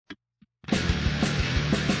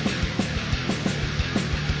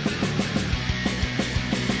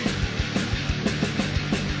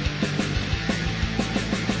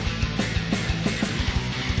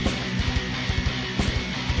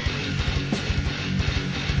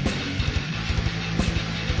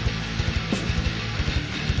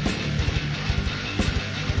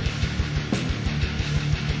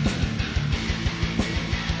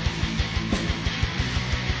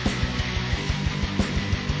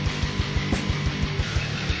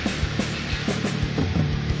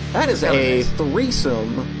That is a nice.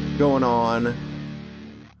 threesome going on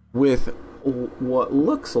with what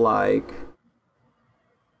looks like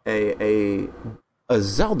a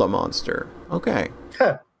Zelda monster. Okay,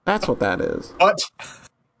 that's what that is. What?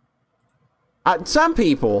 Some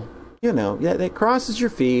people, it crosses your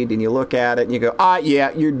feed and you look at it and you go,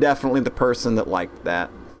 yeah, you're definitely the person that liked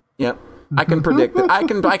that. Yep. I can predict it. I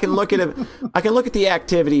can look at it. I can look at the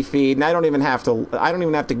activity feed and I don't even have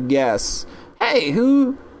to guess. Hey,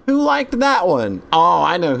 who liked that one? Oh,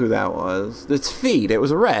 I know who that was. It's feed. It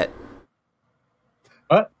was a Rhett.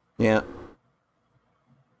 What? Yeah.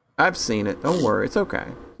 I've seen it. Don't worry. It's okay.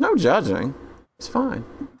 No judging. It's fine.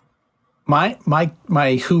 My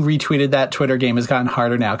who retweeted that Twitter game has gotten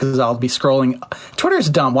harder now because I'll be scrolling. Twitter's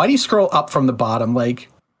dumb. Why do you scroll up from the bottom? Like,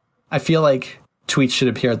 I feel like tweets should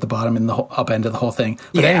appear at the bottom in the up end of the whole thing.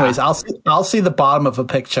 But anyways, I'll see the bottom of a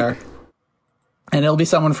picture, and it'll be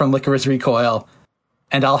someone from Licorice Recoil,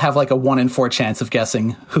 and I'll have like a 1 in 4 chance of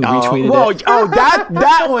guessing who retweeted it.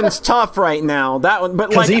 That one's tough right now. That one, but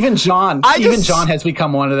because like, even John has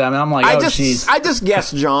become one of them, and I'm like, jeez. I just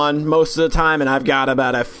guess John most of the time, and I've got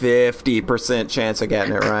about a 50% chance of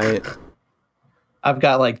getting it right. I've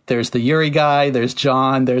got like, there's the Yuri guy, there's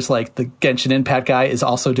John, there's like the Genshin Impact guy is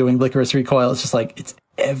also doing Licorice Recoil. It's just like, it's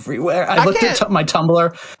everywhere. I looked at my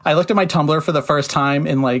Tumblr for the first time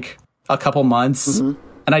in like a couple months, and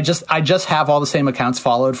I just have all the same accounts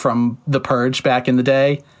followed from The Purge back in the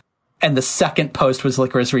day, and the second post was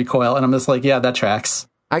Licorice Recoil, and I'm just like, yeah, that tracks.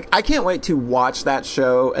 I can't wait to watch that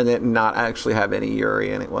show and it not actually have any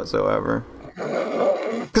Yuri in it whatsoever.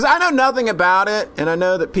 Because I know nothing about it, and I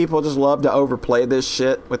know that people just love to overplay this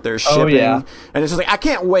shit with their shipping. Oh, yeah. And it's just like, I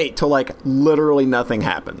can't wait till like literally nothing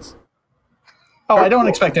happens. Oh, I don't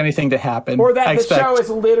expect anything to happen. Or that the show is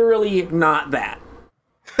literally not that.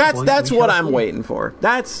 That's what I'm waiting for.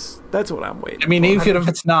 That's what I'm waiting for. I mean, even if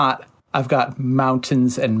it's not, I've got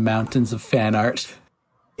mountains and mountains of fan art.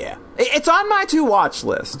 Yeah. It's on my to-watch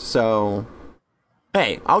list, so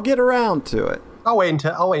hey, I'll get around to it. I'll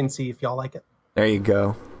wait and see if y'all like it. There you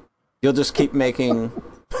go. You'll just keep making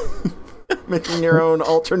your own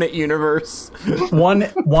alternate universe.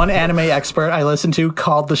 One anime expert I listened to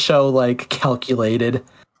called the show like calculated.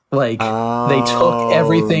 Like they took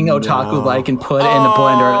everything otaku like and put it in a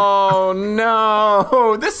blender. Oh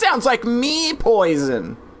no! This sounds like me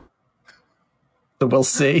poison. So we'll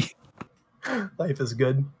see. Life is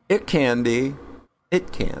good. It can be.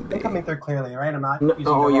 It can be. I'm coming through clearly, right? I'm not.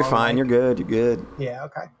 No, you're fine. You're good. You're good. Yeah.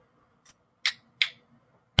 Okay.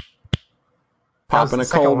 Popping a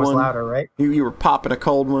cold one. Louder, right? You were popping a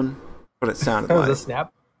cold one. What it sounded That like. was a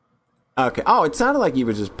snap. Okay. Oh, it sounded like you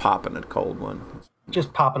were just popping a cold one.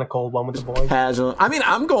 Just popping a cold one with the boys. Casual. I mean,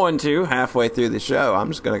 I'm going to halfway through the show. I'm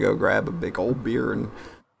just going to go grab a big old beer and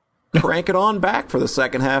crank it on back for the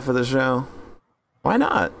second half of the show. Why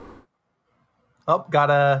not? Oh, got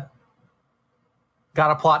a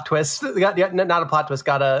plot twist. Not a plot twist.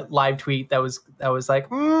 Got a live tweet that was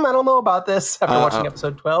like, I don't know about this after watching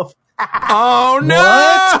episode 12. Oh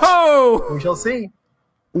no! What? We shall see.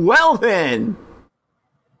 Well then,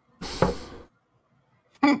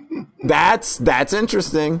 that's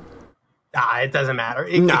interesting. It doesn't matter.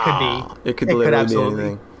 It could be. It could literally be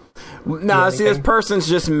anything. No, see, this person's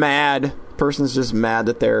just mad. Person's just mad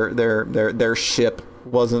that their ship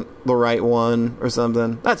wasn't the right one or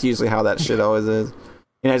something. That's usually how that shit always is.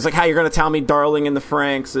 It's like how you're going to tell me Darling in the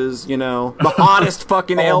Franxx is, the hottest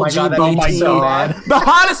fucking LGBT. The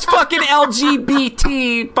hottest fucking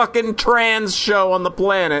LGBT fucking trans show on the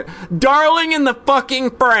planet. Darling in the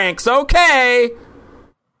fucking Franxx, okay?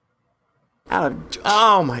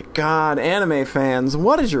 Oh my god, anime fans,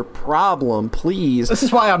 what is your problem, please? This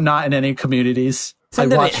is why I'm not in any communities. I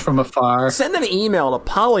watch from afar. Send an email to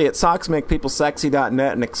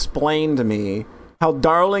polly@socksmakepeoplesexy.net and explain to me how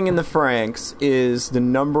Darling in the Franxx is the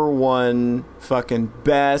 #1 fucking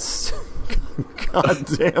best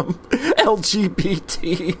goddamn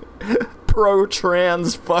LGBT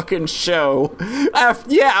pro-trans fucking show.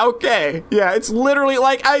 Yeah, okay. Yeah, it's literally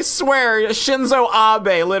like, I swear, Shinzo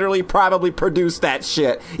Abe literally probably produced that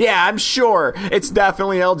shit. Yeah, I'm sure it's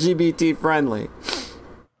definitely LGBT friendly.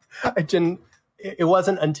 It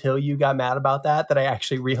wasn't until you got mad about that I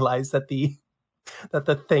actually realized that the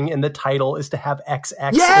thing in the title is to have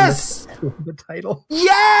XX in the title.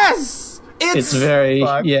 Yes! It's very,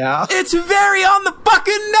 yeah. It's very on the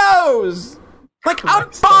fucking nose! Like, I'm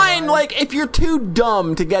fine, like, if you're too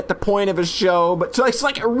dumb to get the point of a show, but it's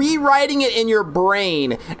like rewriting it in your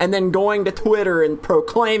brain and then going to Twitter and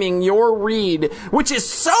proclaiming your read, which is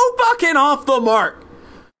so fucking off the mark.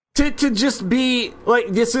 to just be like,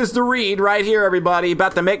 this is the read right here, everybody.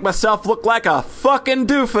 About to make myself look like a fucking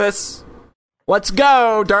doofus. Let's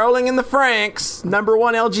go, Darling in the Franxx,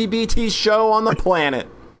 #1 LGBT show on the planet.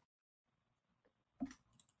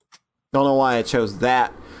 Don't know why I chose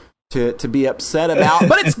that to be upset about,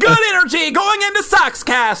 but it's good energy going into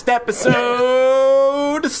Soxcast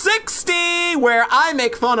episode 60, where I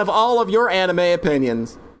make fun of all of your anime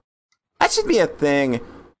opinions. That should be a thing.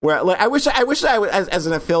 Where, like, I wish I as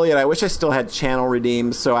an affiliate, I wish I still had channel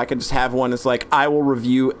redeems so I could just have one that's like, I will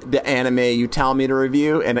review the anime you tell me to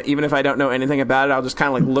review, and even if I don't know anything about it, I'll just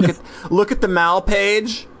kind of like look at the Mal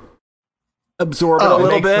page, absorb it a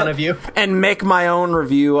little bit, fun of you, and make my own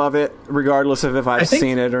review of it, regardless of if I've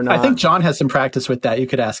seen it or not. I think John has some practice with that. You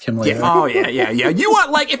could ask him later. Yeah. Oh yeah. You want,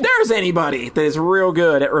 like, if there's anybody that is real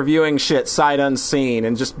good at reviewing shit sight unseen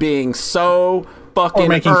and just being so fucking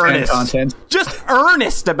making earnest, fan content, just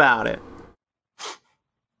earnest about it.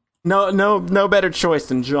 No better choice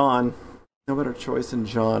than John. No better choice than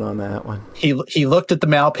John on that one. He looked at the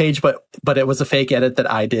Mal page, but it was a fake edit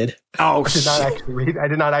that I did. Oh, I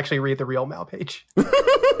did not actually read the real Mal page.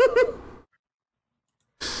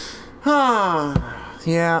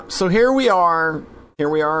 Yeah. So here we are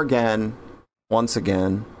again, once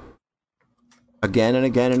again, again and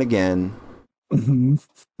again and again. Mm-hmm.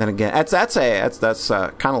 And again, that's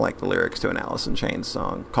kind of like the lyrics to an Alice in Chains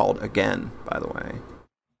song called "Again." By the way,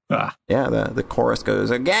 yeah, the chorus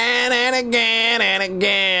goes again and again and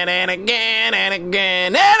again and again and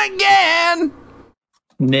again and again.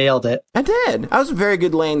 Nailed it. I did. I was a very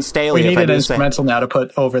good Lane Staley. We need an instrumental now to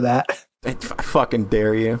put over that. I fucking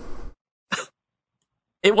dare you.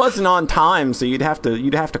 It wasn't on time, so you'd have to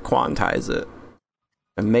quantize it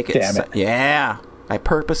and make it. Damn it. Yeah. I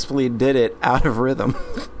purposefully did it out of rhythm.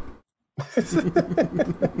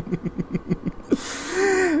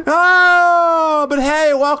 Oh, but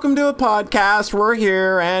hey, welcome to a podcast. We're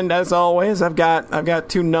here, and as always, I've got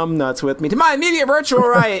two numbnuts with me. To my immediate virtual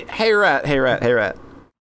right, hey Rat.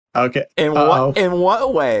 Okay. In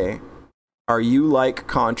what way are you like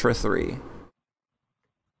Contra 3?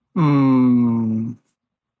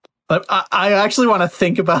 I actually want to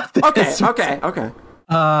think about this. Okay.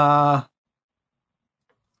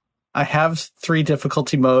 I have 3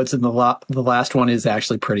 difficulty modes, and the last one is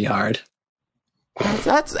actually pretty hard.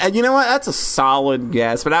 That's you know what? That's a solid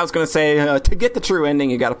guess. But I was going to say, to get the true ending,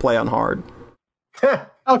 you got to play on hard.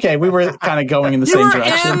 Okay, we were kind of going in the same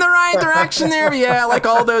direction. You were in the right direction there. Yeah, like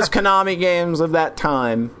all those Konami games of that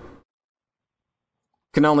time.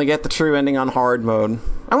 Can only get the true ending on hard mode.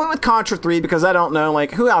 I went with Contra 3 because I don't know,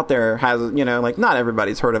 like, who out there has, like, not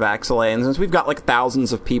everybody's heard of Axelay, and since we've got like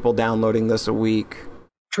thousands of people downloading this a week.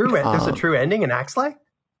 There's a true ending in Axelay?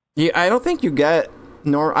 Yeah, I don't think you get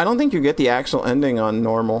the actual ending on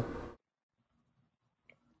normal.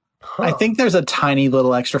 Huh. I think there's a tiny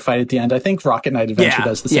little extra fight at the end. I think Rocket Knight Adventure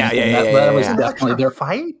does the same thing. That was definitely their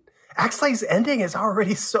fight. Axelay's ending is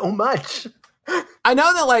already so much. I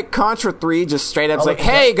know that, like, Contra 3 just straight up is like,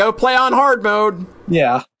 hey, go play on hard mode.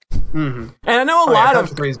 Yeah. Mm-hmm. And I know a lot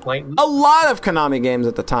of Konami games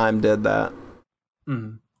at the time did that.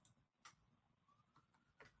 Mm-hmm.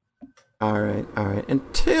 All right.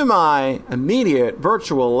 And to my immediate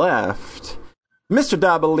virtual left, Mr.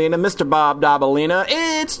 Dabalina, Mr. Bob Dabalina,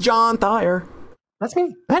 it's John Thayer. That's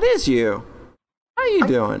me. That is you. How are you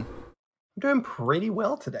doing? I'm doing pretty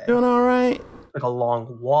well today. Doing all right. Like a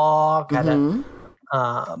long walk. Mm-hmm.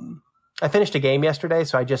 I finished a game yesterday,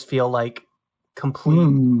 so I just feel like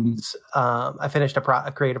complete. I finished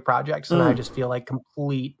a creative project, so now I just feel like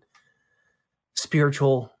complete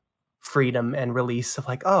spiritual freedom and release of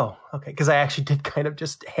like, oh, okay, because I actually did kind of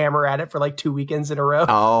just hammer at it for like 2 weekends in a row.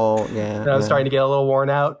 Oh, yeah. And I was starting to get a little worn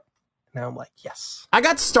out. Now I'm like, yes. I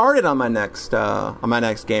got started on my next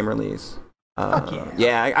game release. Fuck yeah.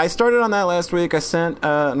 Yeah, I started on that last week. I sent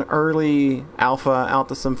an early alpha out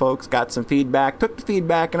to some folks, got some feedback, took the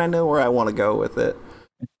feedback, and I know where I want to go with it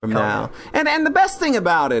from now. Yeah. And the best thing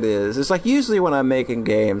about it is like, usually when I'm making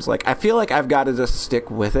games, like, I feel like I've got to just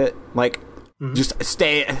stick with it. Like, just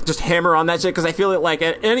hammer on that shit, because I feel like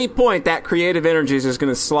at any point that creative energy is just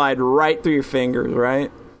going to slide right through your fingers,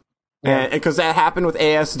 right? Yeah. Because that happened with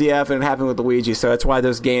ASDF and it happened with Luigi, so that's why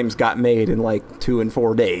those games got made in like 2 and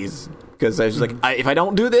 4 days. Because I was like, if I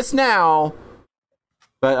don't do this now,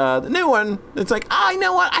 but the new one, it's like, you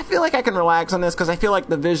know what? I feel like I can relax on this because I feel like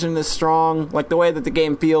the vision is strong, like the way that the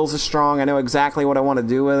game feels is strong. I know exactly what I want to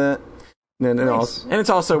do with it. And it's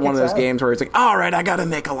also one of those games where it's like, all right, I got to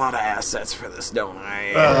make a lot of assets for this, don't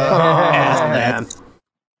I?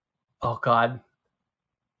 Oh, God.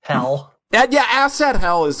 Hell. Yeah, asset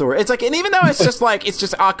hell is the word. It's like, and even though it's just like, it's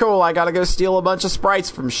just, cool, I gotta go steal a bunch of sprites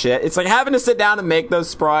from shit. It's like having to sit down and make those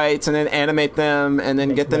sprites and then animate them and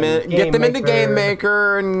then get them into Game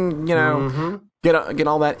Maker and, you know, get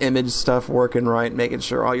all that image stuff working right, making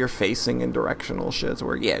sure all your facing and directional shits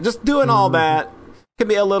work. Yeah, just doing all that can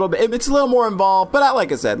be a little bit, it's a little more involved, but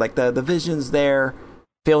like I said, like the vision's there,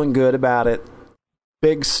 feeling good about it.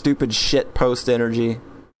 Big stupid shit post energy.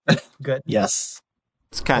 Good. Yes.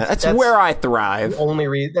 It's kind of that's where I thrive.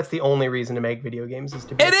 That's the only reason to make video games is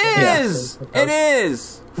to be. It is. It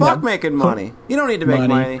is. Fuck making money. You don't need to make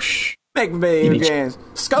money. Make video games.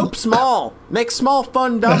 Scope small. Make small,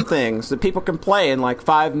 fun, dumb things that people can play in like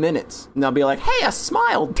 5 minutes, and they'll be like, "Hey, I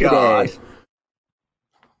smiled today." God.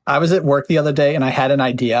 I was at work the other day and I had an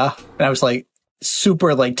idea, and I was like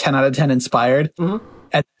super like 10 out of 10 inspired,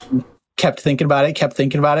 and kept thinking about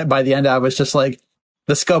it. By the end, I was just like,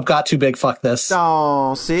 the scope got too big. Fuck this.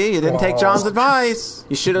 Oh, see, you didn't take John's advice.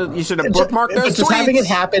 You should have bookmarked those just tweets. Having it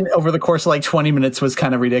happen over the course of like 20 minutes was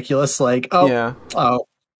kind of ridiculous. Like,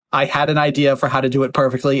 I had an idea for how to do it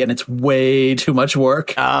perfectly, and it's way too much work.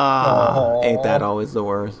 Ain't that always the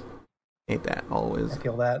worst? Ain't that always? I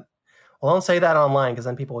feel that. Well, don't say that online, because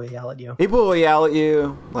then people will yell at you. People will yell at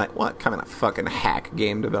you. Like, what kind of fucking hack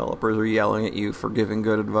game developers are yelling at you for giving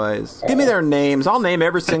good advice? Give me their names. I'll name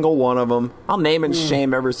every single one of them. I'll name and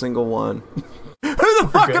shame every single one. Who the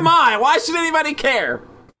fuck am I? Why should anybody care?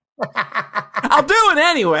 I'll do it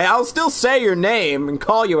anyway. I'll still say your name and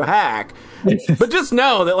call you a hack. But just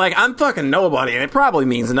know that, like, I'm fucking nobody, and it probably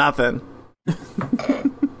means nothing.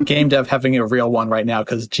 Game dev having a real one right now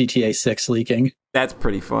because GTA 6 leaking. That's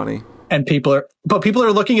pretty funny. And people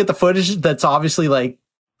are looking at the footage that's obviously like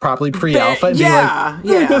probably pre-alpha and being like,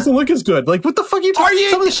 it doesn't look as good. Like, what the fuck are you talking about?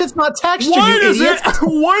 Some of the shit's not textured, why you idiots.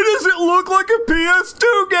 Why does it look like a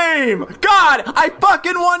PS2 game? God, I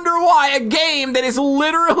fucking wonder why a game that is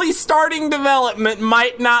literally starting development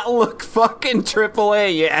might not look fucking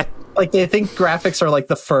AAA yet. Like, they think graphics are like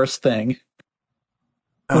the first thing.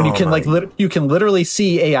 When you can you can literally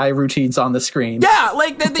see AI routines on the screen. Yeah,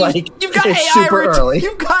 like you've got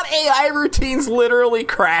you've got AI routines literally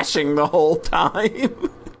crashing the whole time.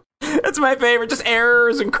 That's my favorite. Just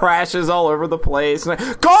errors and crashes all over the place.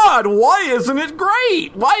 God, why isn't it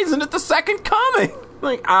great? Why isn't it the second coming?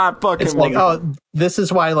 Like, fucking. It's like, this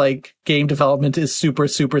is why like game development is super,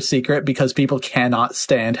 super secret, because people cannot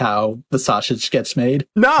stand how the sausage gets made.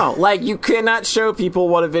 No, like, you cannot show people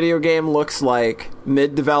what a video game looks like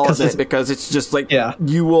mid-development because it's just like,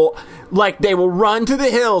 you will, like, they will run to the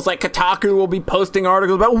hills. Like, Kotaku will be posting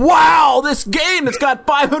articles about, wow, this game that's got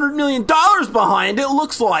 $500 million behind it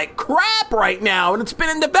looks like crap right now, and it's been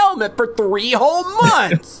in development for 3 whole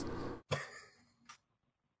months.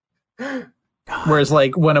 Whereas,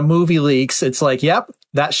 like, when a movie leaks, it's like, yep,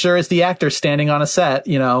 that sure is the actor standing on a set,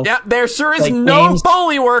 you know. Yep, there sure is like no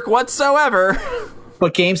Foley work whatsoever.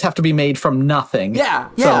 But games have to be made from nothing. Yeah.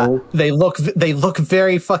 So they look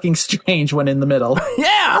very fucking strange when in the middle.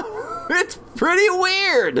 Yeah, it's pretty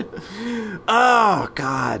weird. Oh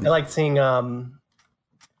God. I liked seeing. One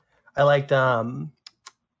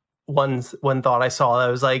thought I saw that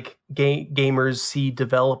was like gamers see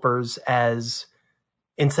developers as,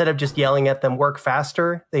 instead of just yelling at them, work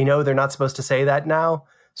faster. They know they're not supposed to say that now.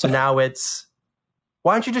 So now it's,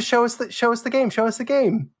 why don't you just show us the game?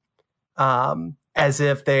 As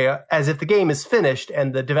if the game is finished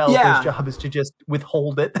and the developer's job is to just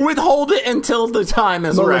withhold it until the time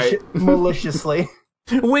is right. Maliciously.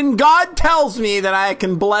 When God tells me that I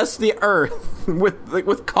can bless the earth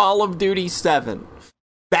with Call of Duty 7,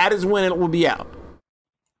 that is when it will be out.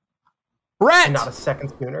 Rhett! And not a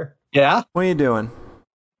second sooner. Yeah? What are you doing?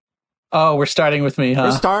 Oh, we're starting with me, huh?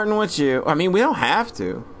 We're starting with you. I mean, we don't have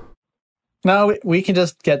to. No, we can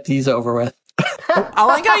just get these over with. I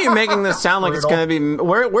like how you're making this sound like it's going to be...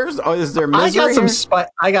 is there misery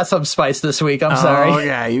I got some spice this week. I'm sorry. Oh,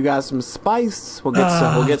 yeah. You got some spice. We'll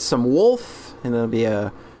get some wolf, and it'll be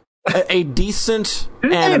a decent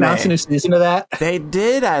anime. They announce a new season of that? They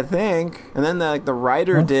did, I think. And then the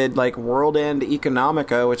writer did like World End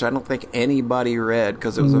Economica, which I don't think anybody read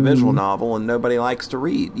because it was a visual novel and nobody likes to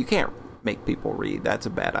read. You can't make people read. That's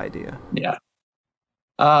a bad idea. Yeah.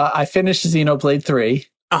 I finished Xenoblade 3.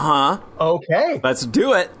 Okay. Let's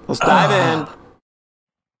do it. Let's dive in.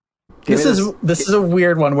 This is a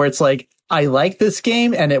weird one where it's like, I like this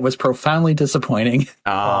game and it was profoundly disappointing.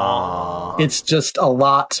 It's just a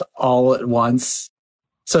lot all at once.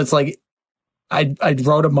 So it's like, I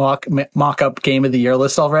wrote a mock-up game of the year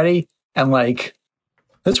list already, and like,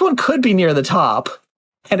 this one could be near the top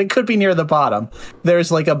and it could be near the bottom.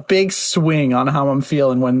 There's like a big swing on how I'm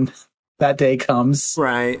feeling when that day comes.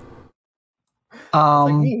 Right.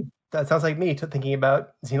 Like me. That sounds like me thinking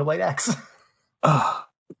about Xenoblade X.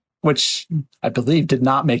 Which I believe did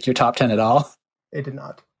not make your top 10 at all. It did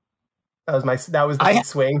not. That was the big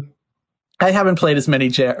swing. I haven't played as many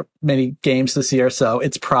games this year, so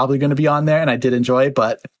it's probably going to be on there, and I did enjoy it,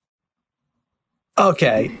 but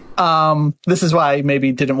okay. This is why I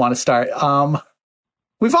maybe didn't want to start.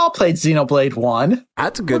 We've all played Xenoblade 1.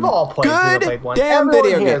 That's a good, We've all played Xenoblade 1. Damn Everyone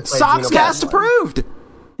video here game. has played Sockscast Xenoblade 1. approved.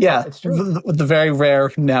 Yeah, it's true. The very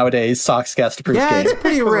rare nowadays Sockscast approved Yeah, game. it's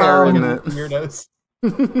pretty rare, isn't it? Weirdos.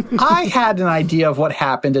 I had an idea of what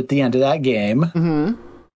happened at the end of that game. Mm-hmm.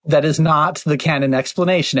 That is not the canon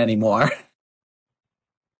explanation anymore.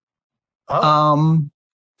 Oh.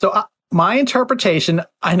 My interpretation,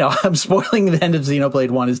 I know I'm spoiling the end of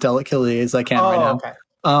Xenoblade 1 as delicately as I can right now. Okay.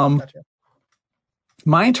 Gotcha.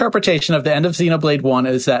 My interpretation of the end of Xenoblade 1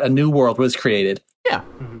 is that a new world was created. Yeah.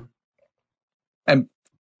 Mm-hmm. And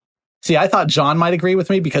see, I thought John might agree with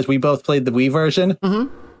me because we both played the Wii version.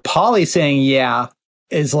 Mm-hmm. Polly saying, yeah,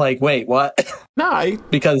 is like, wait, what? No,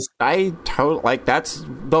 because I totally, like, that's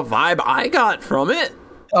the vibe I got from it.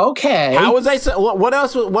 okay. How was I, what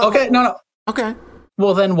else? Okay, no. Okay.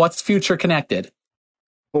 Well, then what's future connected?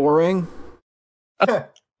 Boring.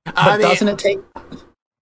 But doesn't it take...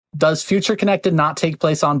 Does Future Connected not take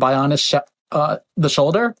place on Bionis' the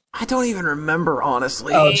shoulder? I don't even remember,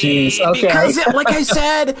 honestly. Oh, jeez. Okay. Because, like I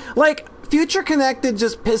said, like, Future Connected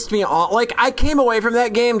just pissed me off. Like, I came away from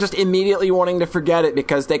that game just immediately wanting to forget it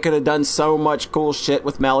because they could have done so much cool shit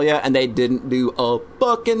with Melia and they didn't do a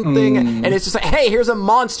fucking thing. And it's just like, hey, here's a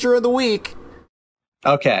monster of the week.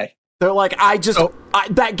 Okay. They're like,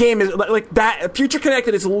 that game is, like, that, Future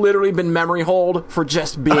Connected has literally been memory hold for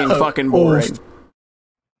just being fucking boring.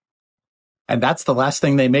 And that's the last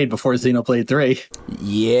thing they made before Xenoblade 3.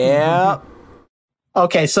 Yeah.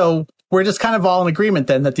 Okay, so we're just kind of all in agreement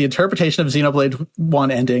then that the interpretation of Xenoblade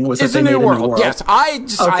 1 ending was that they made a new world. Yes,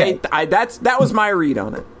 that was my read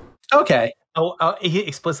on it. Okay. He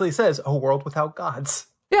explicitly says, a world without gods.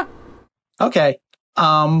 Yeah. Okay.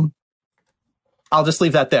 I'll just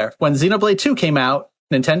leave that there. When Xenoblade 2 came out,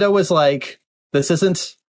 Nintendo was like, this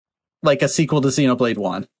isn't like a sequel to Xenoblade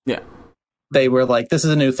 1. Yeah. They were like, this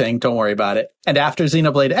is a new thing, don't worry about it. And after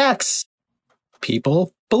Xenoblade X,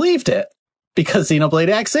 people believed it because Xenoblade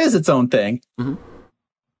X is its own thing. Mm-hmm.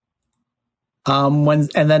 When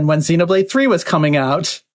Xenoblade 3 was coming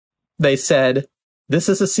out, they said, this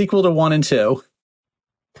is a sequel to 1 and 2.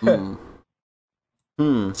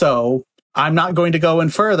 So I'm not going to go in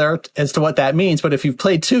further as to what that means, but if you've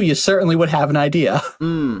played 2, you certainly would have an idea.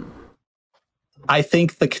 I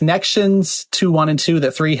think the connections to 1 and 2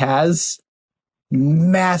 that 3 has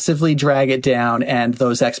massively drag it down, and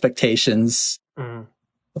those expectations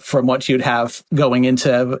from what you'd have going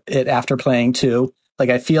into it after playing 2. Like,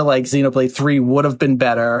 I feel like Xenoblade 3 would have been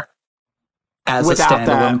better as a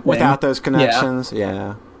standalone thing. Without those connections.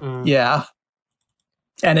 Yeah. Yeah.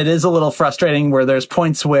 And it is a little frustrating where there's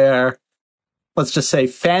points where, let's just say,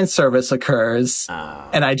 fan service occurs,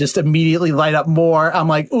 and I just immediately light up more. I'm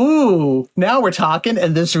like, ooh, now we're talking,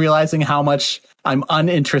 and just realizing how much I'm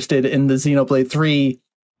uninterested in the Xenoblade 3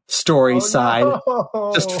 story side.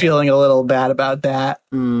 No. Just feeling a little bad about that.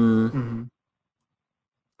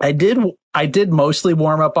 I did mostly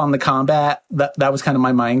warm up on the combat. That was kind of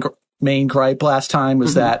my main gripe last time,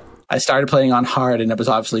 was that I started playing on hard and it was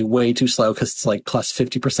obviously way too slow because it's like plus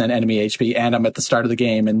 50% enemy HP and I'm at the start of the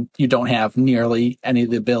game and you don't have nearly any of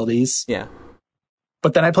the abilities. Yeah.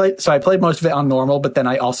 But then I played most of it on normal, but then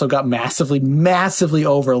I also got massively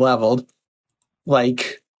over leveled.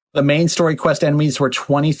 Like, the main story quest enemies were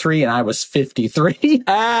 23 and I was 53.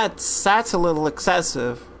 That's a little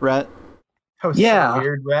excessive, Rhett. That was so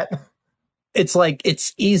weird, Rhett. It's like,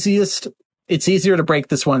 it's easier to break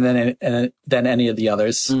this one than any of the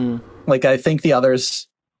others. Like, I think the others...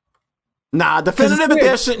 Nah, definitive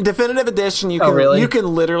edition. You can really? You can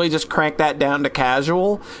literally just crank that down to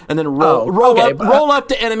casual, and then roll up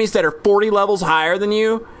to enemies that are 40 levels higher than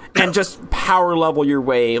you, and just power level your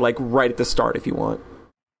way like right at the start if you want.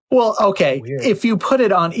 Well, okay, if you put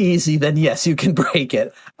it on easy, then yes, you can break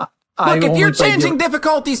it. Look, if you're changing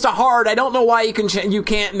difficulties to hard, I don't know why you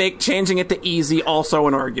can't make changing it to easy also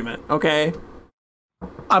an argument. Okay.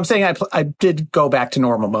 I'm saying I did go back to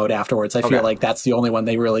normal mode afterwards. I feel like that's the only one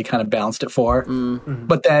they really kind of balanced it for.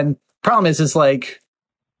 But then problem is like,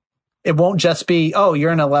 it won't just be, oh,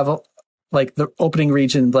 you're in a level, like the opening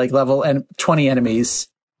region, like level 20 enemies.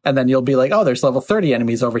 And then you'll be like, oh, there's level 30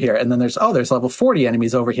 enemies over here. And then there's level 40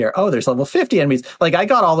 enemies over here. Oh, there's level 50 enemies. Like, I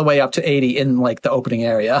got all the way up to 80 in like the opening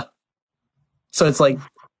area. So it's like,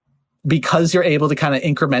 because you're able to kind of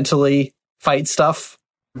incrementally fight stuff,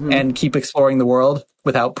 and keep exploring the world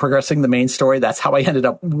without progressing the main story. That's how I ended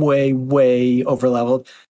up way over leveled.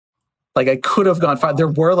 Like I could have gone far. There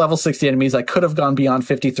were level 60 enemies. I could have gone beyond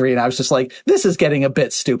 53, and I was just like, this is getting a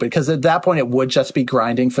bit stupid, because at that point it would just be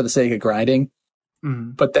grinding for the sake of grinding.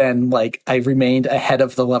 But then like I remained ahead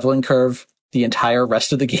of the leveling curve the entire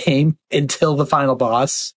rest of the game until the final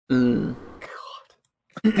boss. God.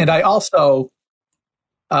 And I also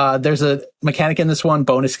there's a mechanic in this one,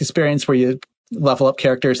 bonus experience, where you level up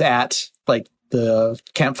characters at like the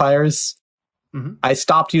campfires. I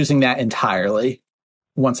stopped using that entirely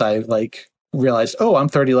once I like realized, oh, I'm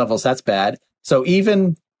 30 levels. That's bad. So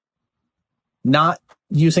even not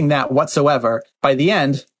using that whatsoever, by the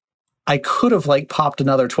end, I could have like popped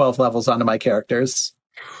another 12 levels onto my characters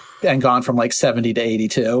and gone from like 70 to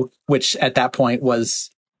 82, which at that point was,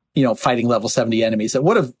 you know, fighting level 70 enemies. It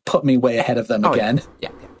would have put me way ahead of them again. Yeah.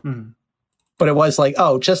 But it was like,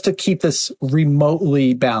 oh, just to keep this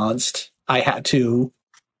remotely balanced, I had to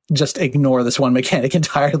just ignore this one mechanic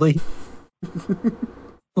entirely.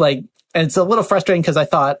 Like, and it's a little frustrating because I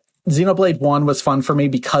thought Xenoblade 1 was fun for me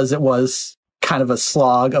because it was kind of a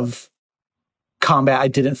slog of combat I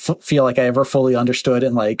didn't feel like I ever fully understood,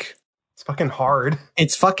 and like it's fucking hard.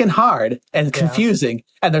 It's fucking hard and confusing.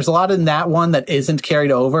 And there's a lot in that one that isn't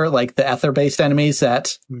carried over, like the ether-based enemies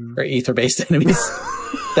that or ether-based enemies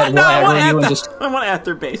that will aggro you and just I want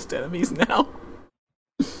ether-based enemies now.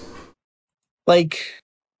 Like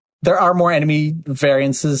there are more enemy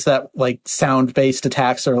variances that like sound-based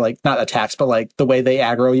attacks, or like not attacks, but like the way they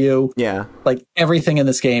aggro you. Yeah. Like everything in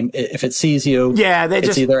this game, if it sees you,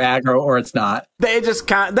 it's either aggro or it's not. They just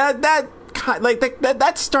kind of,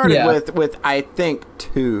 that started with I think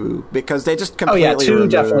 2, because they just completely 2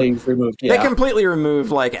 definitely removed. They completely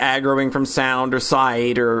removed like aggroing from sound or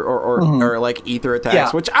sight or like ether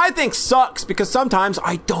attacks, which I think sucks because sometimes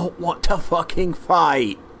I don't want to fucking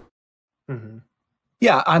fight.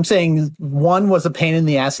 Yeah, I'm saying 1 was a pain in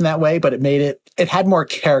the ass in that way, but it had more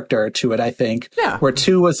character to it, I think. Yeah. Where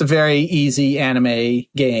 2 was a very easy anime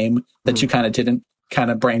game that you kind of didn't kind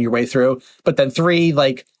of brain your way through. But then 3,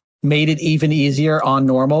 like, made it even easier on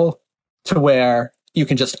normal to where you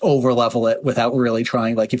can just over level it without really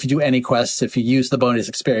trying. Like, if you do any quests, if you use the bonus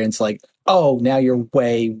experience, like, oh, now you're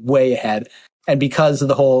way ahead. And because of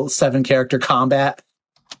the whole 7-character combat,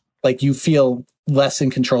 like, you feel less in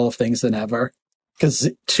control of things than ever.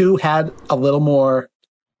 Because 2 had a little more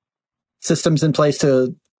systems in place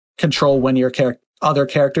to control when your other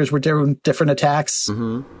characters were doing different attacks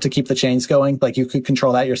to keep the chains going. Like, you could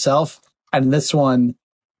control that yourself. And this one,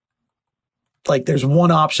 like, there's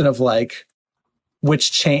one option of, like,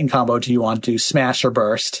 which chain combo do you want to do, smash or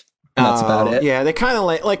burst? And that's about it. Yeah, they kind of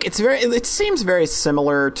like it seems very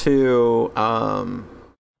similar to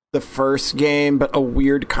the first game, but a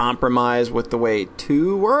weird compromise with the way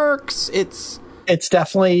 2 works. It's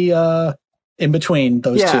definitely in between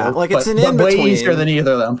those two. Like it's an in between. Way easier than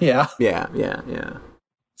either of them. Yeah.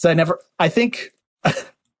 So I think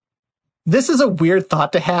this is a weird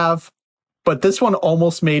thought to have, but this one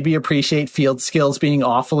almost made me appreciate field skills being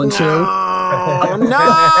awful in 2. No,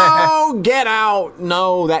 get out.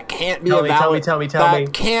 No, that can't be a valid. Tell me.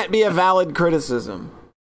 That can't be a valid criticism.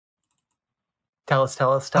 Tell us.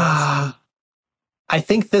 I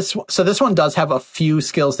think this one does have a few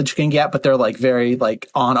skills that you can get, but they're like very like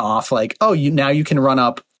on off, like, oh, now you can run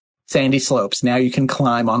up sandy slopes. Now you can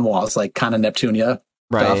climb on walls, like kind of Neptunia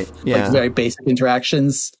stuff. Yeah. Like very basic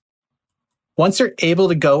interactions. Once you're able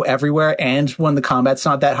to go everywhere and when the combat's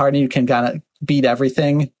not that hard and you can kind of beat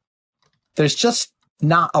everything, there's just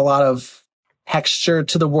not a lot of texture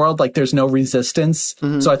to the world. Like there's no resistance.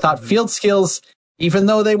 So I thought field skills, even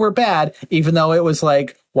though they were bad, even though it was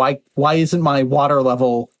like, why isn't my water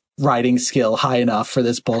level riding skill high enough for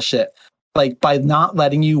this bullshit? Like, by not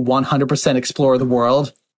letting you 100% explore the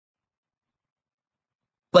world,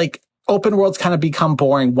 like, open worlds kind of become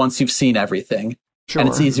boring once you've seen everything. Sure. And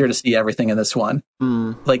it's easier to see everything in this one.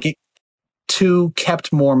 Like, 2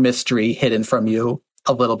 kept more mystery hidden from you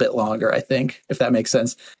a little bit longer, I think, if that makes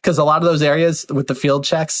sense. Because a lot of those areas with the field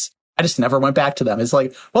checks, I just never went back to them. It's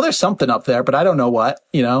like, well, there's something up there, but I don't know what,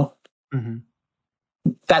 you know?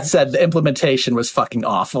 That said, the implementation was fucking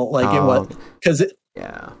awful. Like it was, because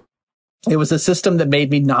it was a system that made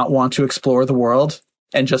me not want to explore the world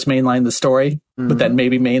and just mainline the story. But then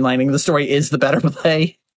maybe mainlining the story is the better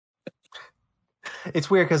play. It's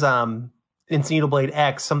weird because in Xenoblade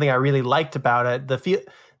X, something I really liked about it,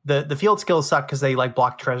 the field skills suck because they like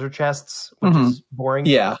block treasure chests, which is boring.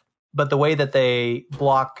 Yeah, but the way that they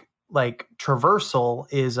block like traversal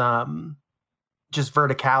is just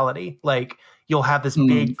verticality. Like you'll have this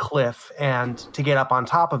big cliff, and to get up on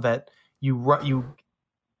top of it, you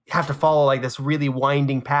have to follow like this really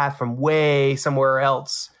winding path from way somewhere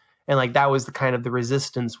else. And like that was the kind of the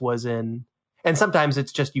resistance was in. And sometimes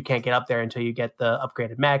it's just you can't get up there until you get the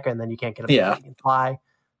upgraded mech, and then you can't get up there until you can fly.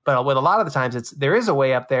 But with a lot of the times, there is a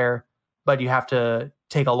way up there, but you have to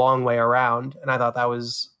take a long way around. And I thought that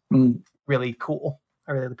was really cool.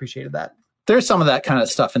 I really appreciated that. There's some of that kind of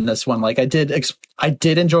stuff in this one. Like I did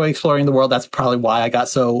enjoy exploring the world. That's probably why I got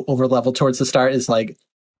so over leveled towards the start, is like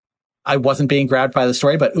I wasn't being grabbed by the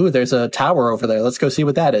story, but ooh, there's a tower over there. Let's go see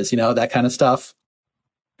what that is. That kind of stuff.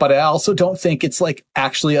 But I also don't think it's like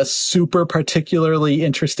actually a super particularly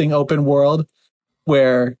interesting open world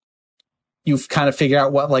where you've kind of figured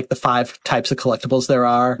out what like the 5 types of collectibles there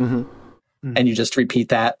are. And you just repeat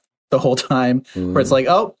that the whole time where it's like,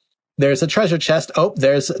 oh, there's a treasure chest. Oh,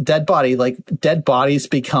 there's a dead body. Like dead bodies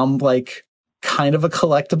become like kind of a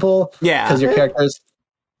collectible. Yeah. Because your characters,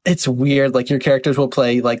 it's weird. Like your characters will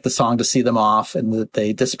play like the song to see them off, and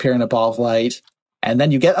they disappear in a ball of light. And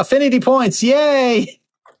then you get affinity points. Yay!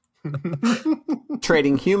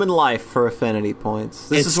 Trading human life for affinity points.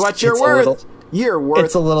 This is what you're worth. You're worth.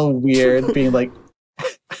 It's a little weird being like,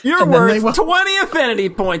 you're worth 20 affinity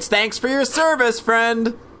points. Thanks for your service,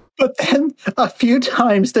 friend. But then a few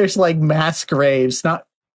times there's like mass graves, not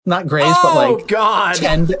graves, but like God.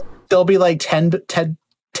 10. There'll be like 10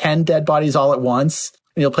 dead bodies all at once,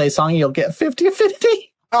 and you'll play a song and you'll get 50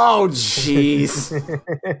 affinity. Oh, jeez.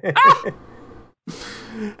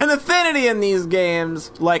 And affinity in these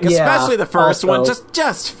games, like especially the first one,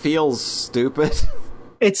 just feels stupid.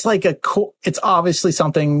 It's like it's obviously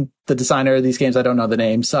something the designer of these games, I don't know the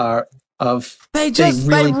names are of. They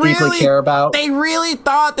really deeply care about. They really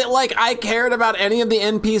thought that like I cared about any of the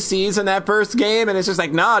NPCs in that first game, and it's just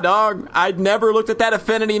like, nah, dog. I'd never looked at that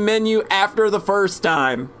affinity menu after the first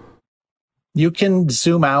time. You can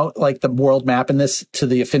zoom out like the world map in this to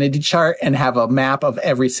the affinity chart and have a map of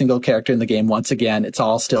every single character in the game. Once again, it's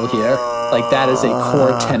all still here. Like that is a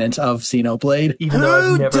core tenet of Xenoblade.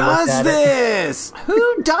 Who does this?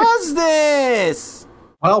 Who does this?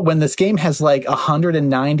 Well, when this game has like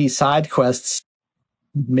 190 side quests,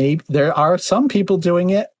 maybe there are some people doing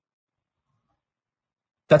it.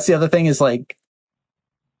 That's the other thing is like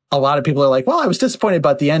a lot of people are like, well, I was disappointed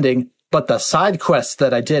about the ending, but the side quests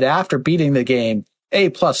that I did after beating the game,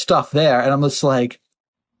 A+ stuff there. And I'm just like,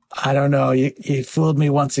 I don't know. You fooled me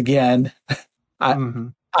once again.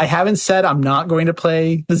 I haven't said I'm not going to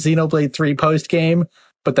play the Xenoblade 3 post game,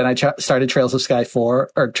 but then I started Trails of Sky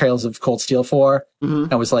 4 or Trails of Cold Steel 4.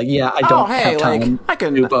 And was like, yeah, I don't have time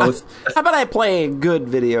to do both. How about I play a good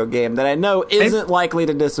video game that I know isn't likely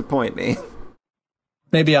to disappoint me?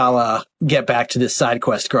 Maybe I'll get back to this side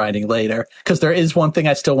quest grinding later, because there is one thing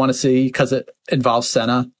I still want to see, because it involves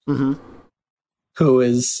Senna, who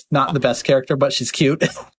is not the best character, but she's cute.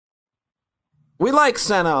 We like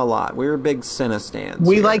Senna a lot. We're big Senna stans.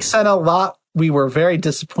 We like Senna a lot. We were very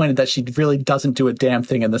disappointed that she really doesn't do a damn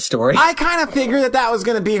thing in the story. I kind of figured that was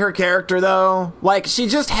going to be her character, though. Like, she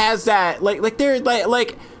just has that,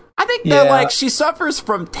 I think that, like, she suffers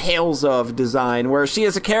from Tales of design, where she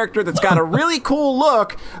is a character that's got a really cool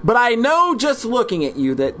look, but I know just looking at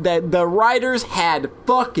you that the writers had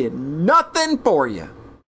fucking nothing for you.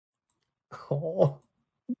 Oh.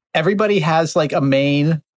 Everybody has, like, a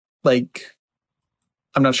main, like,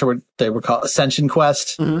 I'm not sure what they were called, Ascension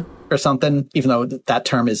Quest or something, even though that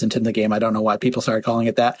term isn't in the game. I don't know why people started calling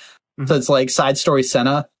it that. So it's like side story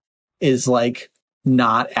Senna is, like,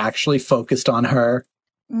 not actually focused on her.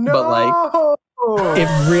 No! But like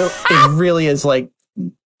it really is like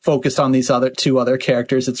focused on these two other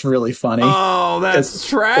characters. It's really funny. Oh, that's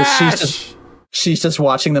trash. She's just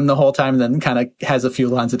watching them the whole time, and then kind of has a few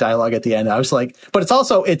lines of dialogue at the end. I was like, but it's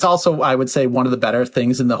also I would say one of the better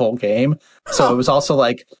things in the whole game. So it was also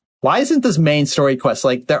like, why isn't this main story quest?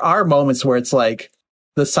 Like there are moments where it's like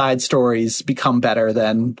the side stories become better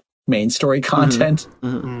than main story content.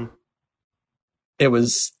 It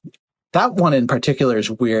was. That one in particular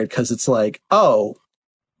is weird because it's like, oh,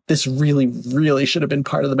 this really, really should have been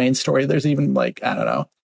part of the main story. There's even like, I don't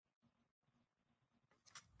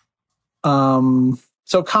know.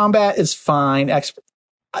 So combat is fine.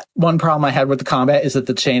 One problem I had with the combat is that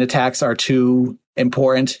the chain attacks are too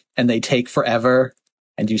important and they take forever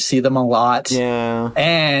and you see them a lot. Yeah.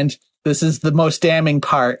 And this is the most damning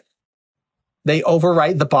part. They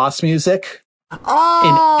overwrite the boss music.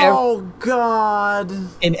 Oh, God.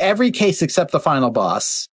 In every case except the final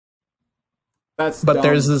boss. But dumb.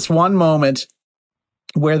 There's this one moment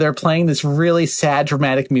where they're playing this really sad,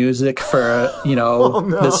 dramatic music for,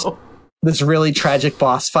 this really tragic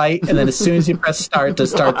boss fight. And then as soon as you press start to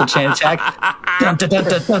start the chain attack, dun, dun, dun,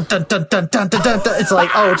 dun, dun, dun, dun, dun, dun, dun, dun. It's like,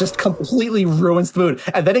 oh, it just completely ruins the mood.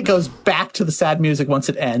 And then it goes back to the sad music once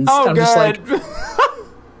it ends. Oh, I'm just like,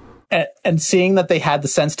 and seeing that they had the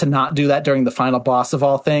sense to not do that during the final boss of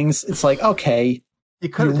all things, it's like, okay, you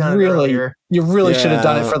could have done it earlier. You really should have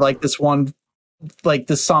done it for like this one, like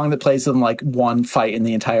this song that plays in like one fight in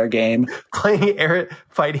the entire game. Playing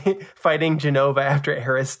fighting Genova after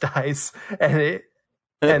Eris dies, and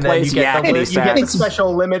then you get the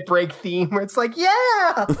special Limit Break theme where it's like,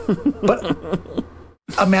 yeah. But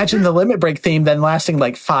imagine the Limit Break theme then lasting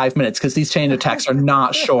like 5 minutes, because these chain attacks are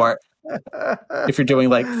not short. If you're doing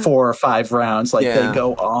like 4 or 5 rounds, like they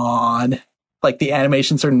go on. Like the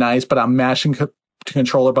animations are nice, but I'm mashing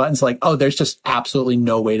controller buttons like, oh, there's just absolutely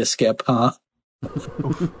no way to skip, huh?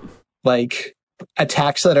 Like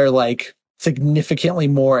attacks that are like significantly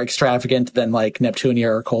more extravagant than like Neptunia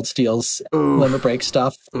or Cold Steel's Limit Break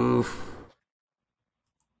stuff.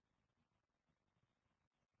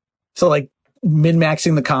 So like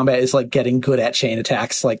min-maxing the combat is like getting good at chain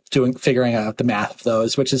attacks, like figuring out the math of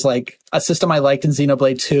those, which is like a system I liked in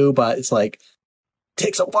Xenoblade 2, but it's like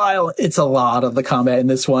takes a while. It's a lot of the combat in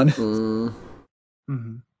this one. Mm-hmm.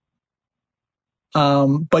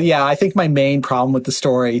 But yeah, I think my main problem with the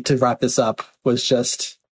story, to wrap this up, was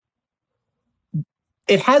just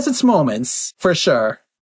it has its moments for sure.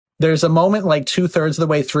 There's a moment like 2/3 of the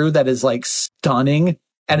way through that is like stunning,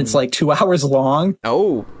 and it's like 2 hours long.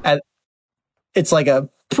 Oh, and it's like a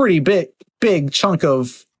pretty big chunk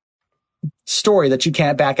of story that you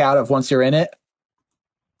can't back out of once you're in it.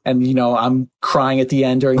 And you know, I'm crying at the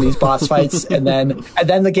end during these boss fights, and then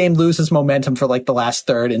the game loses momentum for like the last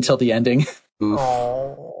third until the ending.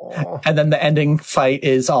 And then the ending fight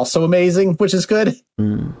is also amazing, which is good.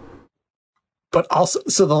 But also,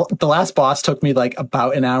 so the last boss took me like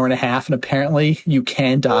about an hour and a half, and apparently you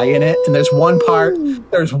can die in it. And there's one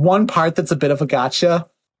part that's a bit of a gotcha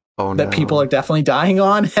that people are definitely dying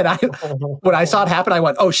on. And when I saw it happen, I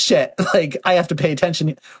went, oh shit, like I have to pay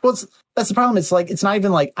attention. Well, that's the problem. It's like, it's not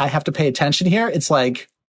even like I have to pay attention here. It's like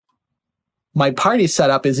my party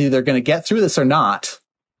setup is either going to get through this or not.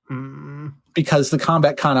 Because the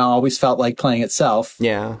combat kind of always felt like playing itself.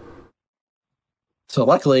 Yeah. So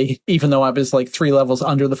luckily, even though I was like 3 levels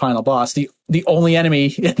under the final boss, the only enemy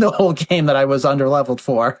in the whole game that I was under leveled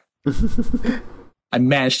for, I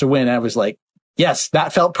managed to win. And I was like, yes,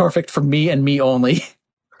 that felt perfect for me and me only.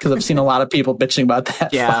 Because I've seen a lot of people bitching about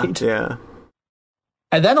that fight. Yeah.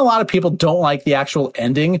 And then a lot of people don't like the actual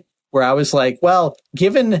ending, where I was like, well,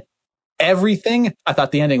 given everything, I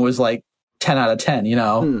thought the ending was like 10 out of 10, you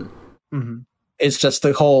know? It's just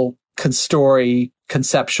the whole story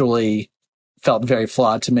conceptually felt very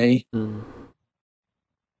flawed to me.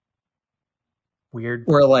 Weird.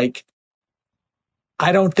 Where like,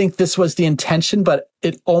 I don't think this was the intention, but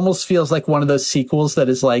it almost feels like one of those sequels that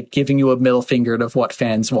is like giving you a middle finger of what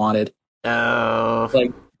fans wanted. Oh.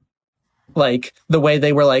 Like the way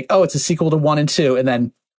they were like, oh, it's a sequel to 1 and 2, and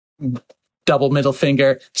then double middle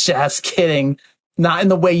finger. Just kidding. Not in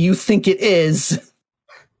the way you think it is.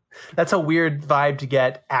 That's a weird vibe to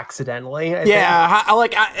get accidentally. I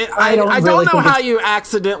don't know how you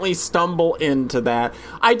accidentally stumble into that.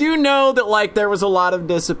 I do know that like there was a lot of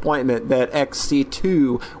disappointment that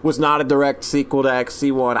XC2 was not a direct sequel to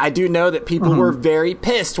XC1. I do know that people were very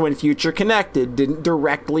pissed when Future Connected didn't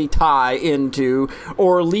directly tie into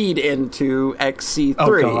or lead into XC3.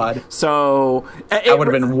 Oh God! So that would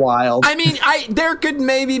have been wild. I mean, there could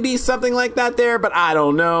maybe be something like that there, but I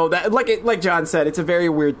don't know. That like John said, it's a very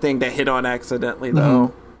weird thing to hit on accidentally,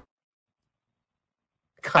 though.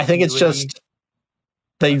 I think it's just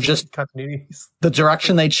the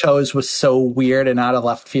direction they chose was so weird and out of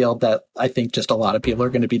left field that I think just a lot of people are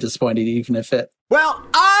going to be disappointed, even if it. Well,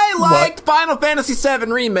 I liked Final Fantasy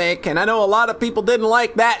VII Remake, and I know a lot of people didn't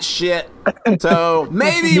like that shit. So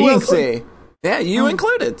maybe we'll see. Yeah, you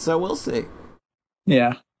included, so we'll see.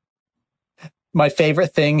 Yeah. My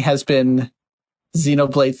favorite thing has been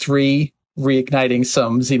Xenoblade 3 reigniting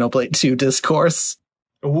some Xenoblade 2 discourse.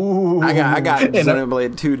 Ooh. I got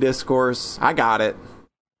Xenoblade 2 discourse. I got it.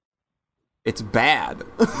 It's bad.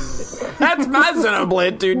 That's my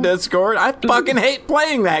Xenoblade 2 Discord. I fucking hate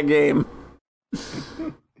playing that game.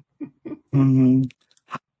 I'm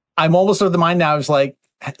almost of the mind now. I was like,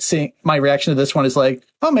 seeing my reaction to this one is like,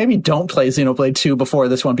 oh, maybe don't play Xenoblade 2 before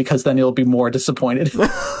this one, because then you'll be more disappointed.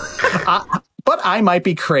 But I might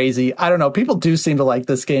be crazy. I don't know. People do seem to like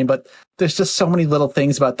this game, but there's just so many little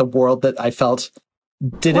things about the world that I felt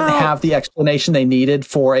didn't have the explanation they needed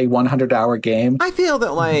for a 100-hour game. I feel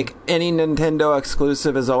that like any Nintendo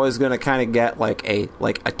exclusive is always going to kind of get like a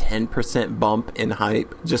 10% bump in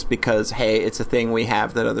hype just because, hey, it's a thing we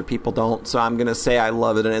have that other people don't. So I'm going to say I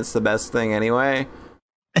love it and it's the best thing anyway.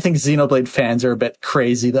 I think Xenoblade fans are a bit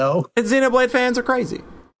crazy though. And Xenoblade fans are crazy.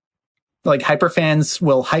 Like hyper fans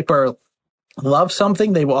will hyper love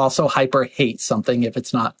something, they will also hyper hate something if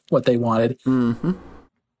it's not what they wanted. Mm-hmm.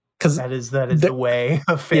 Because that is the way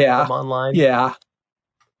of fandom online. Yeah.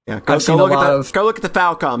 Go look at the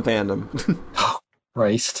Falcom fandom. Oh,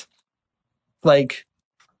 Christ. Like,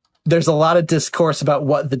 there's a lot of discourse about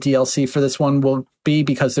what the DLC for this one will be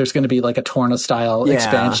because there's going to be like a Torna-style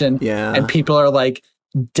expansion. Yeah. And people are like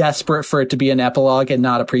desperate for it to be an epilogue and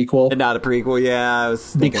not a prequel. And not a prequel, yeah. I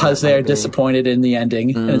was because they're disappointed in the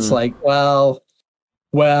ending. And it's like, well...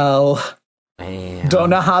 Man.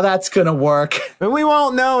 Don't know how that's gonna work. And we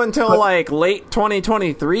won't know until like late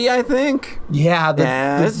 2023, I think. Yeah,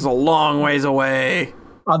 this is a long ways away.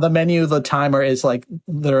 On the menu, the timer is like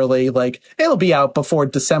literally like it'll be out before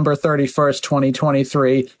December 31st,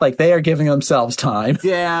 2023. Like they are giving themselves time.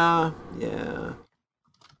 Yeah.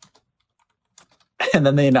 And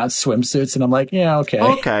then they announce swimsuits, and I'm like, yeah, okay.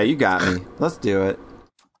 Okay, you got me. Let's do it.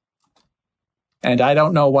 And I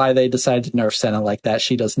don't know why they decided to nerf Senna like that.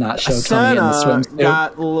 She does not show Tony in the swimsuit. Senna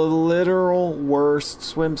got literal worst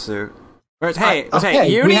swimsuit.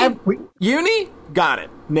 Uni got it,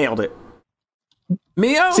 nailed it.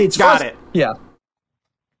 Mio got it. Yeah.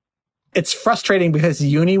 It's frustrating because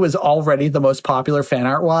Uni was already the most popular fan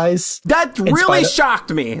art wise. That really shocked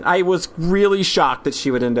me. I was really shocked that she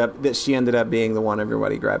ended up being the one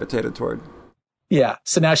everybody gravitated toward. Yeah,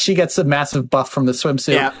 so now she gets a massive buff from the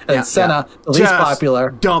swimsuit, and Senna, the least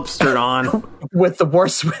popular, dumpstered on with the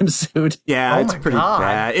worst swimsuit. Yeah, it's pretty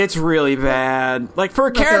bad. It's really bad. Like for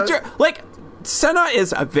a character, like Senna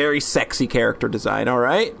is a very sexy character design. All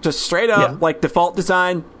right, just straight up, like default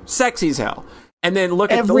design, sexy as hell. And then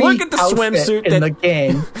look at the swimsuit in the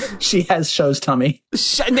game. She shows tummy,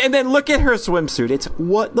 and then look at her swimsuit. It's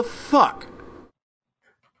what the fuck.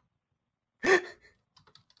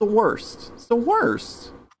 The worst. It's the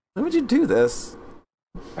worst. Why would you do this?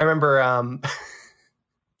 I remember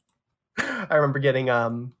getting a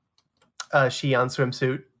Shion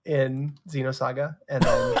swimsuit in Xenosaga, and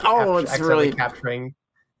then it's really capturing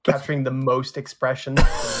the most expression.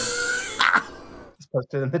 It's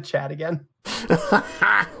posted in the chat again.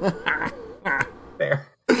 There.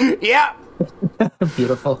 Yeah.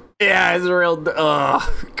 Beautiful. Yeah, it's real.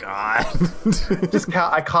 Oh God!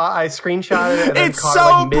 I screenshotted it. And it's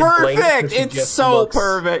so perfect. It's so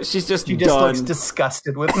perfect. She just looks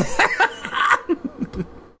disgusted with me.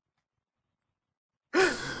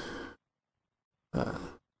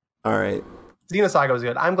 All right. Xenosaga was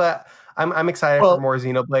good. I'm glad. I'm excited for more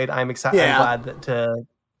Xenoblade. I'm excited. Yeah.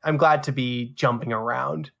 I'm glad to be jumping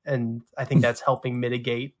around, and I think that's helping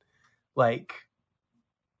mitigate like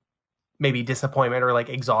maybe disappointment or like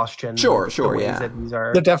exhaustion. Sure, yeah.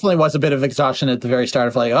 There definitely was a bit of exhaustion at the very start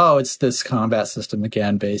of like, oh, it's this combat system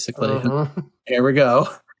again, basically. Mm-hmm. Here we go.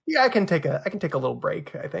 Yeah, I can take a little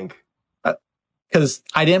break, I think. Because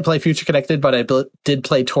I didn't play Future Connected, but I did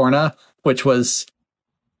play Torna, which was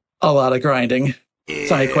a lot of grinding.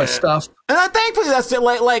 Side quest stuff. And thankfully that's it.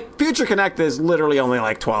 Like Future Connected is literally only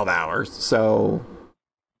like 12 hours. So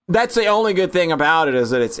that's the only good thing about it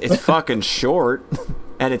is that it's fucking short.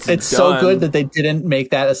 And it's done. So good that they didn't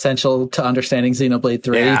make that essential to understanding Xenoblade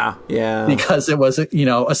 3. Yeah. Because it was, a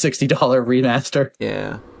 $60 remaster.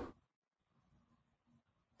 Yeah.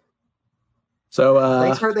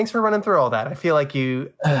 So thanks for running through all that. I feel like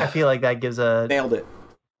that gives nailed it.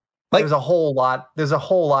 Like, there's a whole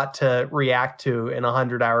lot to react to in a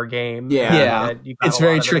 100-hour game. Yeah. It's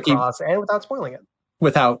very tricky and without spoiling it.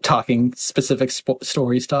 Without talking specific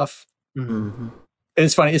story stuff. Mm-hmm.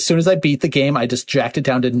 It's funny. As soon as I beat the game, I just jacked it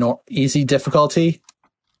down to easy difficulty,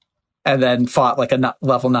 and then fought like a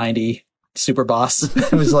level 90 super boss.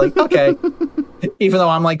 It was like, okay, even though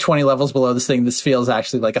I'm like 20 levels below this thing, this feels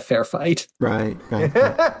actually like a fair fight. Right.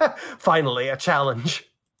 Finally, a challenge.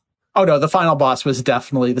 Oh no, the final boss was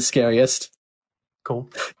definitely the scariest. Cool.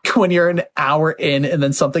 When you're an hour in and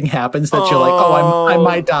then something happens that you're like, I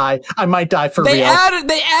might die. I might die for real. They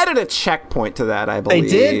added a checkpoint to that, I believe. They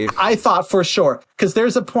did? I thought for sure. Because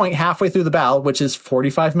there's a point halfway through the battle, which is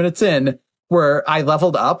 45 minutes in, where I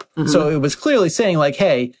leveled up. Mm-hmm. So it was clearly saying like,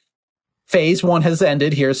 hey, phase 1 has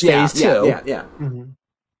ended. Here's phase 2. Yeah. Mm-hmm.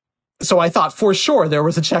 So I thought for sure there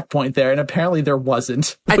was a checkpoint there, and apparently there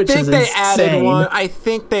wasn't. I Which think is they insane. added one. I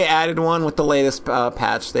think they added one with the latest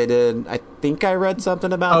patch they did. I think I read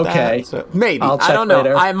something about that. So maybe. I'll check I don't know.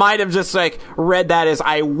 later. I might have just like read that as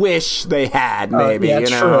I wish they had. Maybe yeah, you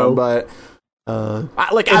know, true. but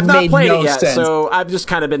I've not played it yet, sense. so I've just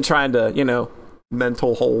kind of been trying to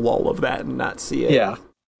mental hole all of that and not see it. Yeah.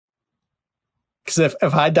 Because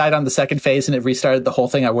if I died on the second phase and it restarted the whole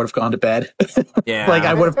thing, I would have gone to bed. Yeah. Like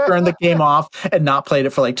I would have turned the game off and not played it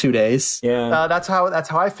for like 2 days. Yeah. That's how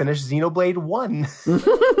I finished Xenoblade 1. So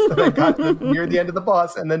I got near the end of the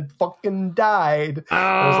boss and then fucking died.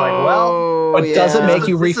 I was like, well, But does it make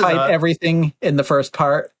you This is refight everything in the first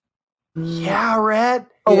part? yeah, Rhett.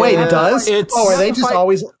 Oh wait, Yeah, it does? it's- Are they You have to just fight-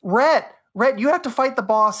 always Rhett, you have to fight the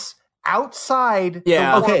boss outside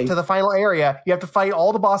Yeah. the warp Okay. to the final area. You have to fight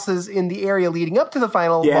all the bosses in the area leading up to the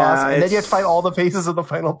final Yeah, boss, and then you have it's- to fight all the phases of the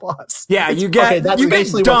final boss. Yeah, you get Okay, that's you get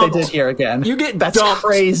basically what dumped. they did here again. You get That's dumped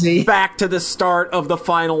crazy. back to the start of the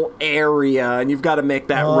final area, and you've got to make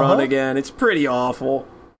that run again. It's pretty awful.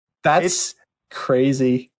 That's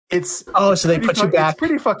crazy. It's Oh, so they pretty put you fuck- back. It's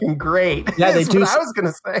pretty fucking great. Yeah, they That's do what s- I was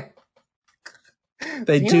gonna say.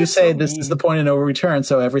 They Xeno's do say so this mean. is the point of no return,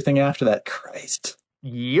 so everything after that, Christ.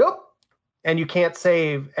 Yep. And you can't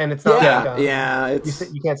save, and it's not Yeah, like, yeah. You, It's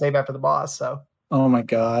you can't save after the boss. So Oh my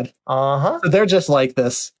god. so So they're just like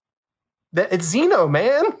this. it's Xeno,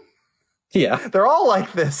 man. Yeah. They're all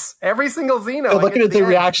like this. Every single Xeno. They're looking I at get the end,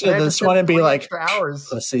 reaction and of I this just one and be spent like, 3 extra hours.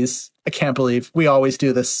 Pussies. I can't believe we always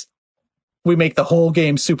do this. We make the whole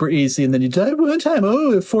game super easy, and then you die one time.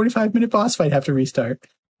 Oh, a 45-minute boss fight, have to restart.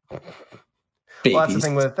 Babies.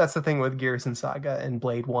 Well, that's the thing with Gears and Saga and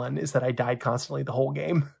Blade 1 is that I died constantly the whole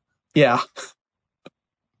game. Yeah.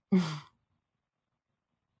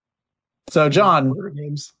 So, John, Order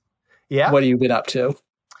games. Yeah. what have you been up to?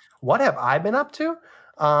 What have I been up to?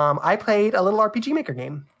 I played a little RPG Maker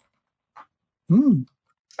game. Hmm.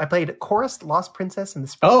 I played Chorus Lost Princess and the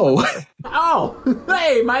Spring. Oh, oh,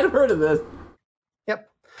 hey, might have heard of this. Yep.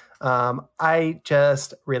 I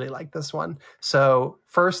just really like this one. So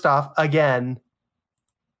first off, again,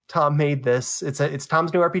 Tom made this. It's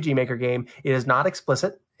Tom's new RPG Maker game. It is not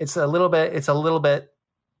explicit. It's a little bit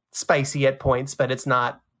spicy at points, but it's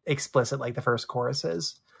not explicit like the first Chorus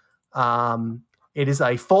is. It is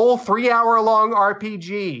a full 3-hour long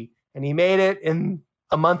RPG, and he made it in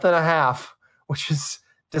a month and a half, which is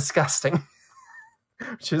disgusting.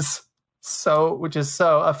 which is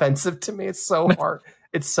so offensive to me. It's so hard.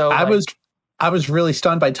 It's so I was really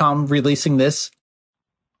stunned by Tom releasing this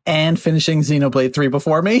and finishing Xenoblade 3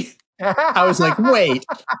 before me. I was like, wait,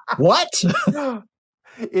 what?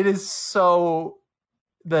 It is so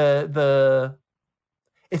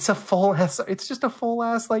it's just a full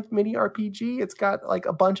ass like mini RPG. It's got like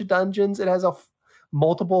a bunch of dungeons. It has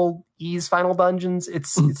multiple Ys final dungeons.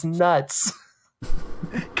 It's nuts.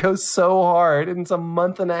 It goes so hard, and it's a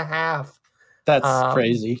month and a half. That's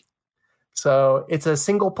crazy. So it's a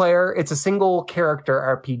single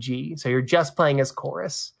character RPG. So you're just playing as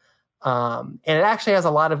Chorus. And it actually has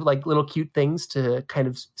a lot of like little cute things to kind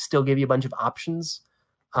of still give you a bunch of options.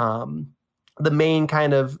 The main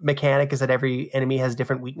kind of mechanic is that every enemy has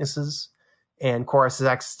different weaknesses, and Chorus has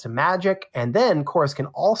access to magic. And then Chorus can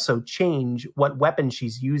also change what weapon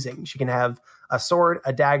she's using. She can have a sword,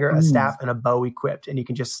 a dagger, a staff, and a bow equipped. And you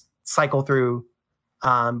can just cycle through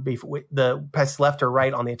press left or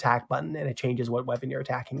right on the attack button, and it changes what weapon you're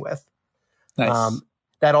attacking with. Nice.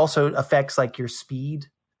 That also affects like your speed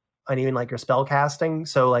and even like your spell casting.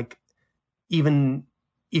 So like even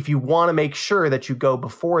if you want to make sure that you go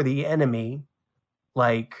before the enemy,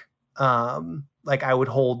 like I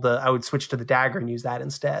would switch to the dagger and use that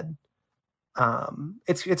instead.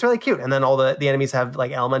 It's really cute. And then all the enemies have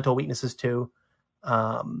like elemental weaknesses too.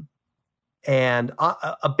 And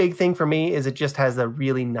a big thing for me is it just has a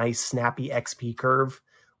really nice snappy XP curve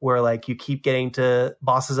where like you keep getting to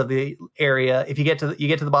bosses of the area. If you get to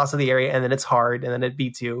the boss of the area and then it's hard and then it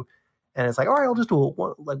beats you, and it's like, all right, I'll just do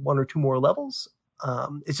one or two more levels.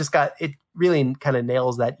 It's just it really kind of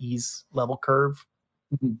nails that ease level curve.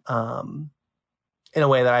 Mm-hmm. In a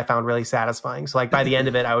way that I found really satisfying. So like by the end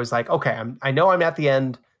of it, I was like, okay, I know I'm at the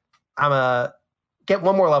end. I'm gonna get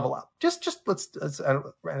one more level up. Just let's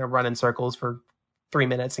run in circles for 3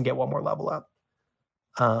 minutes and get one more level up.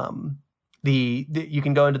 You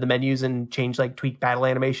can go into the menus and change like tweak battle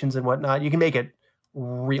animations and whatnot. You can make it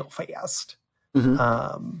real fast.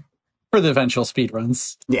 Mm-hmm. For the eventual speed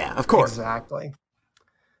runs. Yeah, of course. Exactly.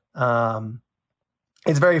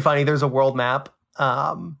 It's very funny. There's a world map.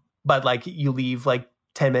 But like you leave like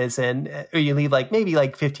 10 minutes in, or you leave like maybe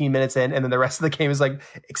like 15 minutes in, and then the rest of the game is like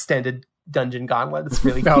extended dungeon gauntlet. It's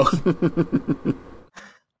really No. cute.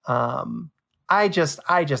 I just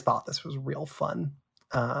thought this was real fun.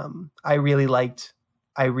 I really like,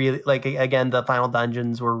 again, the final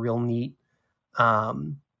dungeons were real neat.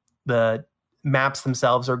 The maps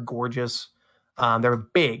themselves are gorgeous. They're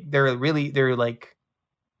big. They're like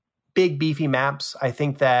big, beefy maps. I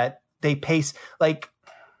think that they pace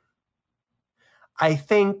I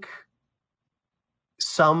think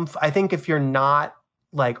if you're not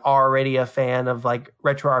like already a fan of like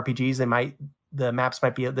retro RPGs, the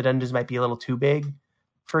dungeons might be a little too big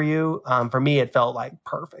for you. For me, it felt like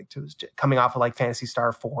perfect. It was just coming off of like Phantasy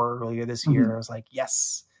Star 4 earlier this year. I was like,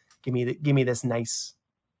 yes, give me this nice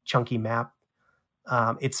chunky map.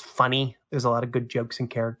 It's funny. There's a lot of good jokes and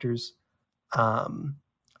characters.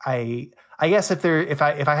 I guess if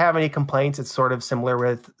I have any complaints, it's sort of similar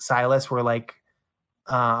with Silas, where like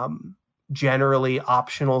generally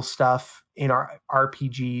optional stuff in our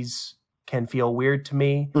RPGs can feel weird to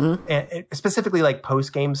me, and specifically like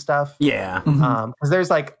post game stuff. Yeah, because there's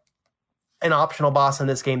like an optional boss in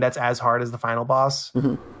this game that's as hard as the final boss.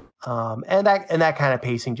 And that kind of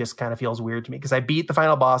pacing just kind of feels weird to me, because I beat the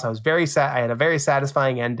final boss. I was very sad. I had a very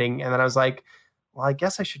satisfying ending, and then I was like, well, I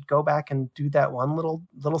guess I should go back and do that one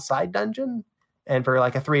little side dungeon. And for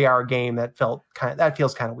like a 3-hour game, that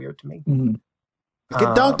feels kind of weird to me.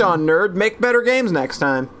 Get dunked on, nerd. Make better games next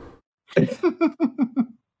time.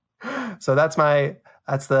 So that's my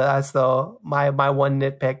one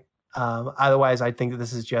nitpick. Otherwise, I think that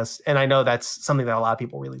this is just, and I know that's something that a lot of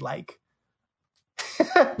people really like.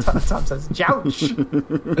 Tom says, "Jouch."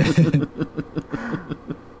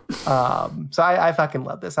 So I fucking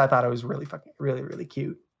love this. I thought it was really really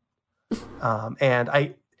cute.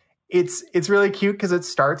 And it's really cute because it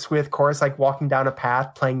starts with Chorus like walking down a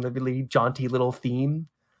path, playing the really jaunty little theme.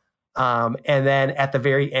 And then at the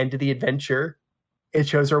very end of the adventure, it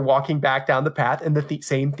shows her walking back down the path, and the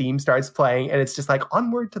same theme starts playing, and it's just like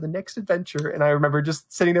onward to the next adventure. And I remember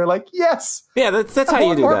just sitting there like, yes, yeah, that's how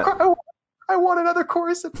you do that. I want another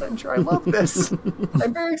Chorus adventure. I love this.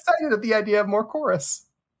 I'm very excited at the idea of more Chorus.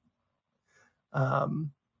 But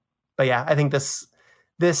yeah, I think this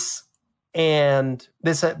and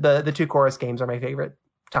the two Chorus games are my favorite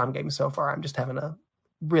Tom games so far. I'm just having a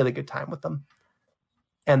really good time with them.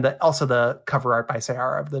 And also the cover art by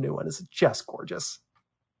Sayara of the new one is just gorgeous.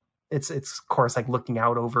 It's Chorus like looking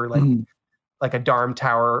out over like a Dharm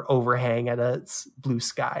Tower overhang at a blue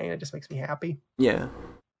sky, and it just makes me happy. Yeah.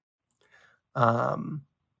 I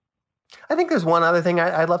think there's one other thing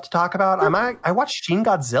I'd love to talk about. I watched Shin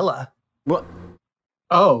Godzilla. What?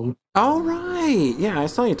 Oh. All right. Yeah, I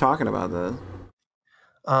saw you talking about this.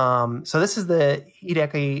 So this is the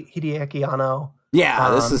Hideaki Anno.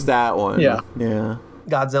 Yeah, this is that one. Yeah.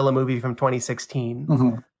 Godzilla movie from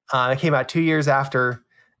 2016. It came out 2 years after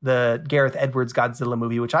the Gareth Edwards Godzilla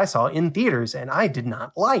movie, which I saw in theaters and I did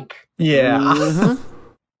not like. Yeah.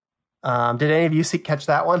 Did any of you catch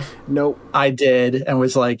that one? Nope. I did, and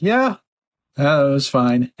was like, yeah, it was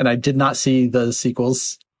fine. And I did not see the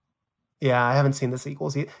sequels. Yeah, I haven't seen the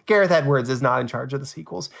sequels. Gareth Edwards is not in charge of the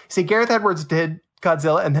sequels. See, Gareth Edwards did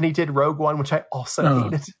Godzilla, and then he did Rogue One, which I also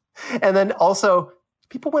hated. And then also,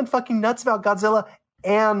 people went fucking nuts about Godzilla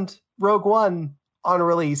and Rogue One on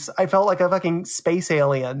release. I felt like a fucking space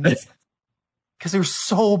alien. Because they're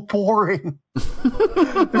so boring.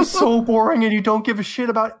 They're so boring, and you don't give a shit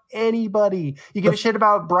about anybody. You give a shit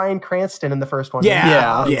about Bryan Cranston in the first one.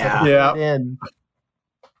 Yeah.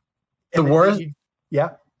 The worst. Yeah.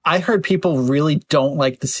 I heard people really don't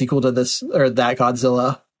like the sequel to this, or that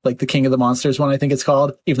Godzilla, like the King of the Monsters one, I think it's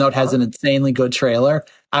called, even though it has an insanely good trailer.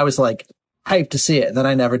 I was like hyped to see it, and then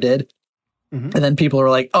I never did. And then people were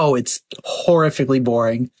like, oh, it's horrifically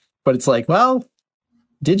boring. But it's like, well,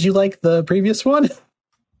 did you like the previous one?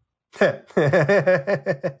 Yeah,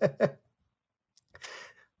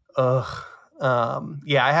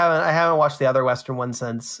 I haven't watched the other Western one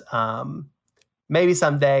since. Maybe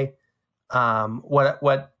someday.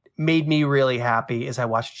 What made me really happy is I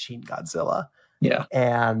watched Shin Godzilla. Yeah.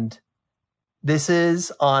 And this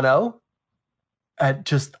is Anno at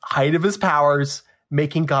just height of his powers,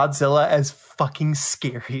 making Godzilla as fucking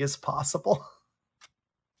scary as possible.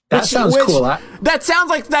 That sounds cool. That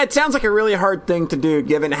sounds like a really hard thing to do,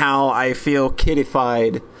 given how I feel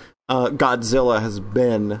kiddified Godzilla has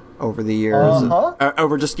been over the years.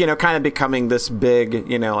 Over just, kind of becoming this big,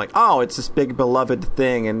 like, oh, it's this big beloved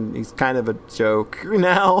thing, and he's kind of a joke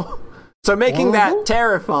now. So making that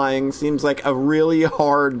terrifying seems like a really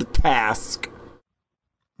hard task.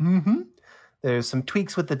 There's some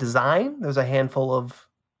tweaks with the design. There's a handful of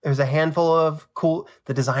cool.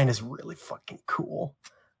 The design is really fucking cool.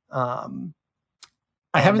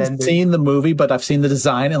 I haven't seen the movie, but I've seen the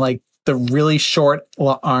design and like the really short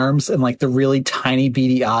arms and like the really tiny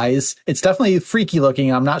beady eyes. It's definitely freaky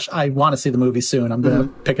looking. I want to see the movie soon. I'm going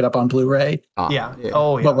to pick it up on Blu-ray. Yeah.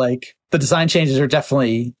 Oh, yeah. But like the design changes are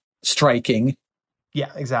definitely striking.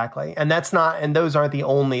 Yeah, exactly. And those aren't the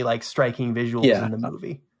only like striking visuals in the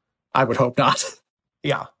movie. I would hope not.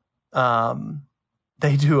 Yeah.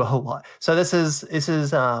 They do a lot. So this is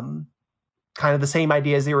kind of the same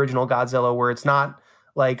idea as the original Godzilla, where it's not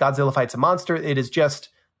like Godzilla fights a monster. It is just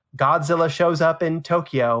Godzilla shows up in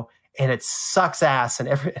Tokyo and it sucks ass, and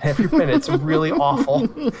every minute it's really awful,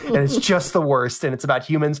 and it's just the worst. And it's about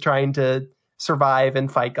humans trying to survive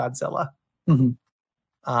and fight Godzilla. Mm-hmm.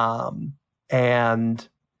 And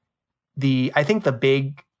I think the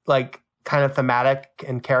big like kind of thematic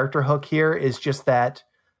and character hook here is just that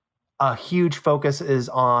a huge focus is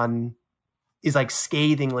like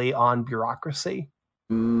scathingly on bureaucracy.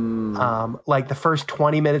 Like the first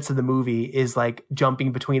 20 minutes of the movie is like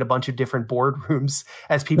jumping between a bunch of different boardrooms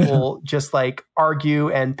as people just like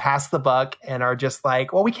argue and pass the buck and are just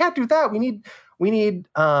like, well, we can't do that. We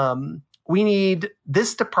need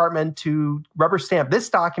this department to rubber stamp this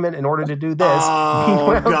document in order to do this.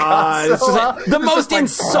 Oh, God. The most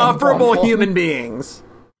insufferable human beings.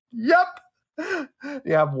 Yep.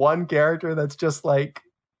 You have one character that's just like,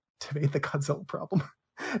 to me, the Godzilla problem.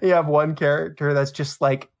 You have one character that's just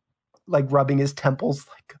like rubbing his temples,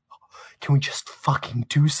 like, oh, can we just fucking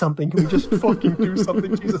do something? Can we just fucking do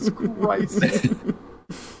something? Jesus Christ.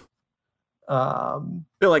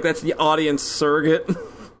 Feel like that's the audience surrogate.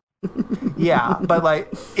 Yeah, but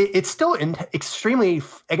like it's still extremely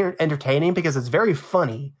entertaining because it's very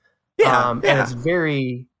funny. Yeah, and it's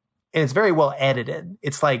very well edited.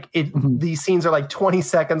 It's like these scenes are like 20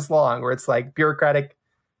 seconds long, where it's like bureaucratic,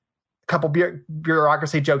 couple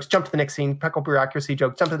bureaucracy jokes, jump to the next scene, couple bureaucracy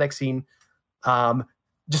jokes, jump to the next scene,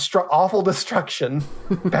 awful destruction,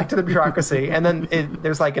 back to the bureaucracy, and then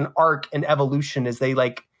there's like an arc and evolution as they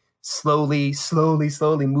like slowly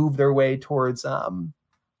move their way towards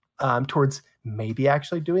maybe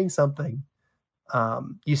actually doing something.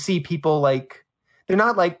 You see people like, they're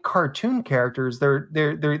not like cartoon characters.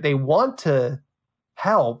 They want to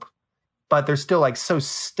help, but they're still like so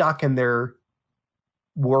stuck in their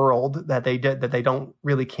world that they don't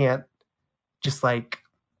really can't just like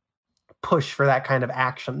push for that kind of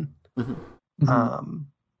action. Mm-hmm.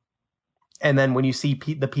 And then when you see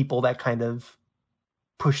the people that kind of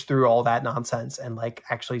push through all that nonsense and like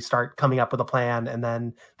actually start coming up with a plan, and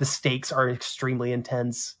then the stakes are extremely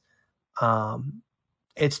intense.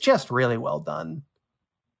 It's just really well done.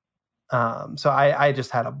 So I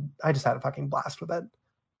just had a fucking blast with it.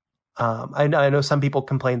 I know some people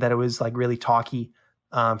complained that it was like really talky.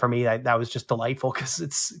 For me, that was just delightful because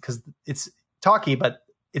it's talky, but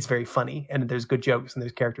it's very funny, and there's good jokes and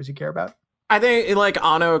there's characters you care about. I think like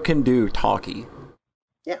Anno can do talky.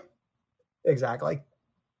 Yeah, exactly.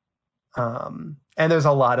 And there's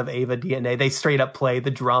a lot of Ava DNA. They straight up play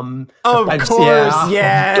the drum. Of course,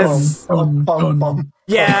 yes. Bum, bum, bum.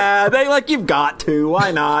 Yeah, they like, you've got to.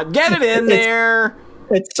 Why not? Get it in there.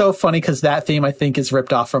 It's so funny because that theme, I think, is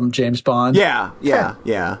ripped off from James Bond. Yeah.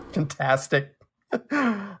 Fantastic.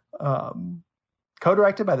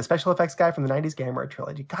 Co-directed by the special effects guy from the 90s Gamera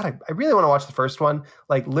trilogy. God, I really want to watch the first one.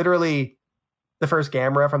 Like, literally the first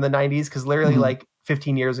Gamera from the 90s, because literally like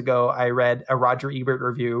 15 years ago, I read a Roger Ebert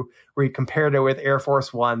review where he compared it with Air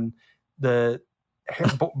Force One, the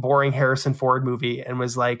boring Harrison Ford movie, and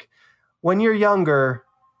was like, when you're a younger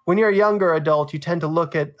adult, you tend to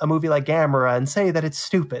look at a movie like Gamera and say that it's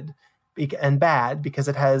stupid and bad because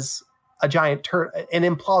it has a giant and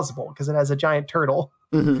implausible because it has a giant turtle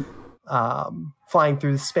flying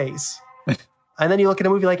through space. And then you look at a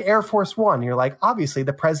movie like Air Force One, and you're like, obviously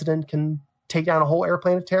the president can take down a whole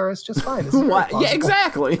airplane of terrorists just fine. Yeah,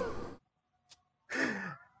 exactly.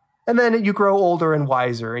 And then you grow older and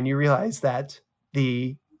wiser, and you realize that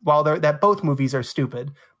that both movies are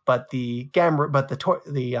stupid, but the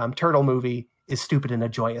turtle movie is stupid in a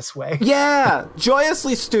joyous way. Yeah,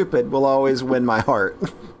 joyously stupid will always win my heart.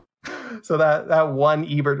 So that one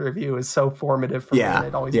Ebert review is so formative for me. And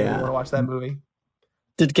it always made me want to watch that movie.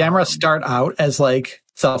 Did Gamera start out as like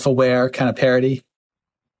self-aware kind of parody?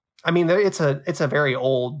 I mean, it's a very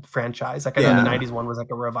old franchise. Like I know the 90s one was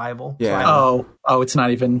like a revival. Yeah. So it's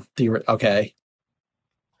not even okay.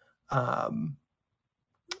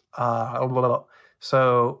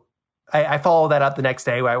 So I followed that up the next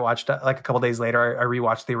day. I watched like a couple days later. I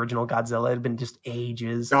rewatched the original Godzilla. It had been just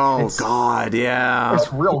ages. God, yeah,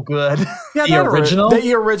 it's real good. Yeah, the original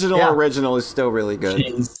original is still really good.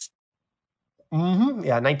 Jeez.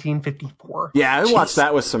 Yeah, 1954. Yeah, I Jeez. watched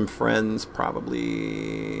that with some friends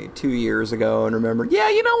probably 2 years ago and remembered, yeah,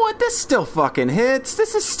 you know what? This still fucking hits.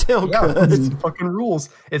 This is still good. It fucking rules.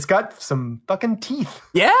 It's got some fucking teeth.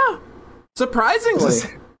 Yeah, surprisingly.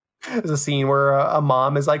 There's a scene where a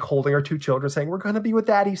mom is like holding her two children saying, we're going to be with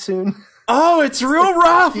daddy soon. Oh, it's real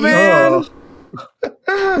rough, man. Oh.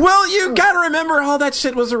 Well, you gotta remember all that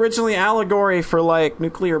shit was originally allegory for like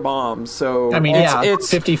nuclear bombs. So I mean, it's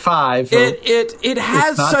 55. It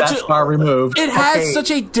has not such that a far removed. It has such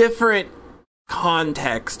a different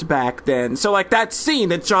context back then. So like that scene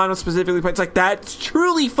that John was specifically playing, it's like that's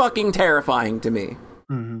truly fucking terrifying to me.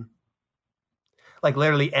 Mm-hmm. Like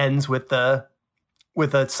literally ends with a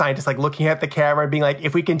scientist like looking at the camera and being like,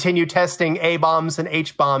 if we continue testing A bombs and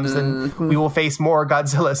H bombs, then we will face more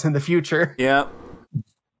Godzillas in the future. Yeah.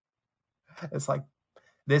 It's like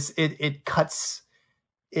this, it cuts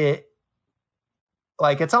it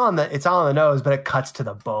like it's on the nose, but it cuts to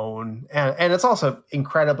the bone. And it's also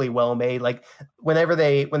incredibly well made. Like when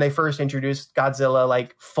they first introduced Godzilla,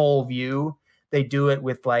 like full view, they do it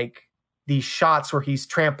with like these shots where he's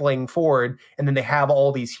trampling forward, and then they have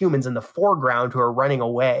all these humans in the foreground who are running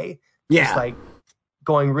away. Yeah. Just like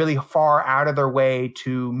going really far out of their way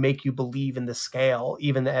to make you believe in the scale,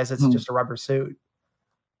 even as it's just a rubber suit.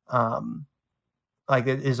 Like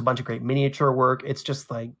there's a bunch of great miniature work. It's just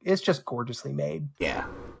gorgeously made. Yeah.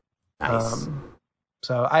 Nice.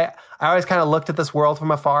 So I always kind of looked at this world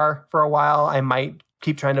from afar for a while. I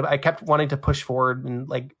kept wanting to push forward and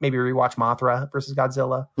like maybe rewatch Mothra versus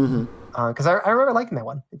Godzilla. Because I remember liking that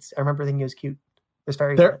one. I remember thinking it was cute. It's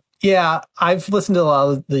very good. Yeah, I've listened to a lot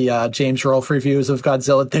of the James Rolfe reviews of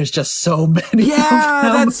Godzilla. There's just so many. Yeah,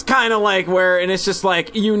 of them. that's kind of like where, and it's just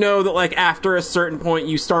like, you know that like after a certain point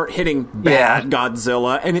you start hitting bad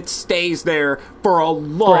Godzilla, and it stays there for a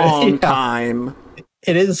long time.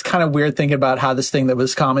 It is kind of weird thinking about how this thing that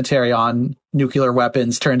was commentary on nuclear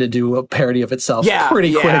weapons turned into a parody of itself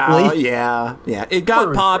pretty quickly. Yeah. It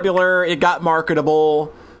got popular. It got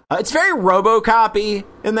marketable. It's very RoboCop-y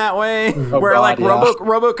in that way, where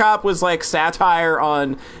RoboCop was like satire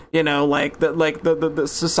on, you know, like the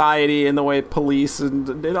society and the way police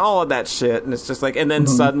and all of that shit, and it's just like, and then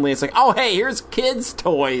suddenly it's like, oh hey, here's kids'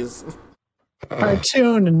 toys.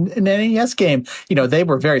 Cartoon and an NES game. You know, they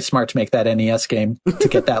were very smart to make that NES game to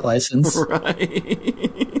get that license.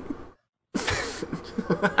 Right.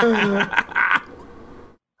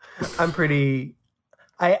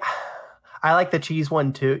 I like the cheese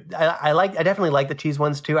one too. I definitely like the cheese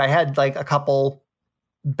ones too. I had like a couple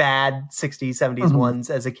bad 60s, 70s ones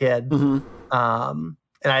as a kid. And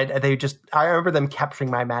I remember them capturing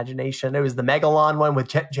my imagination. It was the Megalon one with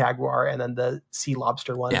Jet Jaguar, and then the Sea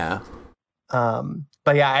Lobster one. Yeah.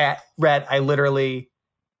 But yeah, I literally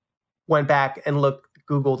went back and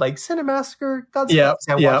Googled like Cinemassacre Godzilla.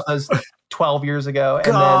 I watched those 12 years ago. And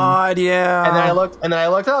then I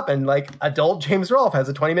looked up, and like adult James Rolfe has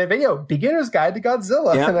a 20-minute video, Beginner's Guide to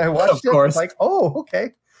Godzilla. And I watched it. I was like, oh,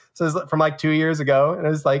 okay. So it's from like 2 years ago. And I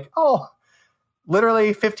was like, oh,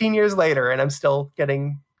 literally 15 years later, and I'm still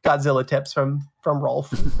getting Godzilla tips from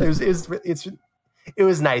Rolfe. It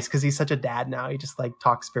was nice because he's such a dad now. He just like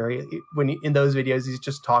talks in those videos, he's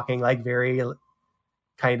just talking like very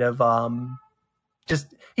kind of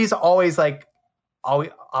he's always like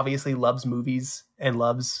obviously loves movies and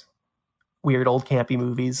loves weird old campy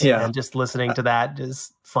movies. And just listening to that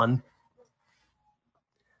is fun.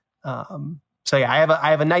 So yeah, I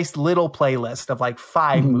have a nice little playlist of like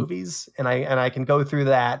 5 movies, and I can go through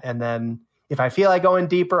that, and then if I feel like going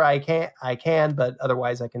deeper, I can, but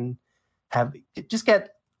otherwise I can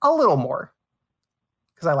get a little more,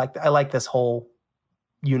 because I like this whole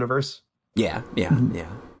universe. Yeah.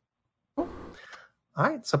 All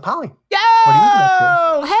right, so Polly. Yo! What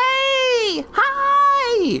are you doing? Hey!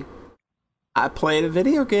 Hi! I played a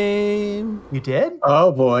video game. You did?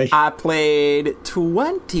 Oh boy. I played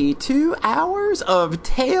 22 hours of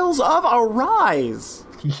Tales of Arise.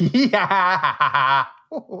 Yeah.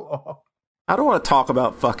 I don't want to talk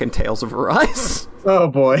about fucking Tales of Arise. Oh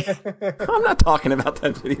boy. I'm not talking about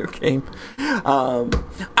that video game.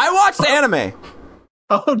 I watched anime.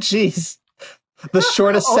 Oh jeez. The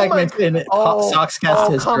shortest segment in Soxcast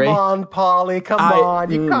history. Come on, Polly. Come on.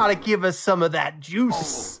 You gotta give us some of that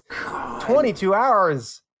juice. 22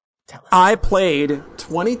 hours. Tell us. I played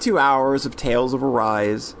 22 hours of Tales of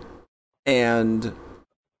Arise, and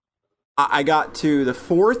I got to the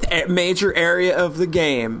 4th major area of the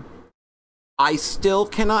game. I still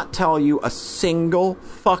cannot tell you a single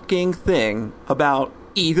fucking thing about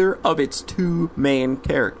either of its 2 main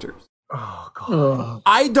characters. Oh, God.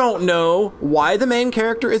 I don't know why the main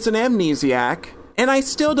character is an amnesiac. And I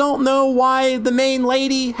still don't know why the main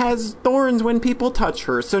lady has thorns when people touch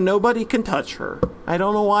her, so nobody can touch her. I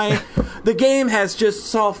don't know why the game has just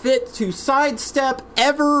saw fit to sidestep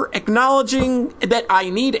ever acknowledging that I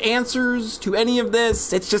need answers to any of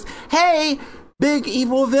this. It's just, hey, big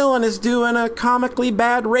evil villain is doing a comically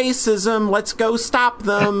bad racism. Let's go stop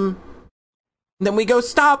them. Then we go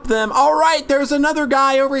stop them. All right, there's another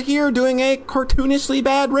guy over here doing a cartoonishly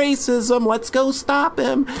bad racism. Let's go stop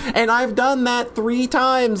him. And I've done that 3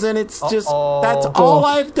 times, and it's just, that's all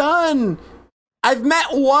I've done. I've met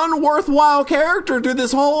one worthwhile character through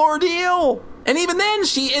this whole ordeal. And even then,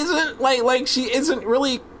 she isn't, like she isn't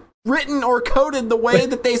really written or coded the way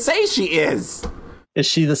that they say she is. Is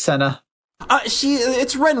she the Senna?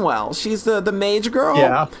 It's Renwell. She's the mage girl.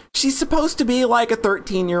 Yeah. She's supposed to be like a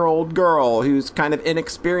 13-year-old girl who's kind of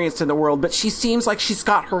inexperienced in the world, but she seems like she's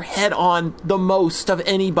got her head on the most of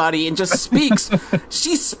anybody and just speaks.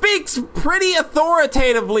 She speaks pretty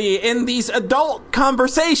authoritatively in these adult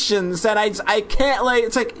conversations that I can't, like,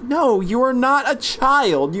 it's like, no, you are not a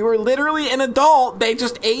child. You are literally an adult. They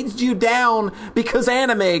just aged you down because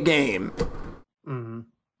anime game. Mm-hmm.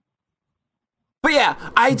 But yeah,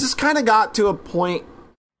 I just kind of got to a point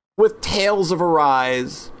with Tales of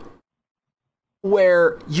Arise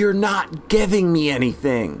where you're not giving me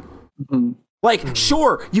anything. Mm-hmm. Like,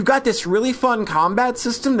 sure, you got this really fun combat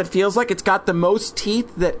system that feels like it's got the most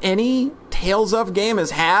teeth that any Tales of game has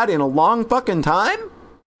had in a long fucking time.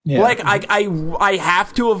 Yeah. Like, I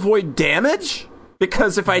have to avoid damage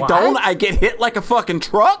because if I don't, I get hit like a fucking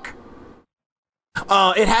truck.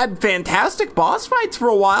 It had fantastic boss fights for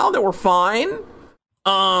a while that were fine.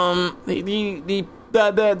 I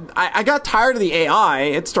got tired of the AI.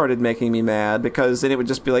 It started making me mad because then it would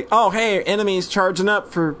just be like, oh, hey, enemies charging up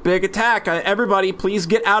for big attack. Everybody, please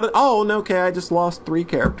get out of... Oh, no, okay, I just lost 3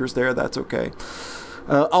 characters there. That's okay.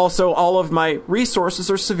 Also, all of my resources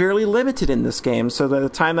are severely limited in this game. So by the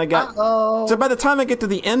time I get to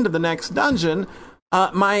the end of the next dungeon,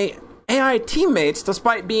 my AI teammates,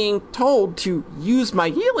 despite being told to use my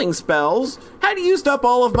healing spells, had used up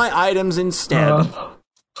all of my items instead.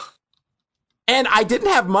 And I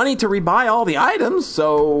didn't have money to rebuy all the items,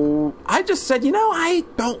 so I just said, I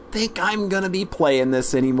don't think I'm going to be playing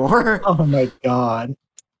this anymore. Oh my god.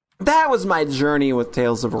 That was my journey with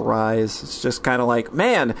Tales of Arise. It's just kind of like,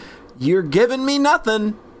 man, you're giving me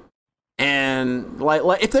nothing. And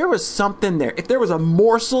like if there was something there, if there was a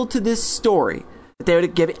morsel to this story, that they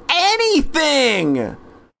would give anything,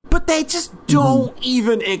 but they just don't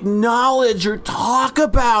even acknowledge or talk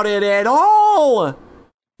about it at all.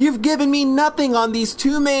 You've given me nothing on these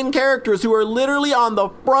 2 main characters who are literally on the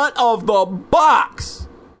front of the box.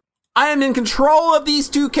 I am in control of these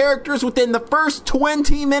 2 characters within the first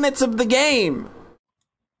 20 minutes of the game.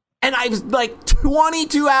 And I've like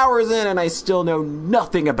 22 hours in and I still know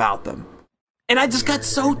nothing about them. And I just got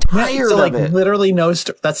so tired of it. Literally no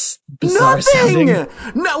that's bizarre nothing. Sounding.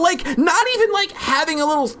 No, like not even like having a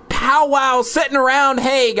little powwow sitting around.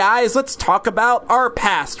 Hey guys, let's talk about our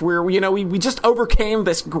past. Where we just overcame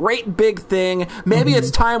this great big thing. Maybe it's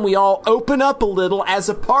time we all open up a little as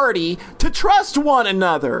a party to trust one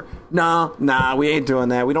another. Nah, we ain't doing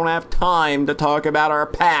that. We don't have time to talk about our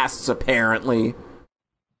pasts. Apparently.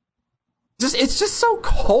 It's just so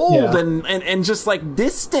cold and just like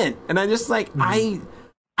distant, and I just like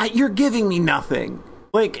you're giving me nothing.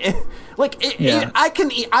 I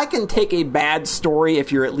can take a bad story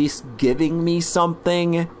if you're at least giving me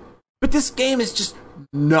something, but this game is just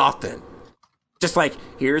nothing. Just like,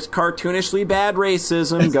 here's cartoonishly bad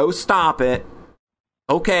racism, go stop it.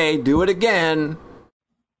 Okay, do it again.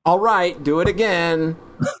 All right, do it again.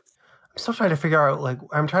 I'm still trying to figure out,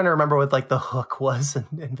 I'm trying to remember what, the hook was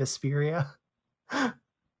in Vesperia.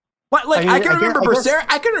 What, I can remember Berseria.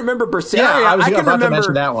 I can remember Berseria. Yeah, I was about to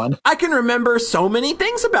mention that one. I can remember so many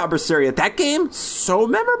things about Berseria. That game, so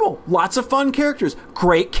memorable. Lots of fun characters.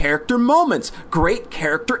 Great character moments. Great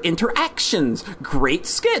character interactions. Great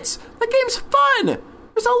skits. That game's fun.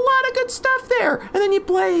 There's a lot of good stuff there. And then you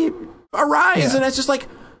play Arise, and it's just like,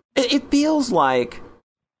 it feels like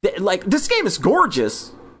this game is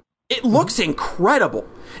gorgeous. It looks incredible.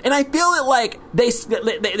 And I feel it like they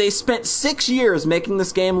spent 6 years making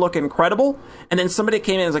this game look incredible, and then somebody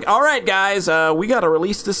came in and was like, all right, guys, we got to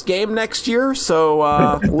release this game next year,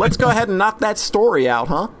 so let's go ahead and knock that story out,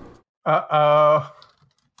 huh? Uh-oh.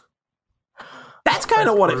 That's kind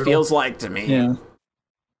of what it feels like to me. Yeah.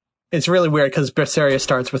 It's really weird because Berseria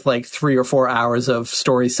starts with 3 or 4 hours of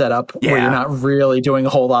story setup where you're not really doing a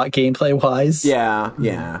whole lot gameplay-wise. Yeah.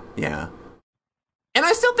 And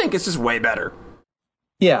I still think it's just way better.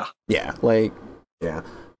 Yeah. Yeah.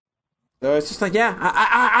 So it's just like, yeah,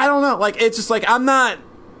 I don't know. Like, it's just like,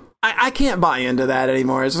 I can't buy into that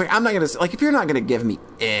anymore. It's just like, I'm not going to, like, if you're not going to give me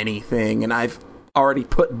anything and I've already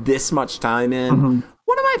put this much time in,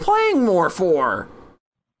 what am I playing more for?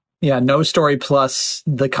 Yeah, no story plus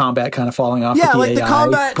the combat kind of falling off. Yeah, with like the the AI,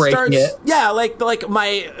 combat starts. it. Yeah, like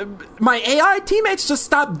my AI teammates just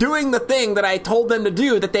stopped doing the thing that I told them to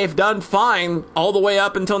do that they've done fine all the way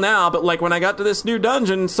up until now. But like when I got to this new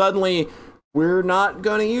dungeon, suddenly we're not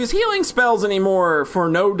going to use healing spells anymore for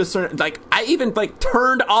no discern. Like I even like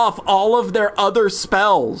turned off all of their other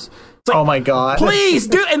spells. It's like, oh my god! Please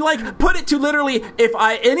do and like put it to literally if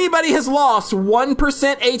anybody has lost 1%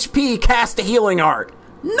 HP, cast a healing art.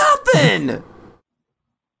 Nothing.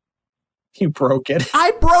 You broke it.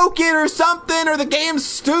 I broke it or something, or the game's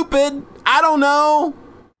stupid. I don't know.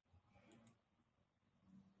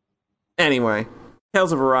 Anyway,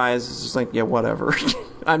 Tales of Arise is just like, yeah, whatever.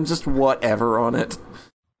 I'm just whatever on it.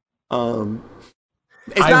 I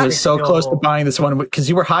was so close to buying this one because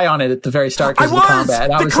you were high on it at the very start because of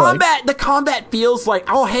the combat. The combat feels like,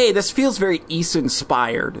 oh, hey, this feels very Ys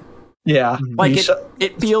inspired. Yeah, like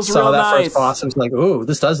it feels real nice. First boss, I was like, "Ooh,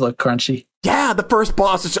 this does look crunchy." Yeah, the first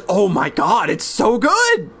boss is just, oh my god, it's so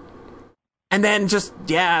good. And then just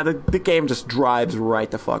the game just drives right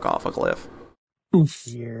the fuck off a cliff. Oof.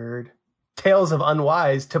 Weird. Tales of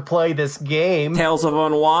Unwise to play this game. Tales of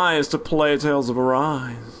Unwise to play Tales of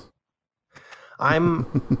Arise. I'm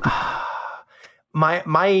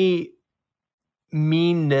my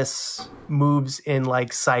meanness moves in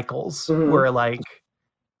like cycles where like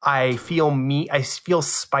I feel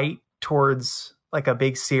spite towards like a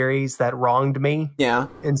big series that wronged me. Yeah.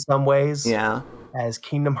 In some ways. Yeah. As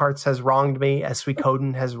Kingdom Hearts has wronged me, as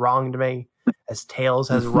Suikoden has wronged me, as Tales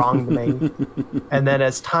has wronged me. And then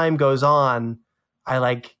as time goes on, I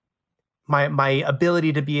like my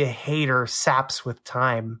ability to be a hater saps with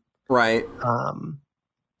time. Right.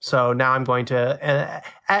 So now I'm going to,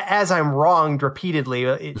 as I'm wronged repeatedly,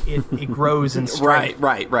 it grows in strength.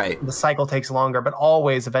 Right. The cycle takes longer, but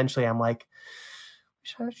always eventually I'm like,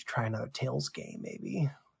 should I try another Tales game maybe?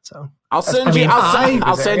 So I'll send you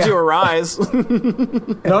Arise. No.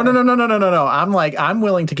 I'm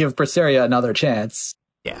willing to give Berseria another chance.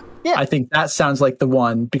 Yeah. I think that sounds like the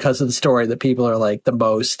one because of the story that people are like the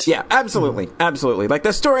most. Yeah, absolutely. Like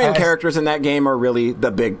the story and characters in that game are really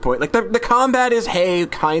the big point. Like the combat is, hey,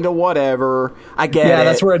 kind of whatever. I get it. Yeah,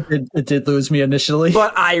 that's where it did lose me initially.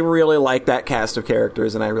 But I really like that cast of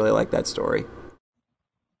characters and I really like that story.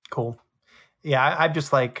 Cool. Yeah, I'm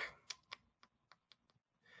just like,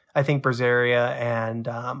 I think Berseria and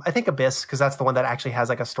I think Abyss, because that's the one that actually has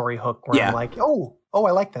like a story hook where I'm like, oh,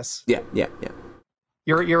 I like this. Yeah.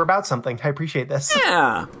 You're about something. I appreciate this.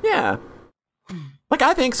 Yeah. Like,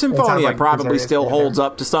 I think Symphonia like probably still holds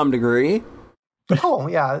up to some degree. Oh,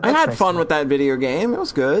 yeah. I had fun with that video game. It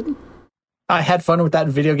was good. I had fun with that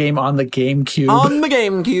video game on the GameCube.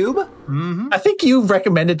 Mm-hmm. I think you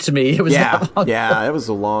recommended to me. It was it was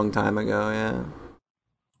a long time ago, yeah.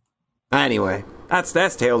 Anyway, that's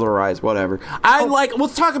Tales of Arise, whatever.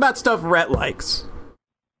 Let's talk about stuff Rhett likes.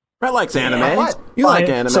 Rhett likes anime. You like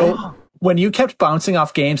anime. So, when you kept bouncing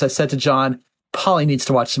off games, I said to John, Polly needs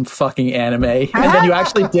to watch some fucking anime. And then you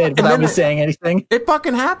actually did without me saying anything. It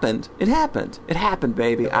fucking happened. It happened,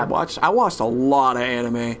 baby. I watched a lot of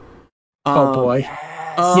anime. Oh boy.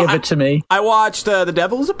 Give it to me. I watched The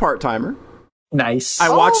Devil is a Part-Timer. Nice. I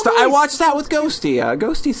watched that with Ghosty.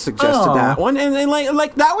 Ghosty suggested that one. And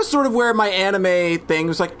like that was sort of where my anime thing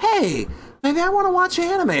was like, hey, maybe I want to watch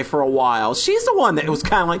anime for a while. She's the one that was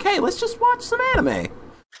kind of like, hey, let's just watch some anime.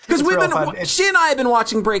 Because she and I have been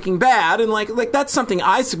watching Breaking Bad, and like that's something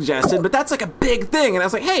I suggested, but that's like a big thing. And I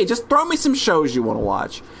was like, hey, just throw me some shows you want to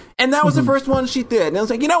watch. And that was the first one she did. And I was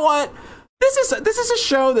like, you know what? This is a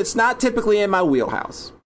show that's not typically in my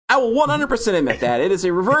wheelhouse. I will 100% admit that. It is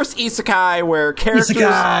a reverse isekai where characters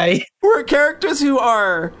who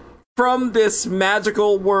are from this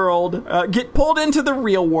magical world get pulled into the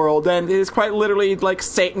real world, and it is quite literally like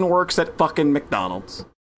Satan works at fucking McDonald's.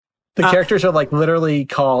 The characters are like literally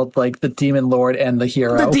called like the Demon Lord and the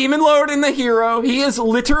Hero. The Demon Lord and the Hero. He is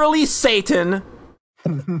literally Satan.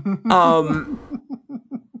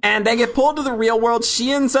 And they get pulled to the real world.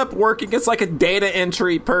 She ends up working as like a data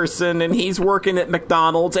entry person, and he's working at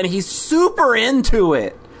McDonald's, and he's super into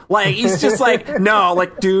it. Like, he's just like, no,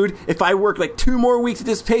 like, dude, if I work like 2 more weeks at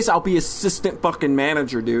this pace, I'll be assistant fucking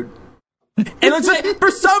manager, dude. And it's like, for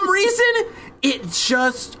some reason, it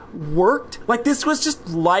just worked. Like, this was just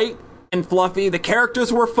light and fluffy. The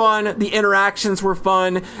characters were fun. The interactions were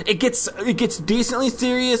fun. It gets decently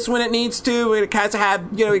serious when it needs to. It has to have,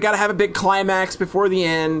 you got to have a big climax before the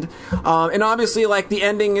end. And obviously, like, the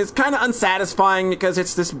ending is kind of unsatisfying because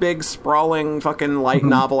it's this big, sprawling, fucking light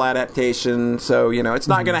novel adaptation. So, it's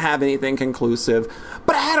not going to have anything conclusive.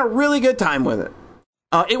 But I had a really good time with it.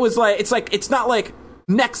 It's not like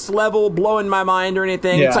next level blowing my mind or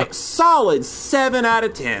anything. Yeah. It's like solid 7 out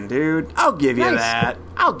of 10, dude. I'll give you that.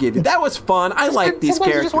 That was fun. I like these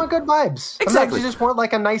characters. You just want good vibes. Exactly. Sometimes you just want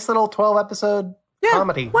like a nice little 12 episode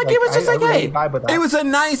comedy. Like it was just it was a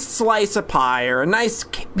nice slice of pie or a nice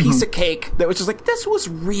piece of cake that was just like, this was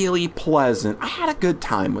really pleasant. I had a good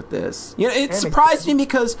time with this. It surprised me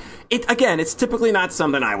because it's typically not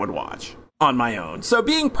something I would watch on my own. So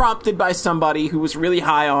being prompted by somebody who was really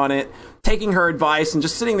high on it, taking her advice and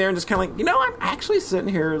just sitting there and just kind of like, I'm actually sitting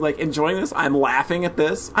here like enjoying this. I'm laughing at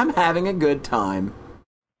this. I'm having a good time.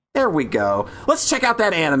 There we go. Let's check out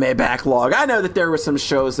that anime backlog. I know that there were some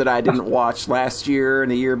shows that I didn't watch last year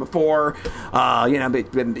and the year before, but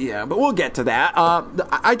we'll get to that.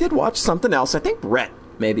 I did watch something else. I think Brett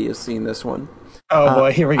maybe has seen this one. Oh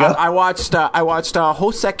boy, here we go. I watched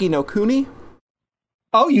Hoseki no Kuni.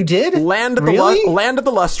 Oh, you did? Land of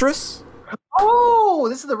the Lustrous. Oh,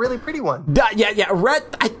 this is the really pretty one. Yeah.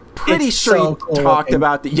 Rhett, I'm pretty sure he talked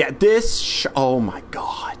about this. Oh my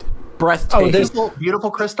god, breathtaking. Oh, there's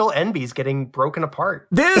beautiful crystal Envy's getting broken apart.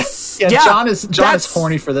 This, John is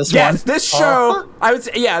horny for this one. Yes, this show, I would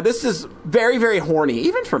say, this is very, very horny.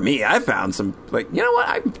 Even for me, I found some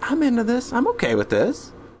I'm into this. I'm okay with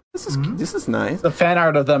this. This is nice. The fan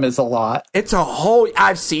art of them is a lot. It's a whole.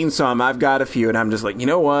 I've seen some. I've got a few, and I'm just like, you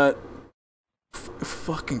know what?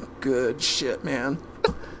 Fucking good shit, man.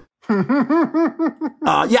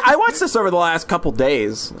 I watched this over the last couple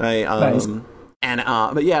days. Nice.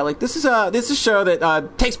 But yeah, like this is a show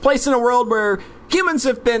that takes place in a world where humans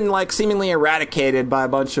have been like seemingly eradicated by a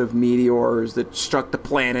bunch of meteors that struck the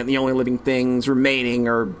planet. And the only living things remaining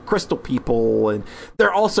are crystal people, and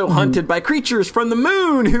they're also hunted by creatures from the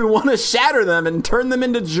moon who want to shatter them and turn them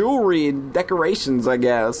into jewelry and decorations, I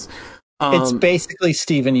guess. It's basically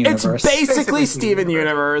Steven Universe. It's basically Steven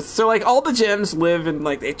Universe. So, like, all the gems live and,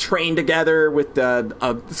 like, they train together with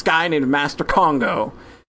this guy named Master Congo,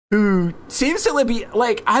 who seems to be,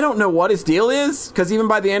 like, I don't know what his deal is, because even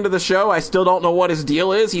by the end of the show, I still don't know what his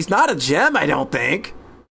deal is. He's not a gem, I don't think.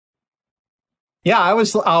 Yeah, I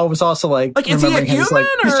was also, like is he a human?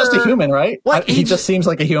 He's just a human, right? Like, he just seems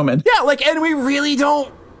like a human. Yeah, like, and we really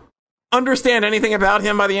don't understand anything about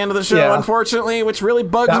him by the end of the show, unfortunately, which really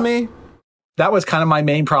bugs me. That was kind of my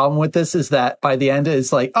main problem with this, is that by the end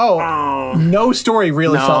it's like, no story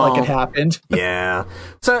really felt like it happened. Yeah.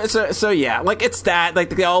 So yeah, like it's that, like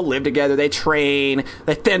they all live together, they train,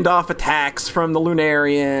 they fend off attacks from the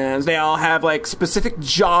Lunarians, they all have like specific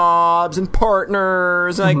jobs and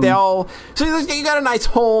partners, and, like they all, so you got a nice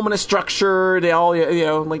home and a structure, they all,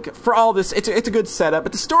 like for all this, it's a good setup,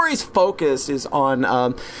 but the story's focus is on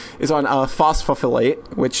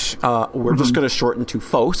Phosphophyllate, which we're just going to shorten to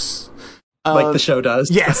Phos. Like the show does.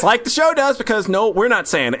 Yes, like the show does, because no, we're not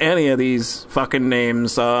saying any of these fucking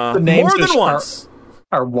names, the names more than once.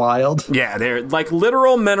 Are wild. Yeah, they're like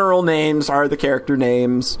literal mineral names are the character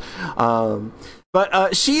names.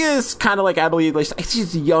 But she is kind of like, I believe, like,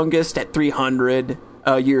 she's the youngest at 300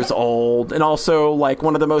 years old, and also like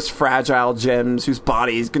one of the most fragile gems whose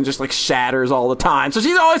bodies can just like shatters all the time. So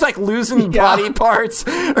she's always like losing body parts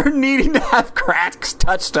or needing to have cracks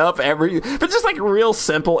touched up but just like real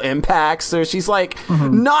simple impacts. So she's like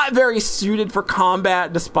not very suited for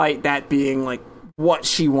combat, despite that being like what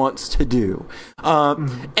she wants to do. And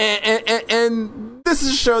this is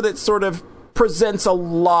a show that sort of presents a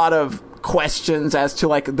lot of questions as to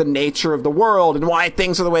like the nature of the world and why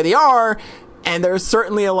things are the way they are. And there's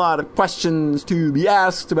certainly a lot of questions to be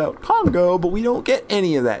asked about Congo, but we don't get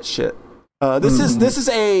any of that shit. This is for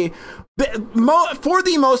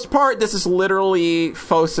the most part, this is literally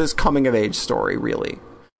Phos's coming of age story, really.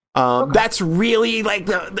 That's really like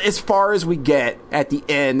as far as we get at the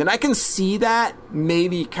end. And I can see that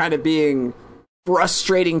maybe kind of being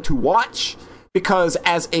frustrating to watch, because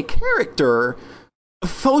as a character,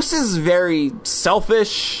 Phos is very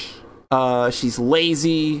selfish. She's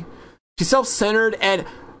lazy. She's self-centered and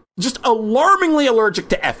just alarmingly allergic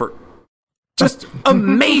to effort. Just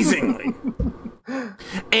amazingly.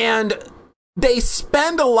 And they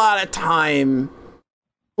spend a lot of time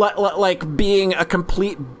like being a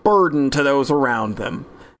complete burden to those around them.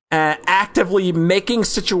 Actively making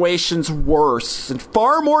situations worse and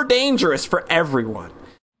far more dangerous for everyone.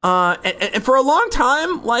 And for a long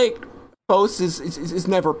time, like, Phos is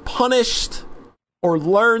never punished. or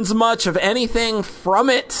learns much of anything from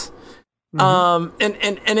it. And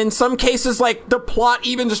in some cases, like, the plot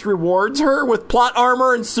even just rewards her with plot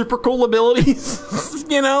armor and super cool abilities,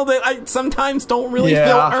 you know, that I sometimes don't really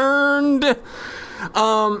feel earned.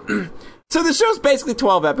 So the show's basically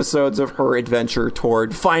 12 episodes of her adventure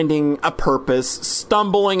toward finding a purpose,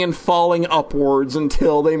 stumbling and falling upwards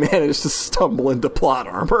until they manage to stumble into plot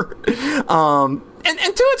armor. And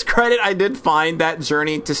to its credit, I did find that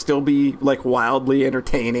journey to still be, like, wildly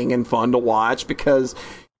entertaining and fun to watch, because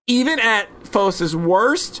even at Fos's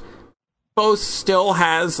worst, Fos still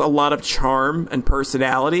has a lot of charm and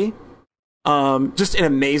personality. Just an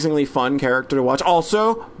amazingly fun character to watch.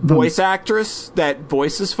 Also, voice actress that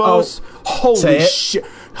voices Fos. Holy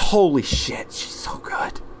shit, she's so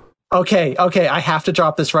good. Okay, I have to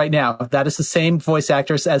drop this right now. That is the same voice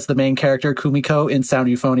actress as the main character Kumiko in Sound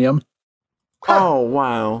Euphonium. Oh,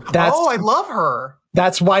 wow. I love her.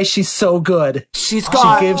 That's why she's so good. She's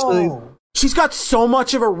got so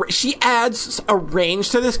much of she adds a range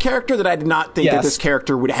to this character that I did not think that this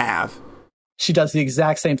character would have. She does the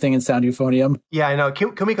exact same thing in Sound Euphonium. Yeah, I know.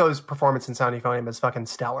 Kumiko's performance in Sound Euphonium is fucking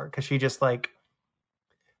stellar, because she's just like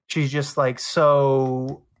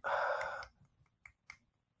so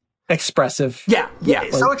expressive. Yeah.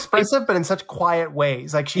 So expressive, but in such quiet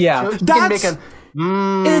ways. Like she can make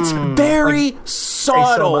it's very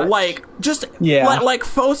subtle. So like just like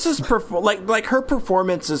Fos's like her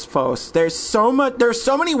performance as Fos. There's so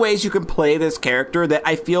many ways you can play this character that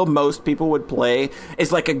I feel most people would play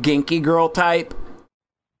as like a Genki girl type.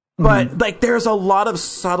 But like there's a lot of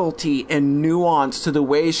subtlety and nuance to the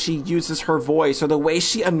way she uses her voice, or the way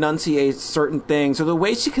she enunciates certain things, or the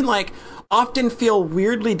way she can like often feel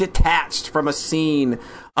weirdly detached from a scene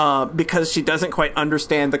because she doesn't quite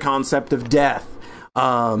understand the concept of death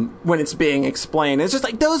when it's being explained. It's just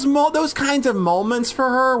like those kinds of moments for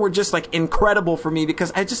her were just like incredible for me,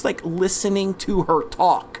 because I just like listening to her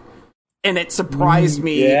talk, and it surprised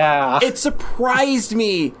me. It surprised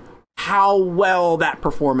me how well that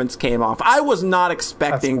performance came off. I was not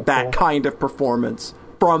expecting that kind of performance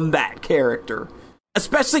from that character,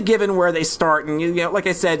 especially given where they start. And, you know, like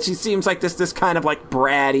I said, she seems like this kind of like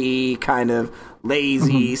bratty, kind of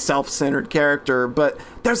lazy, self-centered character, but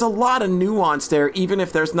there's a lot of nuance there, even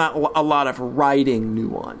if there's not a lot of writing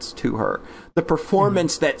nuance to her. The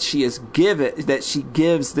performance that she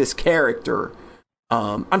gives this character.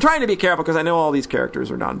 I'm trying to be careful because I know all these characters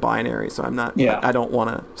are non-binary, so I'm not. I don't want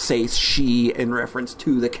to say she in reference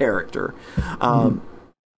to the character.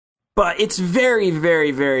 But it's very,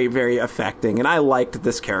 very, very, very affecting, and I liked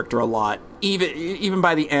this character a lot. Even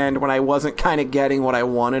by the end, when I wasn't kind of getting what I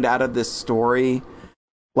wanted out of this story,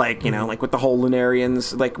 like, you know, like with the whole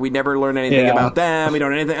Lunarians, like we never learned anything about them. We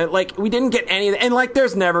don't anything. Like we didn't get anything, and like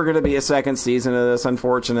there's never going to be a second season of this,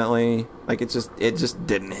 unfortunately. Like it just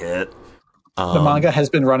didn't hit. The manga has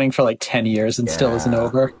been running for like 10 years and still isn't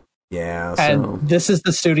over. Yeah, and this is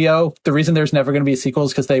the studio. The reason there's never going to be a sequel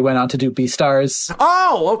is because they went on to do Beastars.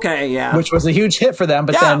 Oh, okay, yeah. Which was a huge hit for them,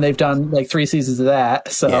 but then they've done like 3 seasons of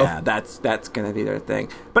that. So yeah, that's going to be their thing.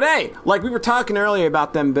 But hey, like we were talking earlier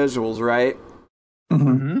about them visuals, right?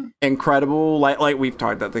 Incredible. Like we've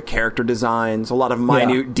talked about the character designs, a lot of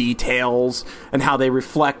minute details, and how they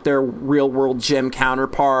reflect their real world gym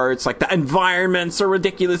counterparts. Like the environments are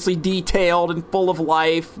ridiculously detailed and full of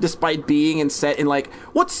life, despite being set in like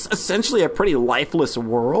what's essentially a pretty lifeless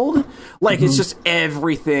world. Like it's just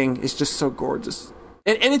everything is just so gorgeous.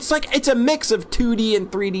 And it's like, it's a mix of 2D and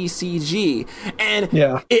 3D CG. And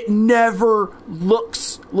it never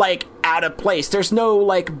looks like out of place. There's no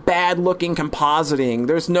like bad looking compositing.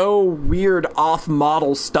 There's no weird off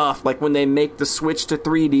model stuff. Like when they make the switch to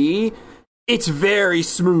 3D, it's very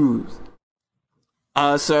smooth.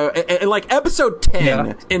 And like episode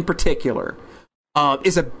 10 in particular,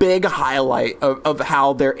 is a big highlight of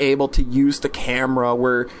how they're able to use the camera,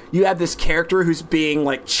 where you have this character who's being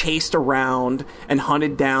like chased around and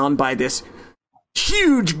hunted down by this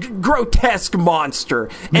huge grotesque monster,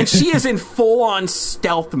 and she is in full-on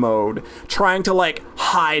stealth mode, trying to like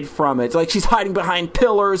hide from it. Like she's hiding behind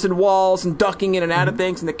pillars and walls and ducking in and out of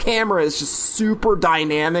things, and the camera is just super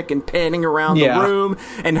dynamic and panning around the room,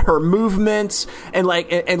 and her movements, and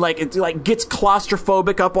it like gets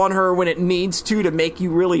claustrophobic up on her when it needs to make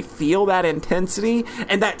you really feel that intensity.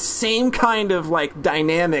 And that same kind of like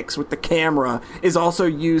dynamics with the camera is also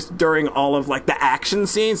used during all of like the action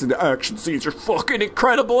scenes, and the action scenes are fucking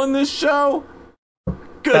incredible in this show.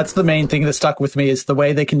 Good. That's the main thing that stuck with me, is the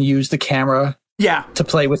way they can use the camera Yeah. to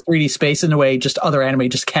play with 3D space in a way just other anime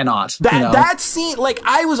just cannot. That scene, like,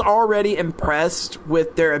 I was already impressed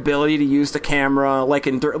with their ability to use the camera, like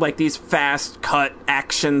in like these fast cut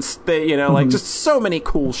actions, like just so many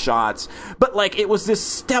cool shots. But like, it was this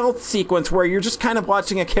stealth sequence where you're just kind of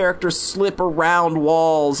watching a character slip around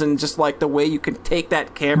walls, and just like the way you can take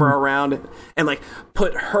that camera around and like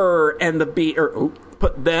put her and the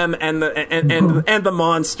put them and the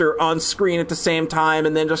monster on screen at the same time,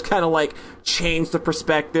 and then just kind of like change the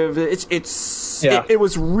perspective. It's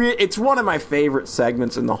one of my favorite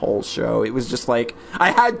segments in the whole show. It was just like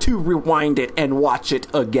I had to rewind it and watch it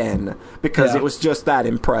again because it was just that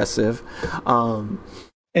impressive.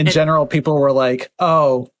 In general, people were like,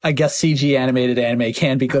 "Oh, I guess CG animated anime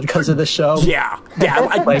can be good because of this show." Yeah.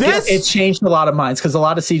 Like, it changed a lot of minds because a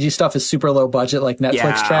lot of CG stuff is super low budget, like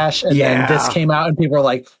Netflix trash, and then this came out, and people were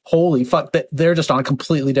like, "Holy fuck!" They're just on a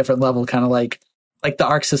completely different level, kind of like the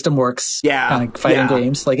Arc System Works kind of fighting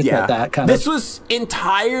games. Like it's not that kind of. This was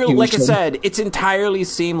entirely, like I said, it's entirely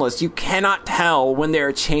seamless. You cannot tell when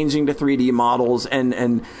they're changing to 3D models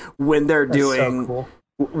and when they're doing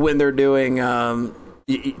when they're doing.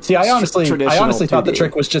 See, I honestly thought the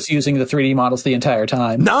trick was just using the 3D models the entire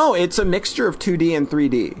time. No, it's a mixture of 2D and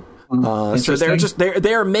 3D. So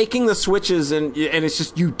they're making the switches, and it's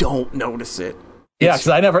just you don't notice it. Yeah,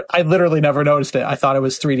 because I literally never noticed it. I thought it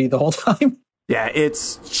was 3D the whole time. Yeah,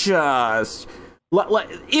 it's just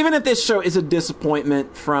even if this show is a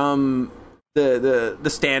disappointment from the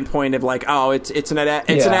standpoint of like, oh, it's an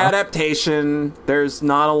adaptation. There's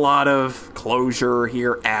not a lot of closure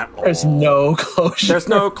here at all. There's no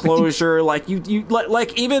closure. Like you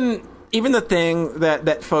like even the thing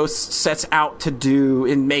that Phos sets out to do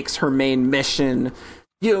and makes her main mission,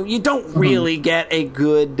 you don't really get a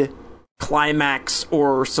good climax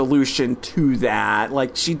or solution to that.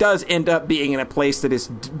 Like, she does end up being in a place that is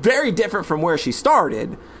very different from where she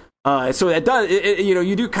started. So that does,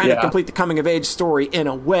 you do kind of complete the coming of age story in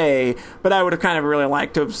a way, but I would have kind of really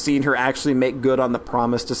liked to have seen her actually make good on the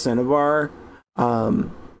promise to Cinnabar.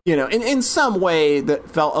 In some way that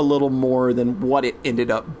felt a little more than what it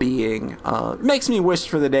ended up being. Makes me wish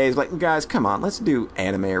for the days like, guys, come on, let's do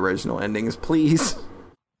anime original endings, please.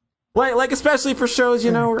 Like especially for shows,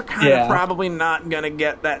 we're kind of probably not gonna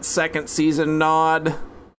get that second season nod.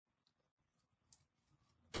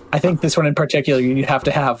 I think this one in particular, you'd have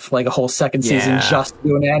to have like a whole second season just to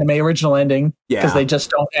do an anime original ending, because they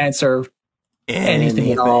just don't answer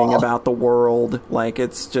anything at all about the world. Like,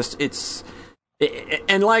 and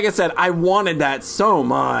like I said, I wanted that so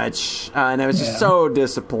much, and I was just so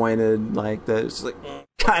disappointed. Like, it's like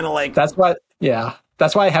kind of like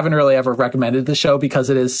that's why I haven't really ever recommended the show, because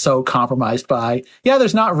it is so compromised by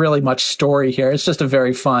there's not really much story here. It's just a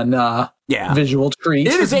very fun visual treat.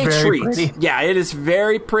 It is a treat. Pretty. Yeah, it is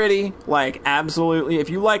very pretty. Like, absolutely. If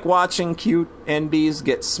you like watching cute NBs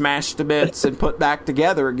get smashed to bits and put back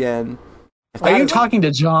together again. Are you talking to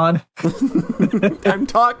John? I'm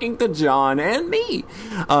talking to John and me.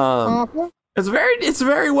 It's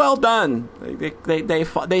very well done.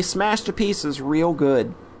 They smashed to pieces real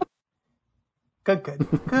good. Good.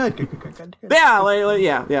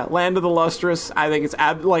 Yeah, Land of the Lustrous. I think it's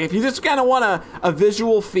like, if you just kind of want a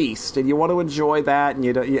visual feast and you want to enjoy that, and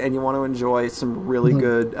you want to enjoy some really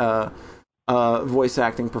good voice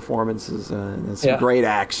acting performances and some great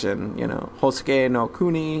action, Hosuke no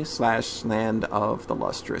Kuni / Land of the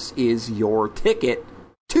Lustrous is your ticket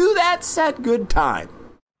to that said good time.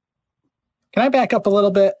 Can I back up a little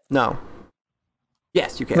bit? No.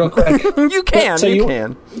 Yes, you can. Real quick. You can. So you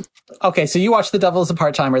can. Okay, so you watched The Devil is a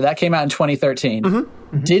Part-Timer. That came out in 2013.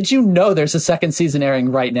 Mm-hmm. Did you know there's a second season airing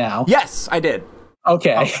right now? Yes, I did.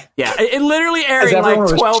 Okay. Yeah, it literally airing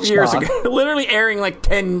like 12 years ago. Literally airing like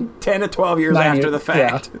 10 to 12 years after the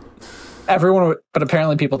fact. Yeah. Everyone, but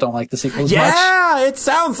apparently people don't like the sequel as much. Yeah, it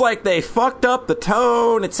sounds like they fucked up the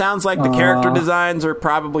tone. It sounds like the character designs are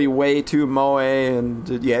probably way too moe, and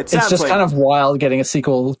it sounds it's just kind of wild getting a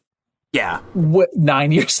sequel. Yeah.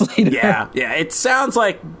 9 years later. Yeah. It sounds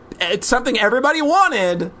like it's something everybody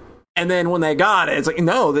wanted, and then when they got it, it's like,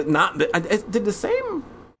 no, did the same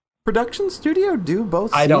production studio do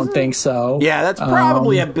both seasons? I don't think so. Yeah, that's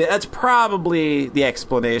probably that's probably the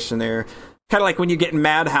explanation there. Kind of like when you get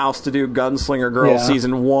Madhouse to do Gunslinger Girl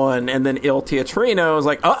season 1, and then Il Teatrino is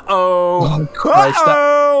like, uh-oh.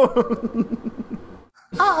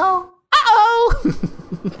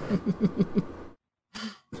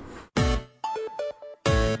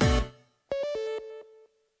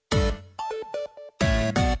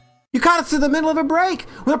 You caught us in the middle of a break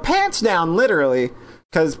with our pants down, literally,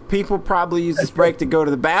 because people probably use this break to go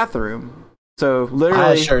to the bathroom. So literally,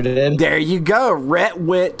 I sure did. There you go. Rhett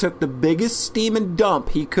Witt took the biggest steaming dump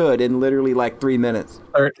he could in literally like 3 minutes.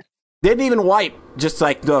 Didn't even wipe. Just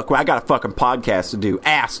like, look, I got a fucking podcast to do.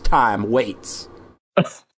 Ass time waits.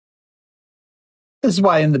 This is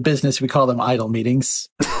why in the business we call them idle meetings.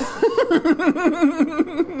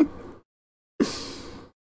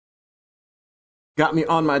 Got me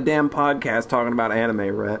on my damn podcast talking about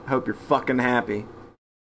anime, Rhett. Hope you're fucking happy.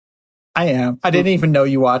 I am. I didn't even know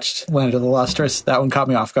you watched Land of the Lustrous. That one caught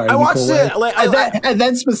me off guard. I watched it. And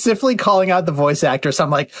then specifically calling out the voice actors, I'm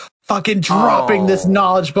like, fucking dropping this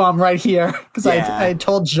knowledge bomb right here. Because I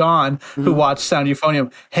told John, who watched Sound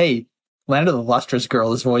Euphonium, hey, Land of the Lustrous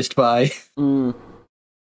girl is voiced by... that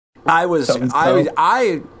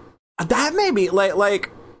may be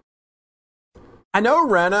like I know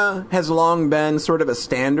Rena has long been sort of a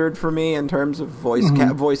standard for me in terms of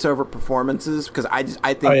voiceover performances, because I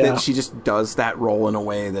think that she just does that role in a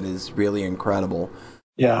way that is really incredible.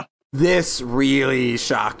 Yeah. This really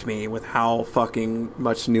shocked me with how fucking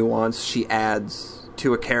much nuance she adds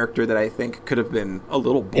to a character that I think could have been a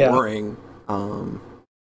little boring. Yeah.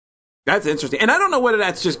 That's interesting. And I don't know whether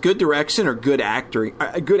that's just good direction or good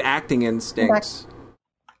acting instincts.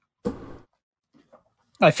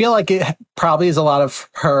 I feel like it probably is a lot of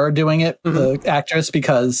her doing it, the actress,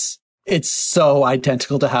 because it's so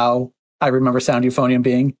identical to how I remember Sound Euphonium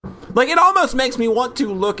being. Like, it almost makes me want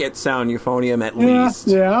to look at Sound Euphonium at least.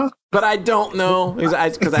 Yeah. But I don't know,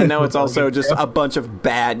 because I know it's also just a bunch of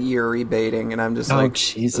bad Yuri baiting, and I'm just like... Oh,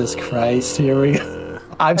 Jesus Christ, here we go.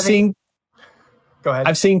 Go ahead.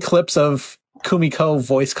 I've seen clips of Kumiko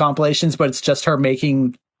voice compilations, but it's just her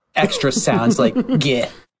making extra sounds like,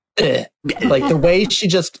 get. Like the way she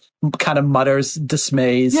just kind of mutters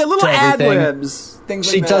dismays. Yeah, little ad-libs.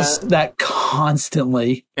 She does that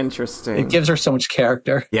constantly. Interesting. It gives her so much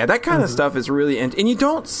character. Yeah, that kind of stuff is really... And you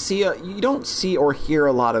don't see or hear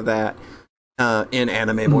a lot of that in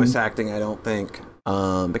anime voice acting, I don't think.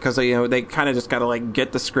 Because they kind of just gotta like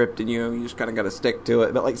get the script and you just kind of gotta stick to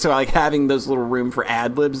it. But like having those little room for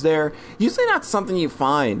ad-libs there, usually not something you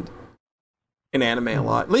find in anime a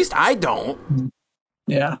lot. At least I don't.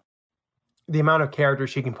 Yeah. The amount of character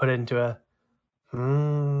she can put into a...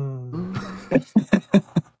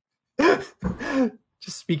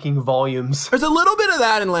 Just speaking volumes. There's a little bit of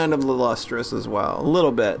that in Land of the Lustrous as well. A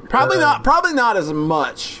little bit. Probably not as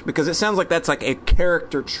much, because it sounds like that's like a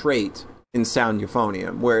character trait in Sound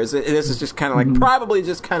Euphonium, whereas this is just kind of like probably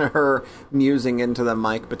just kind of her musing into the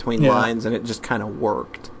mic between lines, and it just kind of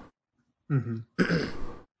worked.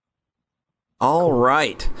 All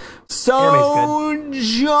right. So,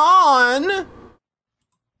 John...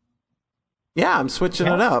 Yeah, I'm switching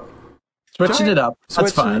it up. Switching it up.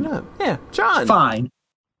 That's fine. Yeah, John. Fine.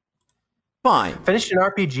 Finished an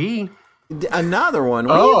RPG. Another one.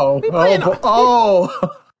 Yeah,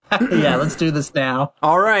 let's do this now.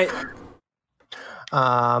 All right.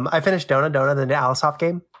 I finished Dona, the Alisoft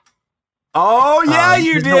game. Oh, yeah,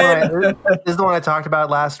 you did. This is the one I talked about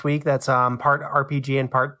last week. That's part RPG and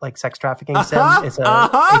part like sex trafficking sim. It's a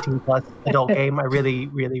 18+ adult game. I really,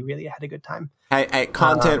 really, really had a good time. Hey,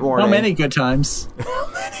 content warning. How many good times?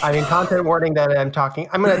 I mean, content warning that I'm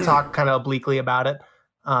going to talk kind of obliquely about it.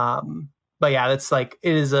 But yeah, that's like,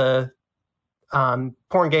 it is a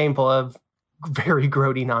porn game full of very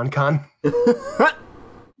grody non-con.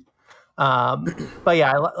 But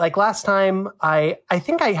yeah, like last time, I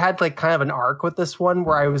think I had like kind of an arc with this one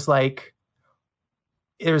where I was like,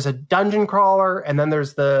 there's a dungeon crawler and then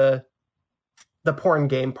there's the porn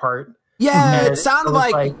game part. Yeah, it sounded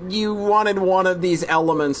like you wanted one of these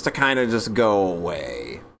elements to kind of just go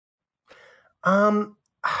away. I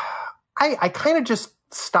kind of just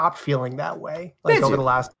stopped feeling that way. Like over the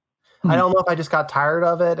last, I don't know if I just got tired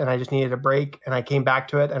of it and I just needed a break, and I came back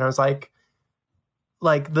to it and I was like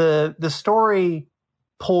the story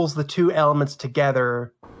pulls the two elements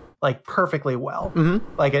together like perfectly well.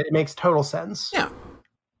 Like it makes total sense. Yeah.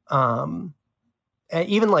 And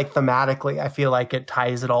even like thematically, I feel like it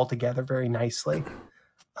ties it all together very nicely.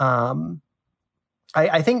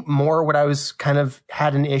 I think more what I was kind of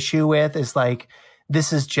had an issue with is like,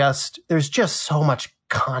 there's just so much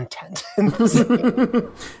content in this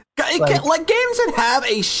game. Like games that have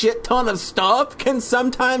a shit ton of stuff can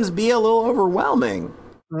sometimes be a little overwhelming.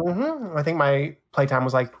 I think my playtime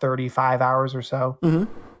was like 35 hours or so.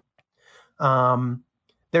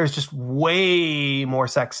 There's just way more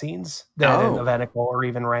sex scenes than in Evanical or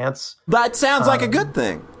even Rants. That sounds like a good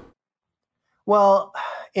thing. Well,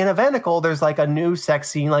 in Evanical, there's like a new sex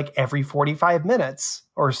scene like every 45 minutes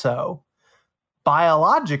or so.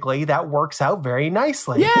 biologically, that works out very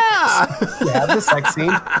nicely. Yeah. You have the sex scene,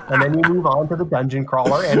 and then you move on to the dungeon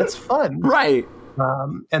crawler, and it's fun. Right.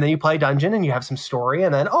 And then you play dungeon, and you have some story,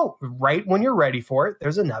 and then right when you're ready for it,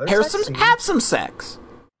 there's another. Have some sex.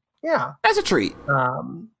 Yeah, as a treat.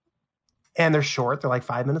 And they're short; they're like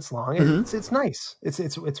 5 minutes long. It's nice. It's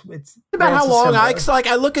about how long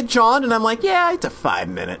I look at John and I'm like, yeah, it's a 5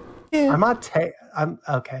 minute. Yeah. I'm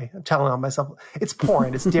okay. I'm telling on myself. It's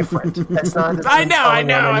porn. It's different. That's not. I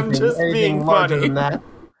know. I'm just being funny. Than that.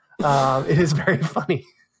 It is very funny.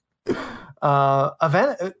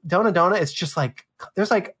 Donut. It's just like there's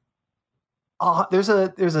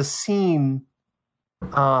a scene.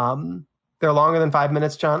 They're longer than 5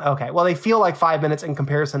 minutes, John. Okay. Well, they feel like 5 minutes in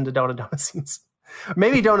comparison to Donut scenes.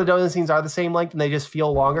 Maybe Donut scenes are the same length and they just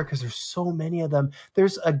feel longer because there's so many of them.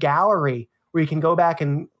 There's a gallery where you can go back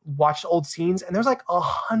and watch old scenes, and there's like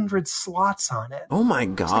 100 slots on it. Oh my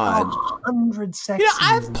God. Like 100 sex scenes.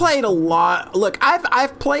 I've played a lot. Look,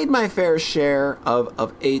 I've played my fair share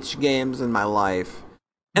of H games in my life.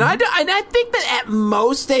 And I think that at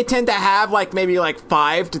most they tend to have maybe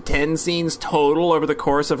 5 to 10 scenes total over the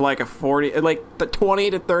course of the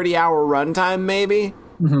 20 to 30 hour runtime, maybe.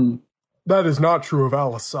 Mm-hmm. That is not true of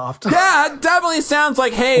Alicesoft. Yeah, it definitely sounds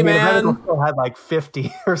like, hey, man. Still had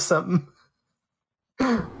 50 or something.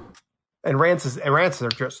 And rants are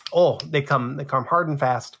just they come hard and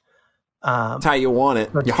fast. That's how you want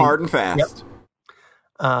it. You're hard and fast.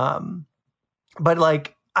 Yep. But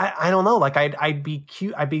I don't know. I'd be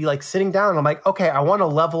cute. I'd be sitting down and I'm like, okay, I want to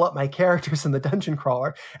level up my characters in the dungeon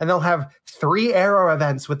crawler, and they'll have 3 arrow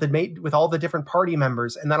events with all the different party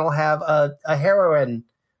members, and then I'll have a heroine,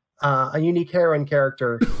 a unique heroine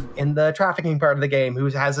character in the trafficking part of the game who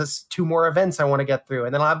has 2 more events I want to get through,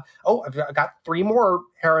 and then I've got 3 more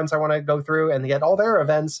heroines I want to go through and get all their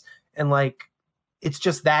events, and it's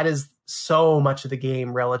just that is so much of the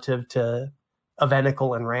game relative to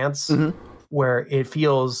Eventicle and Rants. Mm-hmm. Where it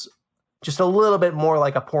feels just a little bit more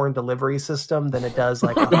like a porn delivery system than it does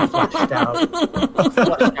like a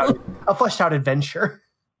fleshed out adventure.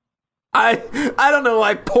 I don't know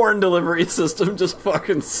why porn delivery system just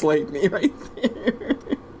fucking slayed me right there.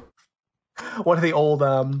 One of the old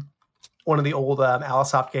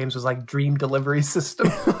Alicesoft games was Dream Delivery System.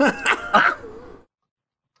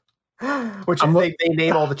 Which they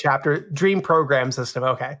name all the chapter Dream Program System.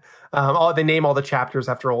 Okay, they name all the chapters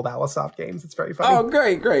after old Alicesoft games. It's very funny. Oh,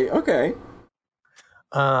 great, okay.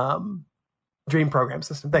 Dream Program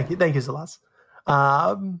System. Thank you, Zalas.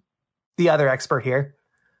 The other expert here.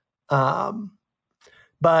 But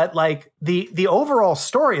the overall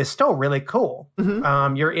story is still really cool.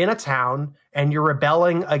 Mm-hmm. You're in a town and you're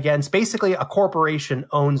rebelling against basically a corporation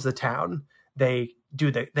owns the town. They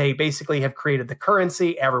basically have created the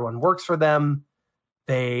currency. Everyone works for them.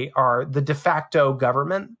 They are the de facto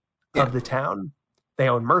government of the town. They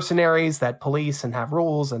own mercenaries that police and have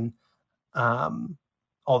rules, and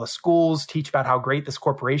all the schools teach about how great this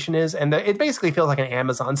corporation is. And it basically feels like an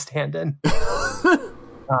Amazon stand-in.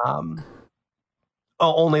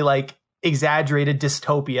 Only exaggerated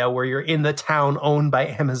dystopia where you're in the town owned by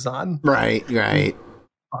Amazon. Right.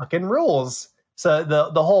 Fucking rules. So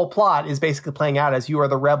the whole plot is basically playing out as you are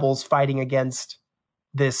the rebels fighting against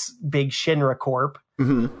this big Shinra Corp.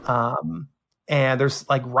 Mm-hmm. And there's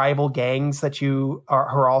rival gangs that who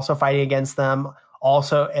are also fighting against them.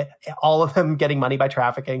 Also, all of them getting money by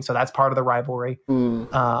trafficking. So that's part of the rivalry. Mm.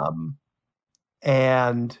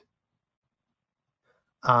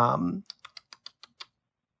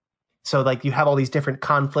 So you have all these different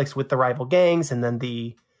conflicts with the rival gangs, and then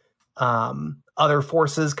the other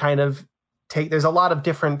forces kind of there's a lot of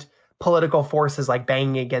different political forces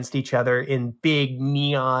banging against each other in big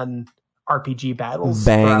neon RPG battles.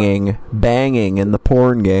 Banging in the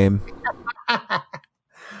porn game.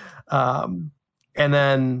 And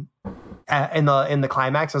then in the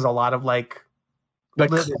climax, there's a lot of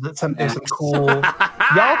there's some cool.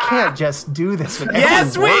 Y'all can't just do this with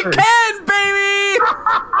yes, we word. can, baby.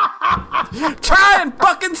 Try and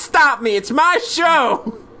fucking stop me. It's my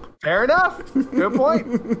show. Fair enough. Good point.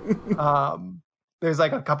 There's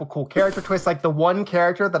a couple cool character twists. The one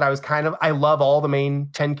character that I love all the main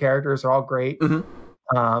 10 characters are all great.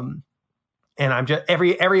 Mm-hmm. And I'm just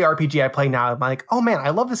every RPG I play now, I'm like, oh man,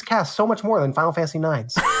 I love this cast so much more than Final Fantasy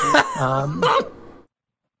IX.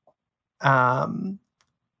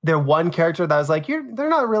 Their one character that I was like, they're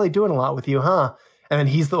not really doing a lot with you, huh? And then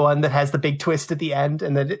he's the one that has the big twist at the end,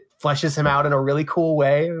 and then it fleshes him out in a really cool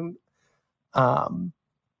way.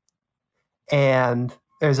 And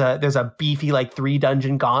there's a beefy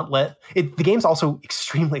 3-dungeon gauntlet. The game's also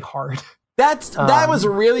extremely hard. That was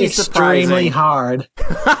really extremely surprising. Hard.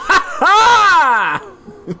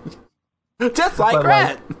 Just like But,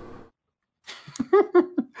 Red.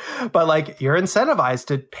 But like you're incentivized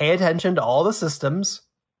to pay attention to all the systems,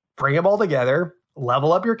 bring them all together,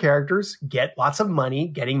 level up your characters, get lots of money.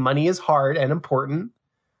 Getting money is hard and important.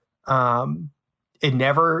 The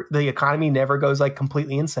economy never goes like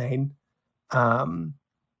completely insane.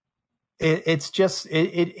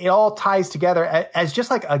 It all ties together as just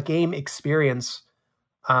like a game experience.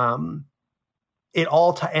 And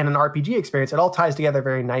an RPG experience, it all ties together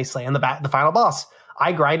very nicely. And the final boss,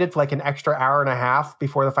 I grinded for like an extra hour and a half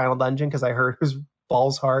before the final dungeon because I heard it was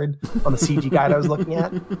balls hard on the CG guide I was looking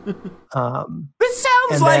at. This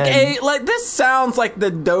sounds like the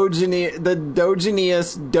dogeniest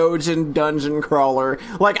Dojin dungeon crawler.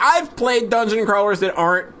 Like, I've played dungeon crawlers that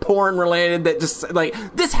aren't porn related that just like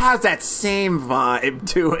this has that same vibe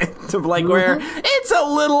to it, to like where it's a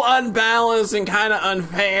little unbalanced and kind of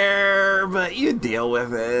unfair, but you deal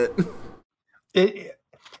with it.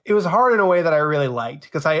 It was hard in a way that I really liked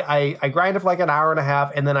because I grinded for like an hour and a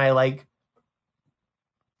half and then I like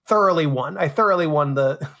thoroughly won. I thoroughly won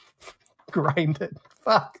the grinded.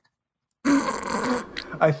 Fuck.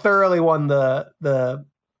 I thoroughly won the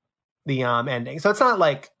ending. So it's not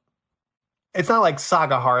like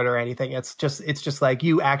Saga hard or anything. It's just like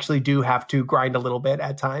you actually do have to grind a little bit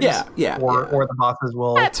at times. Yeah. Or the bosses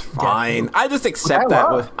will. That's fine. I just accept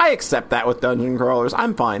that. I accept that with dungeon crawlers.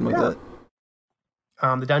 I'm fine with it.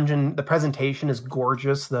 The presentation is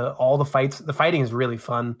gorgeous. The fighting is really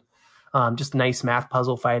fun. Just nice math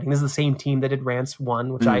puzzle fighting. This is the same team that did Rance 1,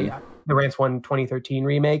 the Rance 1 2013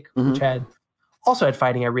 remake, which also had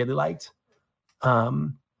fighting I really liked.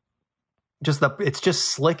 It's just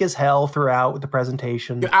slick as hell throughout with the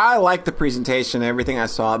presentation. I like the presentation. Everything I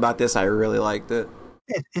saw about this, I really liked it.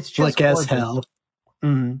 It's just slick as hell.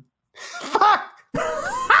 Mm-hmm. Fuck.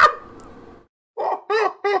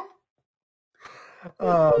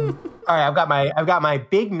 All right, I've got my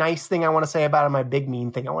big nice thing I want to say about it, and my big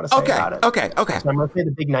mean thing I want to say about it. Okay. So I'm going to say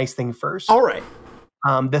the big nice thing first. All right.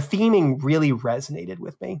 The theming really resonated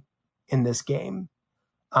with me in this game.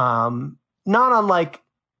 Not on like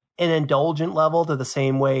an indulgent level to the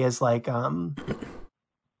same way as like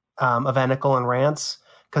Evenical and Rance,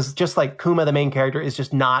 because just like Kuma, the main character, is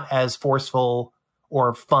just not as forceful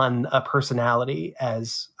or fun a personality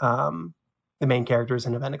as the main characters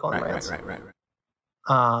in Evenical and Rance. Right.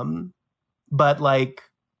 But like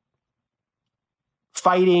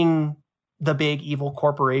fighting the big evil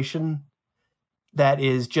corporation that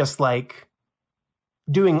is just like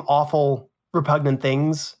doing awful, repugnant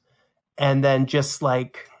things, and then just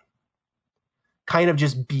like kind of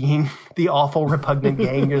just being the awful, repugnant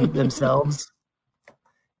gang themselves,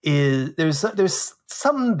 is there's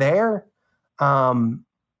something there.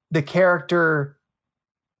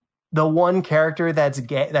 The one character that's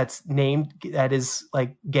gay, that's named, that is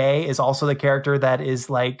like gay, is also the character that is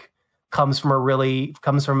like comes from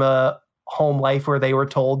a home life where they were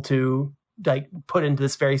told to like put into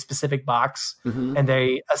this very specific box, and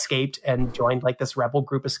they escaped and joined like this rebel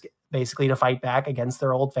group basically to fight back against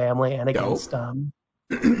their old family and against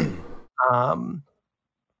the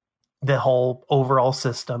whole overall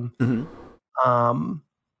system.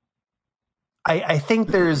 I think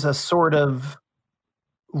there's a sort of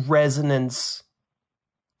resonance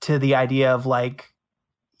to the idea of like,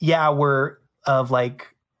 we're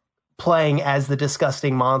playing as the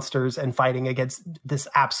disgusting monsters and fighting against this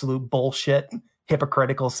absolute bullshit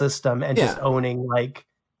hypocritical system and just owning like,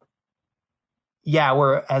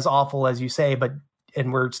 we're as awful as you say,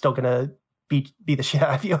 and we're still gonna beat the shit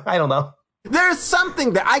out of you. I don't know. There's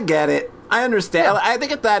something that I get it. I understand. I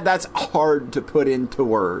think that's hard to put into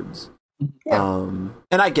words. And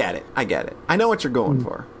I get it. I know what you're going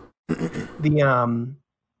for.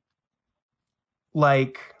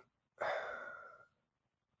 Like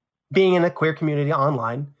being in a queer community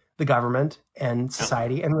online, the government and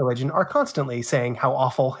society and religion are constantly saying how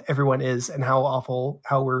awful everyone is and how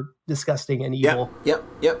we're disgusting and evil. Yep.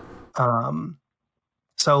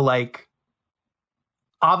 So like,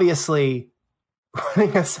 obviously,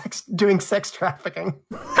 doing sex trafficking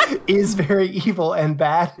is very evil and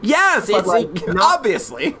bad. Yes, it's like,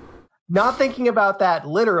 obviously. Not thinking about that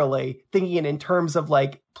literally, thinking in terms of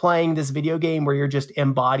like playing this video game where you're just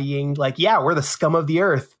embodying like, we're the scum of the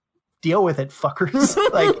earth. Deal with it, fuckers.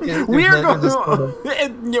 Like we're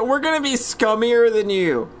going to be scummier than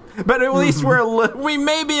you, but at least we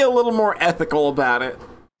may be a little more ethical about it.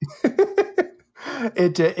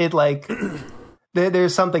 It like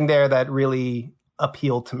there's something there that really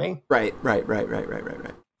appealed to me. Right.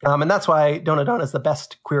 And that's why Donadon is the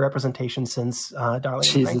best queer representation since Darling.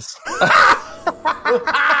 Jesus.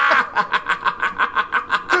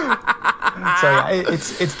 yeah,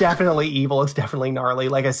 it's definitely evil. It's definitely gnarly.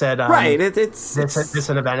 Like I said, right. This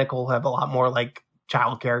and Eventical have a lot more like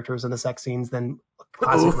child characters in the sex scenes than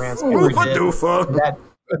classic Rance ever did.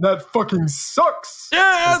 And that fucking sucks.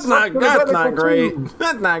 Yeah, that's not great.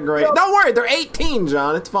 That's not great. Yep. Don't worry, they're 18,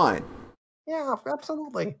 John. It's fine. Yeah,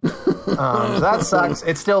 absolutely. So that sucks.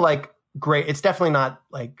 It's still like great. It's definitely not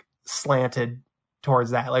like slanted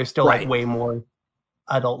towards that. There's still like way more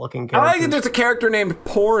adult looking characters. I like that there's a character named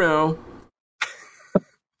Porno.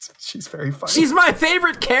 She's very funny. She's my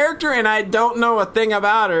favorite character, and I don't know a thing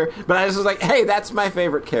about her, but I was just like, hey, that's my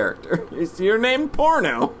favorite character. Is your name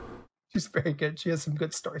Porno? She's very good. She has some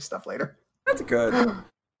good story stuff later. That's good. Like,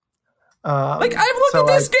 I've looked at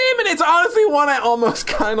this game, and it's honestly one I almost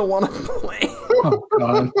kind of want to play. Oh,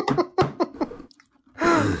 God.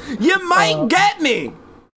 You might get me.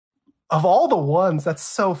 Of all the ones, that's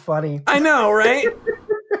so funny. I know, right?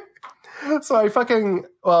 So I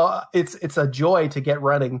it's a joy to get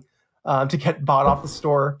running, to get bought off the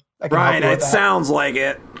store. Right, it sounds like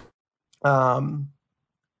it.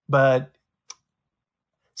 But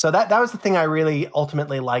so that was the thing I really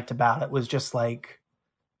ultimately liked about it, was just like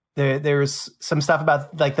there's some stuff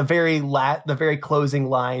about like the very closing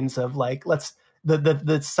lines of like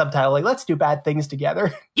the subtitle, like, let's do bad things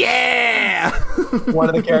together. Yeah. One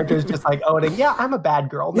of the characters just like owning, yeah, I'm a bad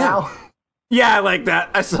girl now. Yeah, I like that.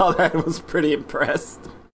 I saw that and was pretty impressed.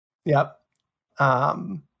 Yep. I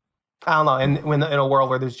don't know. And in a world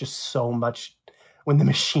where there's just so much, when the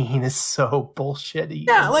machine is so bullshitty.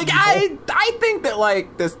 Yeah, like I think that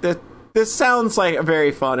like this sounds like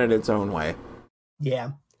very fun in its own way.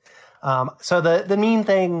 Yeah. So the mean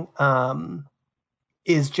thing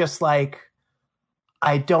is just like,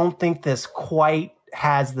 I don't think this quite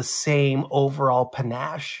has the same overall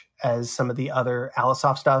panache as some of the other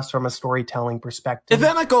Alisoft stuff from a storytelling perspective.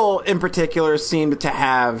 Eventical in particular seemed to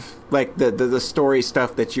have like the story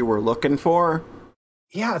stuff that you were looking for.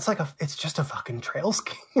 Yeah, it's just a fucking Trails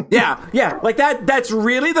game. yeah, like that's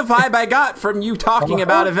really the vibe I got from you talking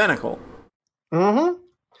about Eventical. Mm-hmm.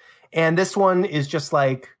 And this one is just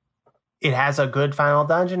like, it has a good final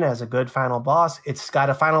dungeon, it has a good final boss. It's got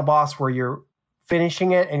a final boss where you're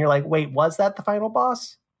finishing it and you're like, wait, was that the final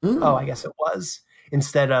boss? Oh, I guess it was.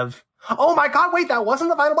 Instead of, oh my God, wait, that wasn't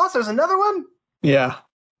the final boss. There's another one. Yeah.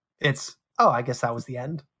 I guess that was the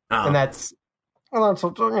end. Oh. And that's a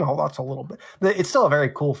little bit. It's still a very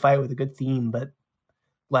cool fight with a good theme, but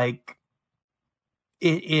like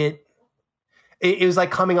it was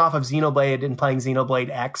like coming off of Xenoblade and playing Xenoblade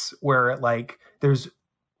X, where like there's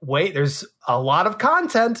a lot of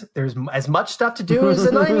content. There's as much stuff to do as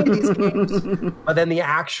in any of these games, but then the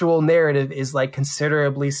actual narrative is like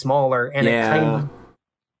considerably smaller, and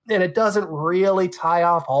it doesn't really tie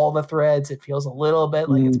off all the threads. It feels a little bit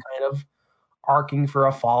like it's kind of arcing for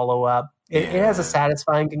a follow up. It has a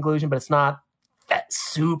satisfying conclusion, but it's not that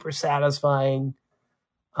super satisfying.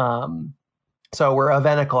 So where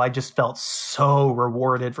Eventical, I just felt so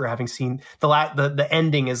rewarded for having seen the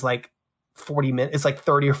ending is like 40 minutes. It's like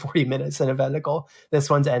 30 or 40 minutes in Eventical. This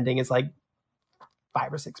one's ending is like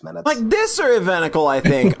 5 or 6 minutes. Like this or Eventical, I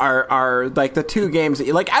think are like the two games that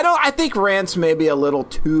like. I think Rance may be a little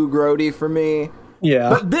too grody for me.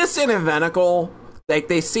 Yeah, but this and Eventical, like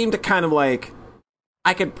they seem to kind of like.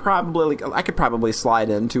 I could probably slide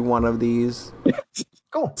into one of these.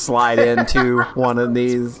 Cool. Slide into one of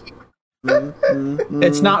these.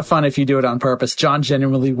 It's not fun if you do it on purpose. John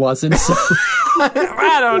genuinely wasn't. So.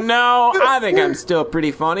 I don't know. I think I'm still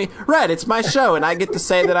pretty funny. Red, it's my show, and I get to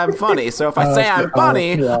say that I'm funny. So if I say I'm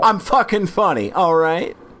funny, I'm fucking funny. All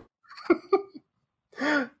right.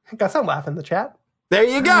 Got some laugh in the chat. There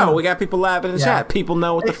you go. We got people laughing in the chat. People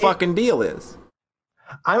know what the fucking deal is.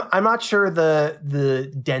 I'm not sure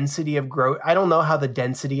the density of growth. I don't know how the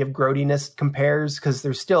density of growdiness compares, because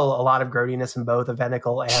there's still a lot of growdiness in both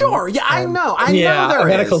Eventical and... Sure, yeah, I know there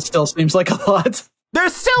Eventical is. Still seems like a lot.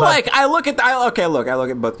 There's still I look at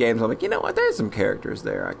both games. I'm like, you know what? There's some characters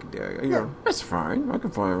there I could do. You know, that's fine. I can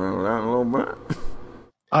play around with that a little bit.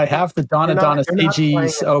 I have the Donna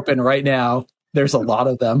CGs open right now. There's a lot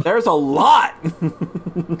of them. There's a lot.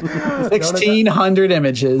 1,600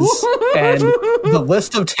 images, and the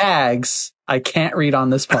list of tags I can't read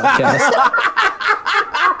on this podcast.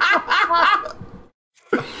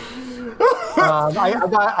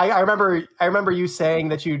 I remember you saying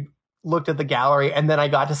that you looked at the gallery, and then I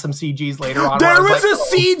got to some CGs later on. There was a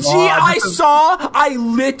CG I saw. I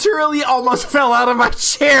literally almost fell out of my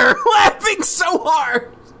chair laughing so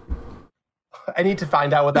hard. I need to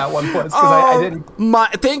find out what that one was, because I didn't...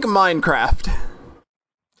 Think Minecraft.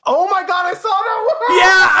 Oh my god, I saw that one!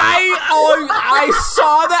 Yeah, I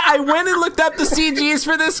saw that. I went and looked up the CGs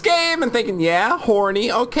for this game and thinking, yeah,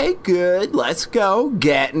 horny. Okay, good. Let's go.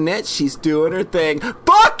 Getting it. She's doing her thing.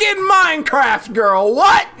 Fucking Minecraft girl.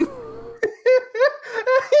 What?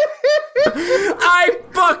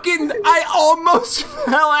 I almost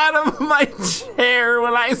fell out of my chair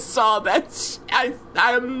when I saw that.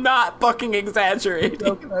 I'm not fucking exaggerating.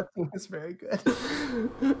 That thing is very good.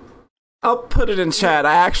 I'll put it in chat.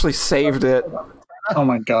 I actually saved it. Oh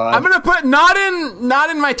my god! I'm gonna put not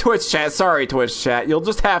in my Twitch chat. Sorry, Twitch chat. You'll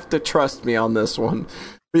just have to trust me on this one.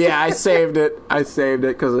 But yeah, I saved it. I saved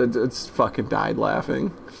it because it's fucking died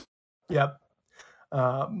laughing. Yep.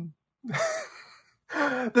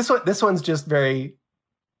 This one's just very.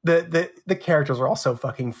 The characters are all so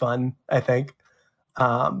fucking fun. I think.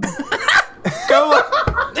 Go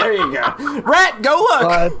look. There you go. Rhett, go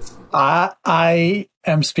look. But I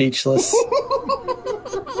am speechless.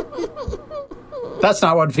 That's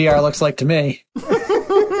not what VR looks like to me.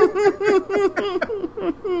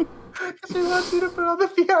 She wants you to put on the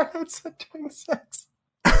VR headset during sex.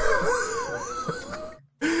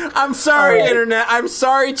 I'm sorry, Internet. I'm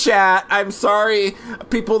sorry, chat. I'm sorry,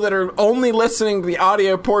 people that are only listening to the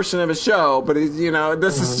audio portion of a show. But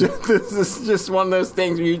this is just one of those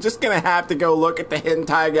things where you're just gonna have to go look at the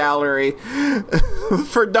hentai gallery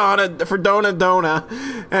for Dona,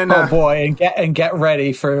 and oh boy, and get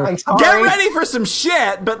ready for some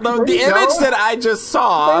shit. But the image that I just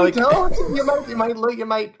saw, you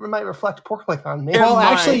might reflect poorly on me. Well,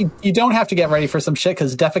 actually, you don't have to get ready for some shit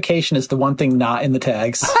because defecation is the one thing not in the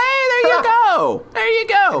tags. Hey, there you go. There you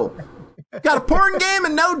go. Got a porn game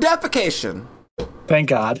and no defecation. Thank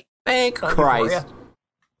God. Thank Christ.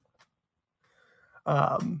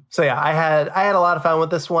 So yeah, I had a lot of fun with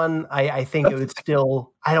this one. I think it would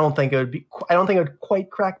still. I don't think it would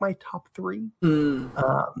quite crack my top 3.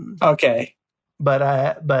 Okay. But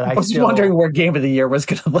I was wondering where Game of the Year was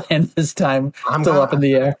going to land this time. Still up in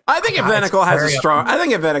the air. I think Evenical has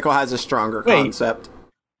a stronger concept.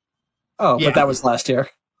 Oh, yeah. But that was last year.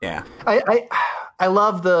 Yeah. I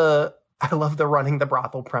love the running the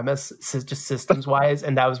brothel premise, just systems wise,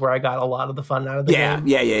 and that was where I got a lot of the fun out of the game.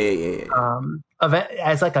 Yeah.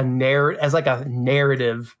 As like a narrative,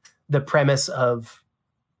 the premise of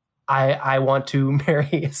I want to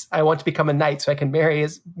become a knight so I can marry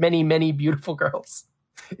as many beautiful girls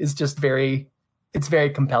is just very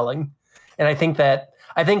compelling. And I think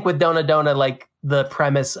with Dona, like the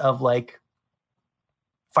premise of like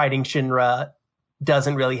fighting Shinra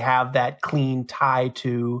doesn't really have that clean tie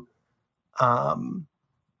to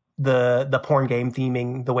the porn game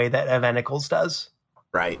theming the way that Evenicals does.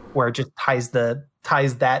 Right. Where it just ties the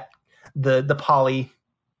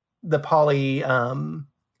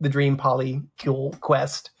dream polycule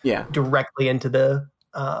quest directly into the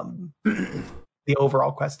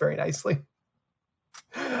overall quest very nicely.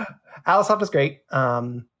 Alisoft is great.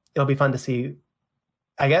 It'll be fun to see.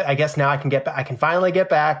 I guess now I can finally get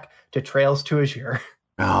back to Trails to Azure.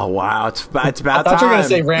 Oh wow, it's about time. I thought you were going to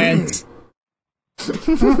say Rand.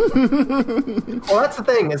 Well, that's the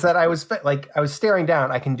thing is that I was staring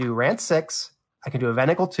down. I can do Rant 6, I can do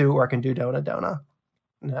Evenical 2, or I can do Dona.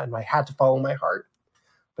 And I had to follow my heart.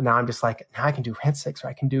 But now I'm just like, now I can do Rant 6 or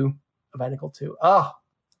I can do Evenical 2. Oh.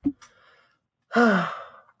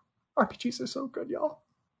 RPGs are so good, y'all.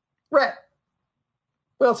 Rhett,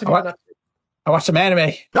 what else have you been up to? I watched some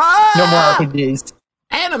anime. Ah! No more RPGs.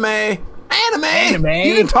 Anime.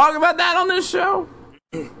 You didn't talk about that on this show?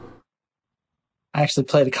 I actually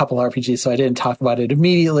played a couple RPGs, so I didn't talk about it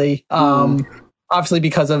immediately. Obviously,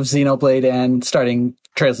 because of Xenoblade and starting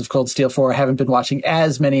Trails of Cold Steel 4, I haven't been watching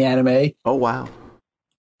as many anime. Oh, wow.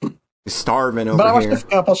 You're starving over here. But I watched a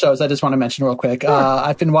couple shows I just want to mention real quick.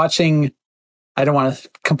 I've been watching, I don't want to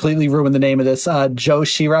completely ruin the name of this, Joe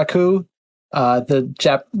Shiraku.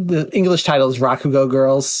 The English title is Rakugo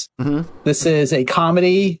Girls. Mm-hmm. This is a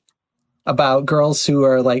comedy about girls who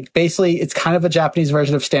are like, basically, it's kind of a Japanese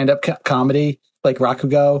version of stand-up comedy, like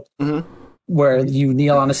Rakugo, where you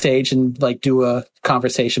kneel on a stage and like do a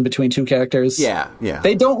conversation between two characters. Yeah.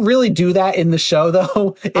 They don't really do that in the show,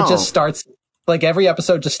 though. It just starts, like every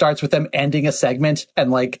episode just starts with them ending a segment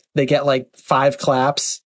and like they get like 5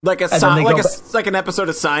 claps. Like an episode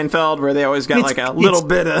of Seinfeld where they always got like a little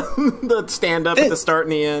bit of the stand up at the start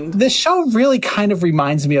and the end. This show really kind of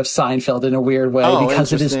reminds me of Seinfeld in a weird way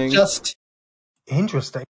because it is just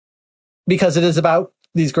interesting. Because it is about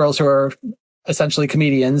these girls who are essentially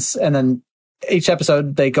comedians, and then each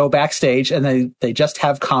episode they go backstage and they just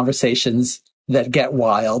have conversations that get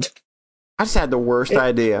wild. I just had the worst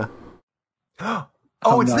idea.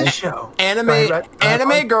 It's this show.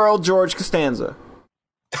 Anime girl George Costanza.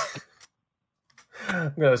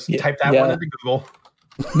 I'm going to type that one into Google.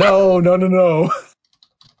 No.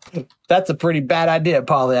 That's a pretty bad idea,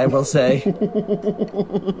 Polly, I will say.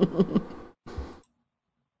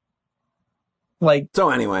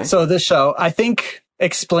 So this show, I think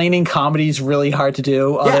explaining comedy is really hard to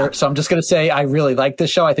do. So I'm just going to say I really like this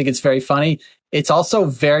show. I think it's very funny. It's also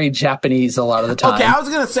very Japanese a lot of the time. Okay, I was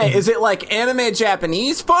going to say, is it like anime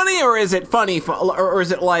Japanese funny, or is it funny, or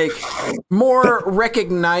is it like more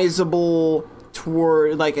recognizable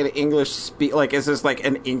toward like an English like, is this like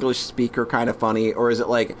an English speaker kind of funny, or is it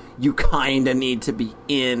like you kind of need to be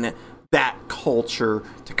in that culture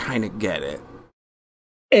to kind of get it?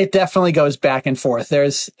 It definitely goes back and forth.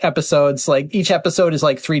 There's episodes, like each episode is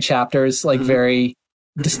like 3 chapters, like very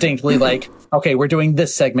distinctly like, okay, we're doing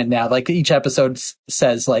this segment now. Like each episode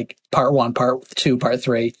says like part 1, part 2, part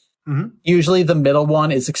 3. Usually the middle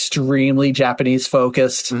one is extremely Japanese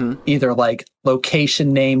focused, either like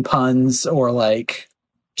location name puns or like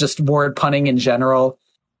just word punning in general.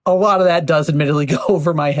 A lot of that does admittedly go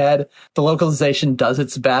over my head. The localization does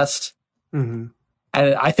its best. And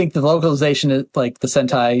I think the localization, like the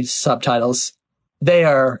Sentai subtitles, they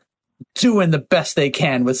are doing the best they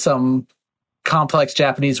can with some complex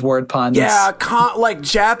Japanese word puns. Yeah, like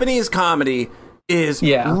Japanese comedy is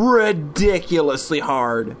ridiculously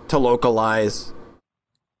hard to localize.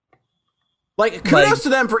 Like, kudos to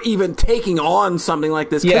them for even taking on something like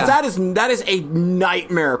this, because that is a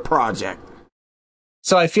nightmare project.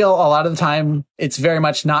 So I feel a lot of the time it's very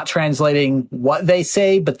much not translating what they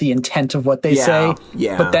say, but the intent of what they say.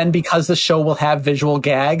 Yeah. But then because the show will have visual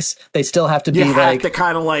gags, they still have to be you have to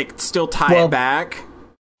kind of like still tie it back.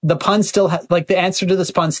 The pun still like the answer to this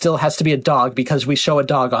pun still has to be a dog, because we show a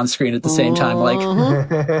dog on screen at the same time.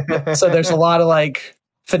 Like, so there's a lot of like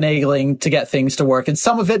finagling to get things to work, and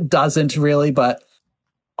some of it doesn't really, but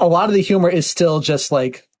a lot of the humor is still just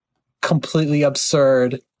like completely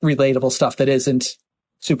absurd, relatable stuff that isn't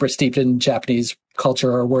super steeped in Japanese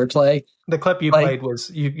culture or wordplay. The clip you played was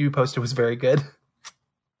you posted was very good.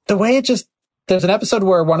 The way it just, there's an episode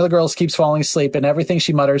where one of the girls keeps falling asleep and everything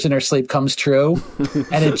she mutters in her sleep comes true,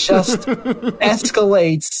 and it just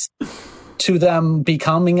escalates to them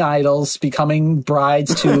becoming idols, becoming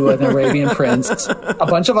brides to an Arabian prince, a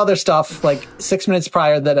bunch of other stuff like 6 minutes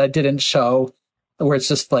prior that I didn't show, where it's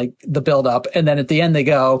just like the build up, and then at the end they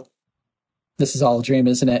go, "This is all a dream,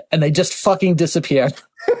 isn't it?" And they just fucking disappear.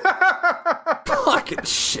 Fucking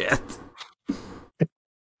shit.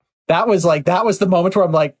 That was the moment where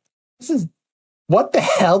I'm like, what the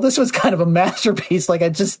hell? This was kind of a masterpiece. Like, I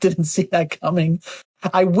just didn't see that coming.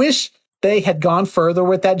 I wish they had gone further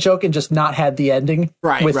with that joke and just not had the ending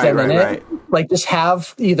with them in it. Like, just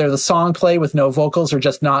have either the song play with no vocals or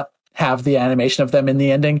just not have the animation of them in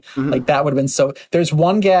the ending. Like, that would have been so... There's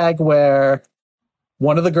one gag where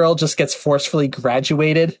one of the girls just gets forcefully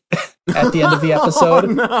graduated at the end of the episode. Oh,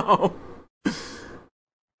 no.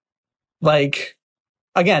 Like,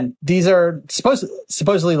 again, these are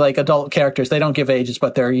supposedly like adult characters. They don't give ages,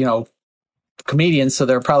 but they're, comedians, so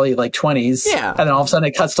they're probably like 20s. Yeah. And then all of a sudden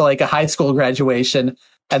it cuts to like a high school graduation,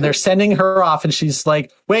 and they're sending her off, and she's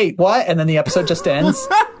like, "Wait, what?" And then the episode just ends.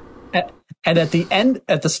 And at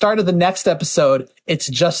the start of the next episode, it's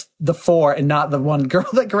just the 4 and not the one girl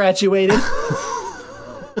that graduated.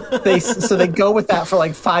 So they go with that for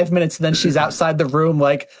like 5 minutes, and then she's outside the room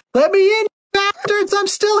like, "Let me in, bastards, I'm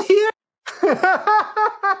still here."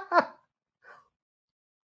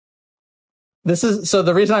 So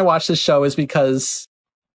the reason I watch this show is because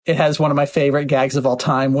it has one of my favorite gags of all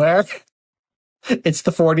time, where it's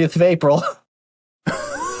the 40th of April.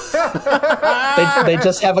 They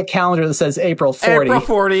just have a calendar that says April 40. April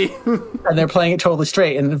 40. And they're playing it totally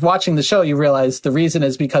straight. And watching the show, you realize the reason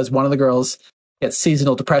is because one of the girls gets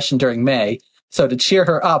seasonal depression during May. So to cheer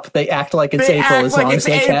her up, they act like it's April as long as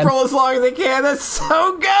they can. April as long as they can. That's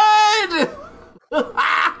so good.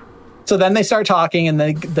 So then they start talking, and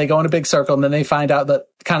they go in a big circle, and then they find out that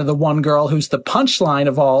kind of the one girl who's the punchline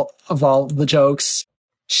of all the jokes,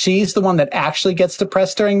 she's the one that actually gets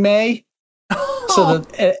depressed during May. So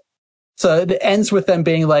it ends with them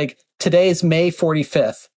being like, "Today is May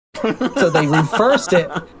 45th." So they reversed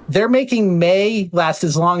it. They're making May last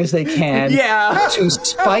as long as they can to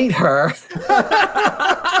spite her.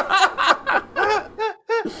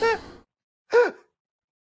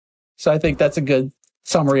 So I think that's a good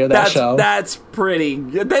summary of that show. That's pretty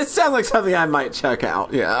good. This sounds like something I might check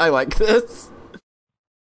out. Yeah, I like this.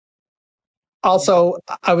 Also,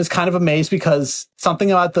 I was kind of amazed because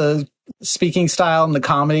something about the speaking style and the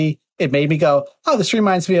comedy, it made me go, "Oh, this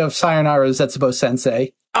reminds me of Sayonara Zetsubo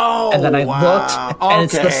Sensei." Oh, and then I looked, and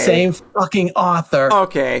it's the same fucking author.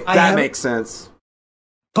 Okay, that makes sense.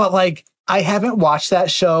 but like I haven't watched that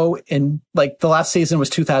show in like the last season was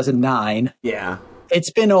 2009. Yeah. It's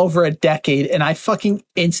been over a decade, and I fucking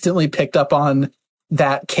instantly picked up on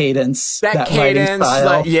that cadence, that writing style.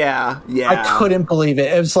 Like, yeah. I couldn't believe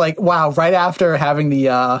it. It was like, wow, right after having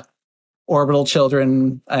the Orbital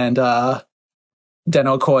Children and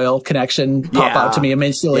Deno Coil connection pop out to me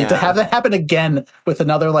immediately. To have that happen again with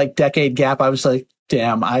another like decade gap, I was like,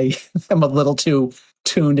 damn, I am a little too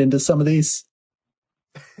tuned into some of these.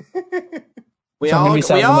 We all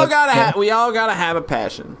gotta have a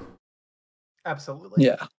passion. Absolutely.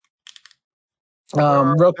 Yeah. There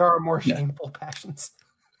are more shameful passions.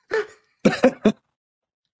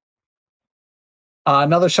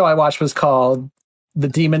 Another show I watched was called The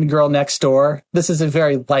Demon Girl Next Door. This is a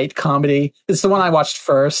very light comedy. It's the one I watched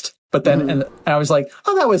first, but then and I was like,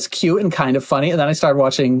 oh, that was cute and kind of funny. And then I started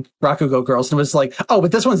watching Rakugo Girls and was like, oh,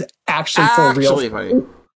 but this one's actually for real. Funny.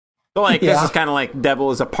 So like this is kind of like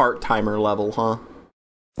Devil is a part-timer level, huh?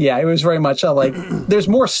 Yeah, it was very much like there's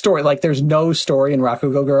more story. Like there's no story in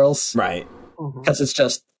Rakugo Girls, right? Because it's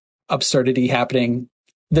just absurdity happening.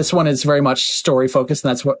 This one is very much story focused, and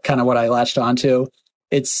that's what I latched onto.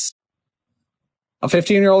 It's a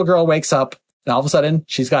 15-year-old girl wakes up, and all of a sudden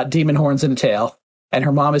she's got demon horns and a tail, and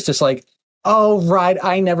her mom is just like, "Oh right,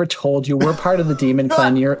 I never told you. We're part of the demon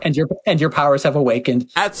clan, and your powers have awakened."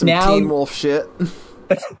 That's some Teen Wolf shit.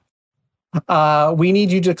 We need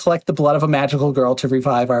you to collect the blood of a magical girl to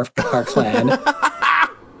revive our clan.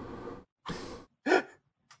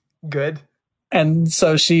 Good. And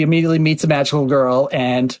so she immediately meets a magical girl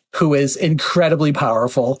and who is incredibly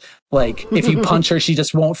powerful. Like if you punch her, she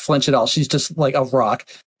just won't flinch at all. She's just like a rock.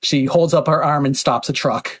 She holds up her arm and stops a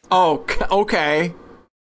truck. Oh, okay.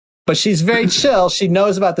 But she's very chill. She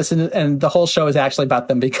knows about this, and the whole show is actually about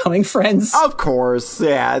them becoming friends. Of course,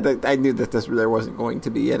 yeah. I knew that there wasn't going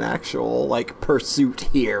to be an actual like pursuit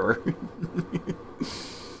here.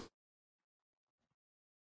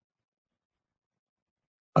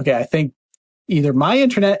 Okay, I think either my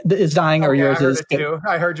internet is dying or yours is.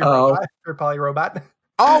 I heard your robot. Or polyrobot.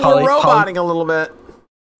 Oh, we're roboting a little bit.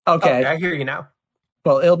 Okay, I hear you now.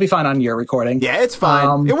 Well, it'll be fine on your recording. Yeah, it's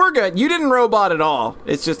fine. We're good. You didn't robot at all.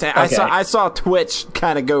 It's just I saw Twitch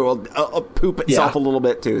kind of go poop itself a little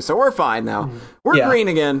bit too. So we're fine now. We're green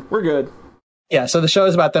again. We're good. Yeah. So the show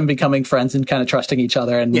is about them becoming friends and kind of trusting each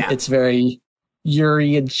other, and it's very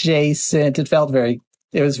Yuri adjacent. It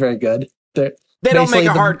was very good. They don't make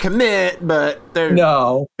a hard commit, but they're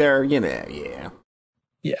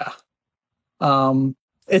yeah.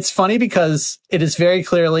 It's funny because it is very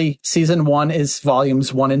clearly season 1 is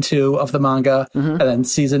volumes 1 and 2 of the manga, and then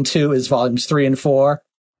season 2 is volumes 3 and 4.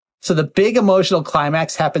 So the big emotional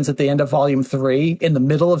climax happens at the end of volume 3 in the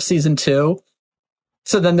middle of season 2.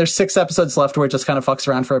 So then there's 6 episodes left where it just kind of fucks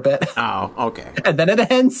around for a bit. Oh, okay. And then it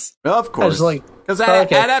ends. Of course. Because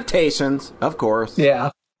adaptations, of course.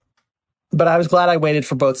 Yeah. But I was glad I waited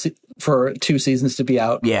for 2 seasons to be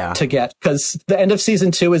out to get, because the end of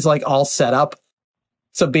season 2 is like all set up.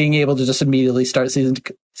 So being able to just immediately start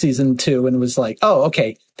season 2 and was like, oh,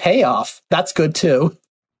 okay, payoff. That's good too.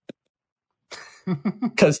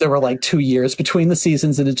 Because there were like 2 years between the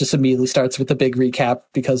seasons, and it just immediately starts with the big recap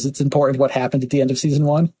because it's important what happened at the end of season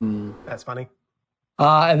 1. That's funny.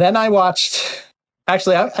 And then I watched.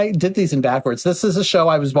 Actually, I did these in backwards. This is a show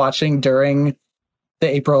I was watching during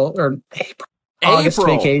the August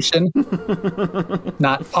vacation,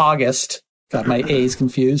 not August. Got my A's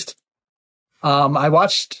confused. I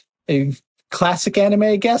watched a classic anime,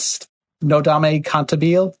 I guess, Nodame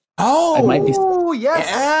Cantabile. Oh, yes.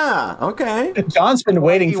 Yeah, okay. John's been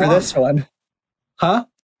waiting for this one. Huh?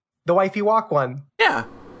 The wifey walk one. Yeah.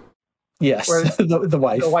 Yes, the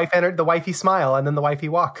wife. The wife entered the wifey smile and then the wifey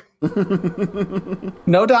walk.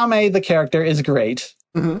 Nodame, the character, is great.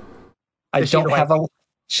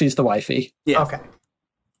 She's the wifey. Yeah. Okay.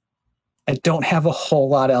 I don't have a whole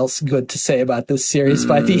lot else good to say about this series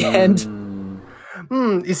by the end.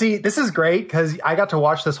 You see, this is great because I got to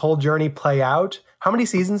watch this whole journey play out. How many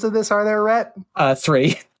seasons of this are there, Rhett?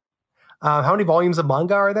 3. How many volumes of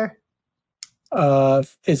manga are there?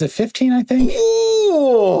 Is it 15, I think?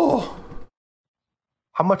 Ooh.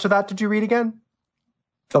 How much of that did you read again?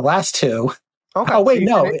 The last 2. Okay. Oh, wait,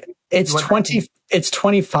 no. It's 20. It's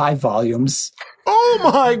 25 volumes. Oh,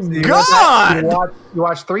 my God! You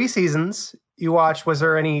watched 3 seasons. Was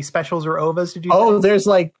there any specials or OVAs? Did you? Oh, there's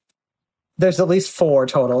at least 4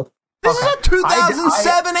 total. This is a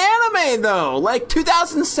 2007 anime, though. Like,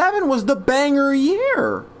 2007 was the banger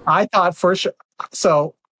year. I thought for sure.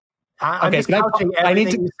 So, I'm just couching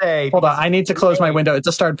everything you say. Hold on. I need to close my window. It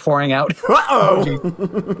just started pouring out. Uh-oh.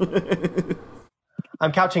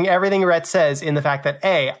 I'm couching everything Rhett says in the fact that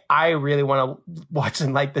A, I really want to watch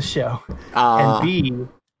and like the show. And B,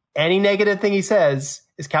 any negative thing he says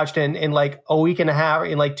is couched in like a week and a half,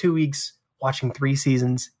 in like 2 weeks, watching 3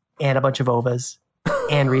 seasons and a bunch of OVAs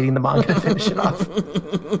and reading the manga to finish it off.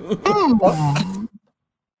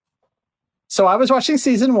 So I was watching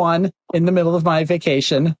season 1 in the middle of my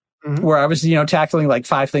vacation, where I was, tackling like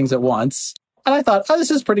 5 things at once. And I thought, oh, this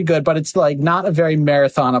is pretty good, but it's like not a very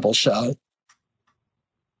marathonable show.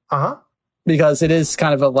 Because it is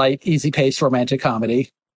kind of a light, easy-paced romantic comedy.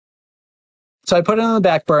 So I put it on the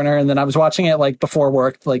back burner, and then I was watching it like before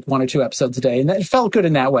work, like 1 or 2 episodes a day, and it felt good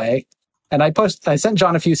in that way. And I sent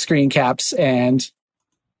John a few screen caps, and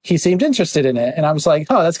he seemed interested in it. And I was like,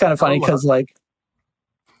 oh, that's kind of funny, because like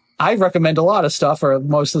I recommend a lot of stuff, or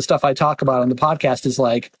most of the stuff I talk about on the podcast is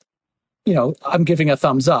like, I'm giving a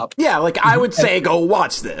thumbs up. Yeah, like I would say, go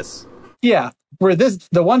watch this. Yeah, where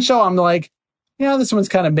the one show I'm like, this one's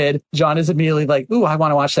kind of mid. John is immediately like, ooh, I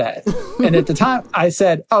want to watch that. And at the time I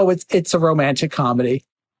said, oh, it's a romantic comedy.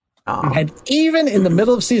 And even in the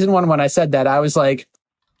middle of season 1, when I said that, I was like,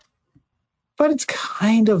 but it's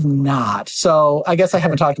kind of not. So I guess I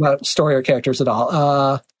haven't talked about story or characters at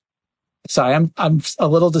all. Sorry, I'm a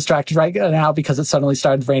little distracted right now because it suddenly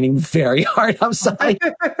started raining very hard outside.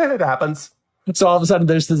 It happens. So all of a sudden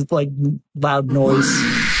there's this like loud noise.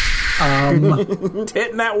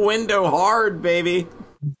 Hitting that window hard, baby.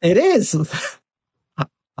 It is. So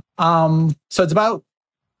it's about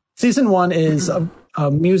season 1 is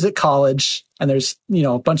a music college, and there's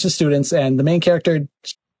a bunch of students, and the main character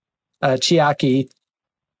Chiaki,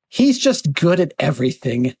 he's just good at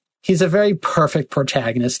everything. He's a very perfect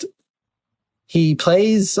protagonist. He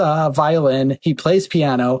plays violin, he plays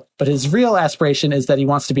piano, but his real aspiration is that he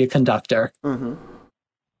wants to be a conductor.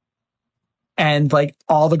 And like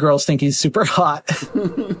all the girls think he's super hot.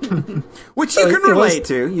 Which you can relate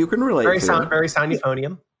to. You can relate to. Very sound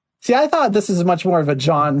euphonium. See, I thought this is much more of a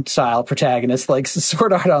John style protagonist, like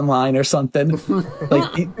Sword Art Online or something.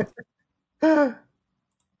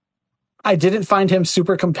 I didn't find him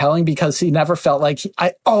super compelling because he never felt like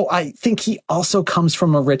I think he also comes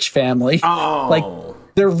from a rich family. Like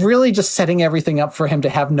they're really just setting everything up for him to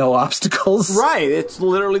have no obstacles. Right. It's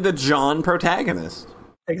literally the John protagonist.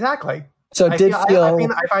 Exactly. So I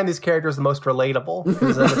find these characters the most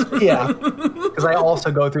relatable. Yeah. Because I also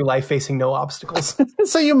go through life facing no obstacles.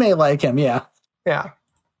 So you may like him, yeah. Yeah.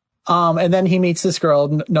 And then he meets this girl,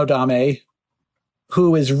 Nodame,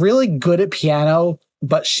 who is really good at piano,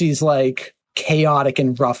 but she's like chaotic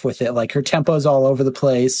and rough with it. Like her tempo's all over the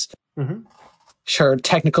place. Her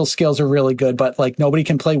technical skills are really good, but like nobody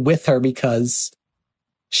can play with her because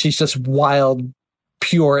she's just wild,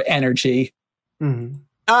 pure energy.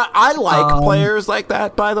 I like players like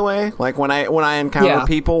that, by the way. Like when I encounter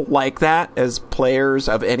people like that as players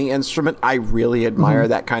of any instrument, I really admire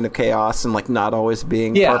that kind of chaos and like not always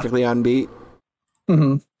being perfectly on beat.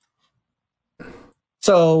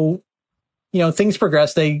 So, things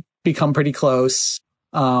progress. They become pretty close.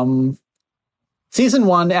 Season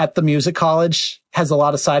 1 at the music college has a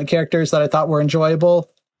lot of side characters that I thought were enjoyable.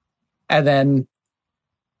 And then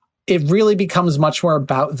it really becomes much more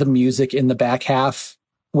about the music in the back half,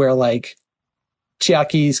 where like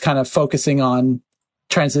Chiaki's kind of focusing on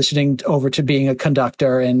transitioning over to being a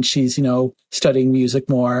conductor, and she's, studying music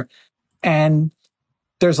more. And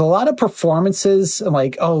there's a lot of performances and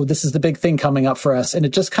like, oh, this is the big thing coming up for us. And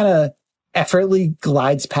it just kind of effortlessly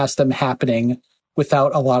glides past them happening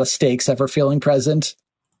without a lot of stakes ever feeling present.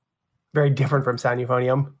 Very different from Sound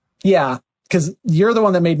Euphonium. Yeah. Because you're the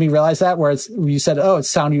one that made me realize that, where you said, oh, it's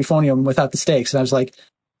Sound Euphonium without the stakes. And I was like,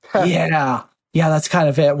 yeah, that's kind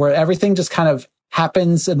of it, where everything just kind of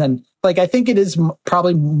happens. And then, like, I think it is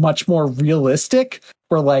probably much more realistic,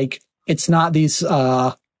 where, like, it's not these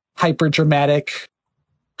hyper dramatic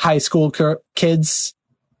high school kids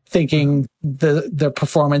thinking the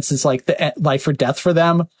performance is like the life or death for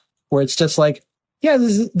them, where it's just like, yeah,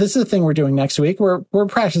 this is the thing we're doing next week. We're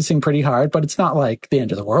practicing pretty hard, but it's not like the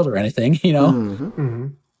end of the world or anything,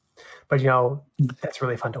 But that's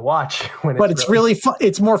really fun to watch. It's really fun.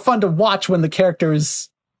 It's more fun to watch when the characters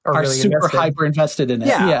are really super hyper invested in it.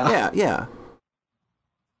 Yeah.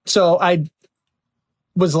 So I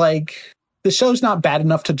was like, the show's not bad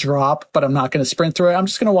enough to drop, but I'm not going to sprint through it. I'm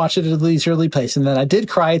just going to watch it at a leisurely pace. And then I did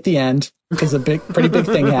cry at the end because pretty big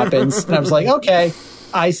thing happens. And I was like, okay,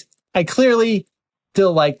 I clearly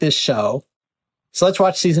still like this show. So let's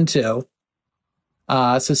watch season 2.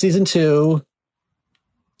 So season 2,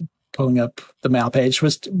 pulling up the mail page,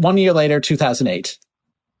 was 1 year later, 2008.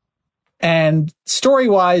 And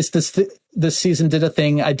story-wise, this season did a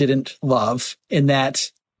thing I didn't love, in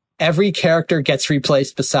that every character gets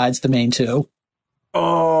replaced besides the main two.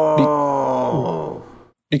 Oh.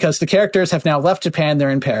 Because the characters have now left Japan, they're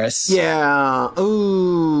in Paris. Yeah.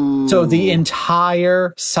 Ooh. So the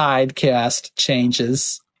entire side cast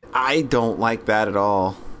changes. I don't like that at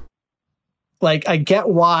all. Like, I get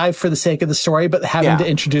why for the sake of the story, but having to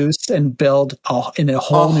introduce and build in a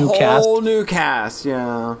whole new cast. A whole new cast,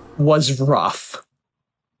 yeah. Was rough.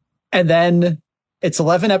 And then it's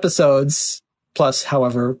 11 episodes, plus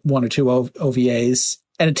however, 1 or 2 OVAs,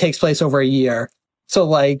 and it takes place over a year. So,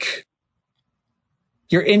 like,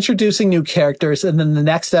 you're introducing new characters, and then the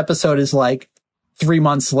next episode is like 3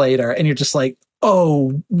 months later, and you're just like,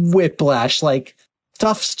 oh, whiplash. Like,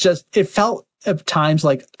 stuff's just, it felt at times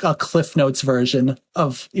like a Cliff Notes version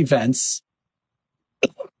of events.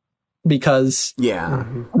 Because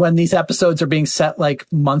when these episodes are being set like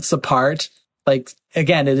months apart, like,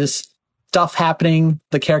 again, it is stuff happening,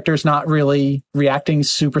 the character's not really reacting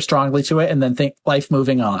super strongly to it, and then life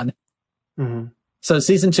moving on. Mm-hmm. So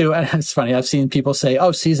season 2, and it's funny, I've seen people say,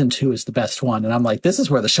 oh, season 2 is the best one. And I'm like, this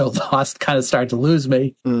is where the show lost, kind of started to lose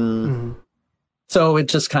me. Mm. So it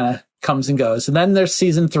just kind of comes and goes. And then there's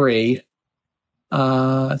season 3.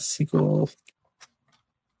 Sequel.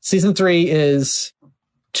 Season 3 is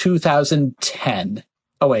 2010.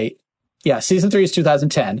 Oh, wait. Yeah, season 3 is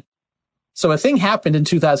 2010. So a thing happened in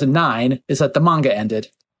 2009 is that the manga ended.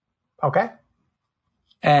 Okay.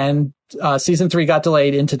 And season 3 got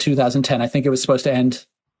delayed into 2010. I think it was supposed to end,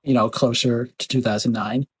 closer to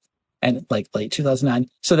 2009 and like late 2009.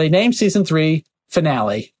 So they named season 3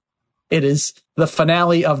 Finale. It is the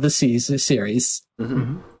finale of the series.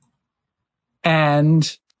 Mm-hmm.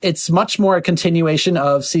 And it's much more a continuation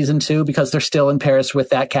of season 2 because they're still in Paris with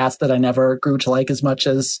that cast that I never grew to like as much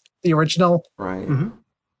as the original. Right. Mm-hmm.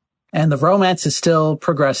 And the romance is still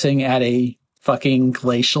progressing at a fucking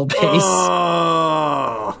glacial pace.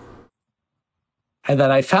 Oh. And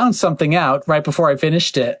then I found something out right before I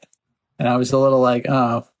finished it. And I was a little like,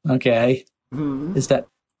 oh, okay. Mm-hmm. Is that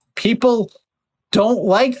people don't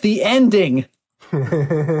like the ending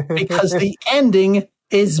because the ending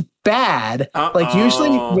is bad. Like,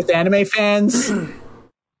 usually with anime fans,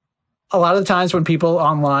 a lot of the times when people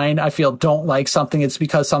online, I feel, don't like something, it's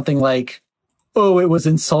because something like, oh, it was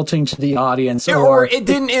insulting to the audience. Or it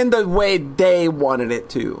didn't end the way they wanted it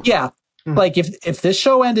to. Yeah. Like, if this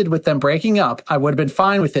show ended with them breaking up, I would have been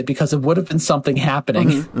fine with it because it would have been something happening.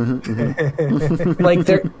 Mm-hmm, mm-hmm. Like,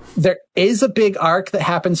 there is a big arc that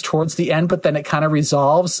happens towards the end, but then it kind of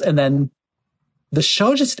resolves, and then the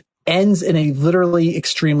show just ends in a literally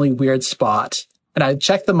extremely weird spot. And I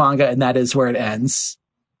checked the manga, and that is where it ends.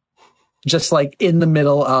 Just like in the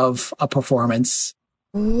middle of a performance.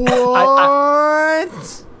 What?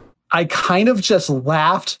 I kind of just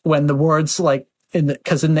laughed when the words, like,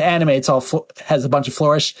 because in the anime it's all has a bunch of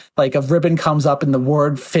flourish, like a ribbon comes up and the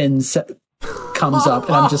word fins comes up,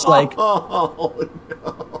 and I'm just like, oh,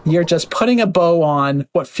 no. You're just putting a bow on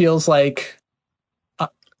what feels like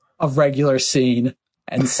a regular scene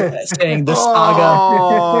and saying the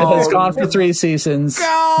saga that has gone for 3 seasons.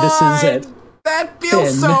 God, this is it. That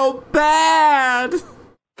feels so bad.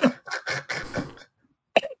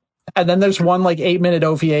 And then there's one like 8-minute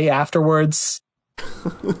OVA afterwards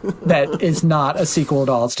that is not a sequel at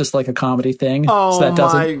all. It's just like a comedy thing. Oh, so that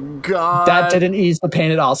my God. That didn't ease the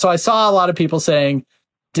pain at all. So I saw a lot of people saying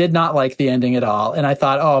did not like the ending at all. And I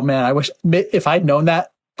thought, oh man, I wish if I'd known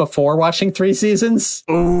that before watching 3 seasons,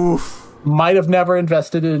 oof, might have never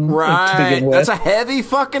invested in it to begin with. That's a heavy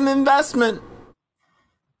fucking investment.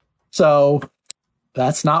 So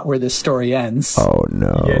that's not where this story ends. Oh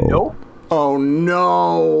no. Yeah, nope. Oh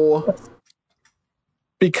no.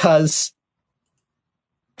 Because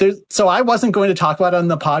so I wasn't going to talk about it on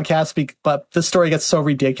the podcast, but the story gets so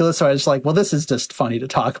ridiculous. So I was like, well, this is just funny to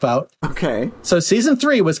talk about. Okay. So season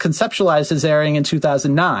 3 was conceptualized as airing in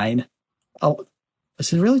 2009. Oh,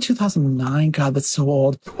 is it really 2009? God, that's so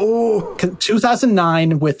old. Oh.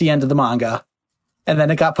 2009 with the end of the manga. And then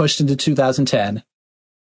it got pushed into 2010.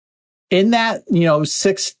 In that,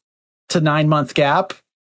 6 to 9 month gap,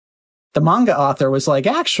 the manga author was like,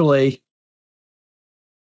 actually,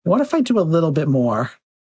 what if I do a little bit more?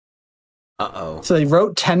 Uh-oh. So they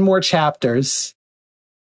wrote 10 more chapters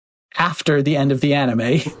after the end of the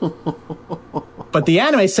anime. But the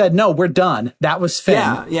anime said, no, we're done. That was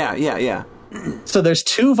Finn. Yeah. So there's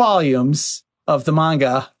 2 volumes of the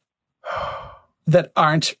manga that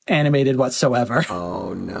aren't animated whatsoever.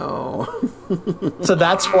 Oh, no. So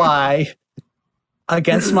that's why,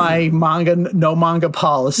 against my no manga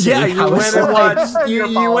policy, yeah, you went and watched.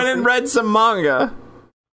 You went and read some manga.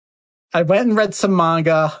 I went and read some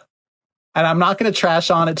manga. And I'm not going to trash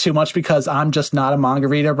on it too much because I'm just not a manga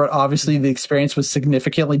reader, but obviously the experience was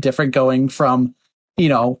significantly different going from,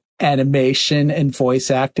 animation and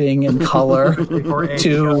voice acting and color For a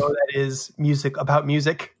show that is about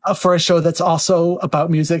music. For a show that's also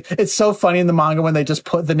about music. It's so funny in the manga when they just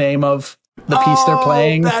put the name of the piece they're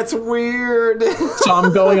playing. That's weird. So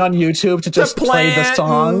I'm going on YouTube to just play the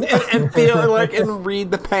song and feel and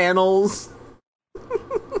read the panels.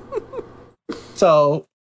 So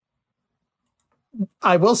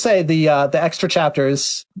I will say the extra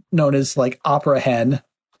chapters known as Opera Hen,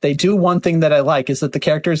 they do one thing that I like is that the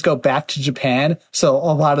characters go back to Japan. So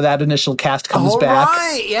a lot of that initial cast comes back.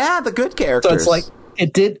 Right. Yeah, the good characters.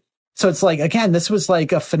 So it's again, this was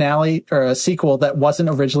like a finale or a sequel that wasn't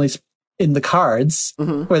originally in the cards,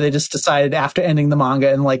 where they just decided after ending the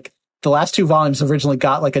manga, and the last 2 volumes originally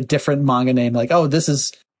got a different manga name, this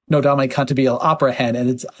is Nodame Cantabile Opera Hen, and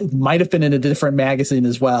it might have been in a different magazine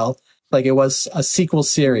as well. It was a sequel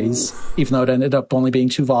series, even though it ended up only being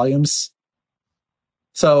 2 volumes.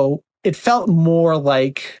 So it felt more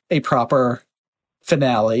like a proper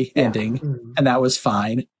finale ending, and that was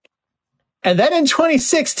fine. And then in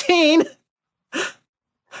 2016,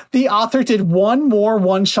 the author did one more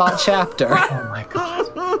one-shot chapter. Oh my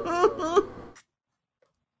god.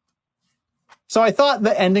 So I thought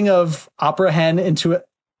the ending of Opera Hen into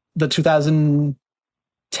the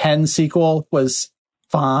 2010 sequel was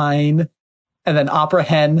fine. And then Opera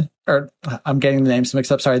Hen, or I'm getting the names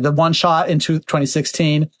mixed up, sorry, the one shot into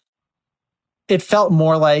 2016, it felt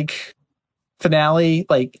more like finale,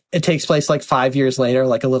 it takes place 5 years later, a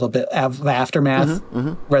little bit of aftermath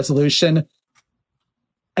resolution.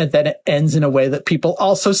 And then it ends in a way that people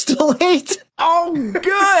also still hate. Oh,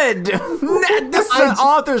 good! This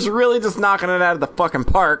author's really just knocking it out of the fucking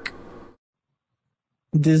park.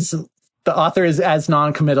 The author is as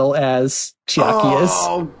non-committal as Chiaki is.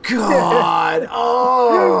 Oh, God.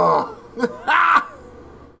 Oh.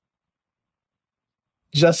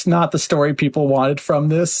 Just not the story people wanted from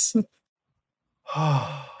this.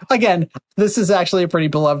 Again, this is actually a pretty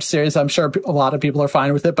beloved series. I'm sure a lot of people are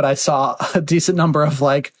fine with it, but I saw a decent number of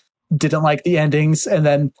didn't like the endings. And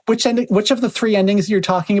then which of the 3 endings you're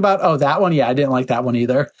talking about? Oh, that one? Yeah, I didn't like that one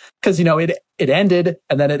either. Because, it ended,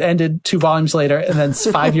 and then it ended 2 volumes later, and then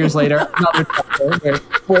 5 years later, another chapter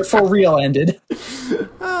where it for real ended.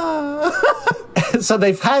 So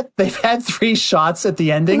they've had 3 shots at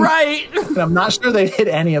the ending. Right. And I'm not sure they've hit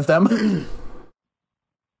any of them.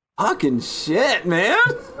 Fucking shit, man.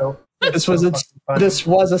 This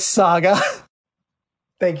was a saga.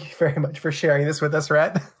 Thank you very much for sharing this with us,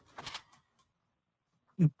 Rhett.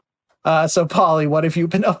 So, Polly, what have you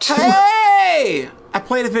been up to? Hey! I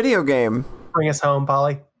played a video game. Bring us home,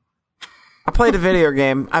 Polly. I played a video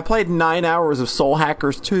game. I played 9 hours of Soul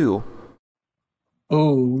Hackers 2.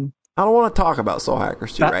 Ooh. I don't want to talk about Soul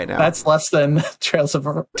Hackers 2 right now. That's less than Trails of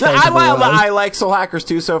I like Soul Hackers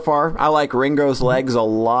 2 so far. I like Ringo's legs a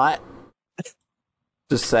lot.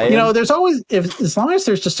 Just saying. There's always, as long as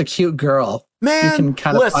there's just a cute girl, man, you can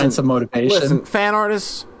kind of find some motivation. Listen, fan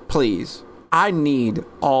artists, please. I need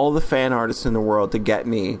all the fan artists in the world to get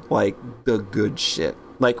me, the good shit.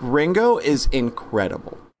 Ringo is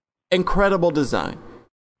incredible. Incredible design.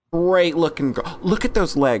 Great looking girl. Look at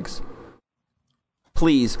those legs.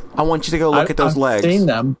 Please, I want you to go look at those legs. I've seen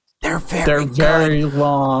them. They're very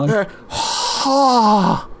long.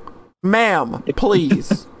 Ma'am,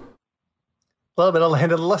 please. A little bit of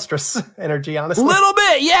Land of the Lustrous energy, honestly. Little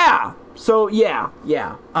bit, yeah. So, yeah.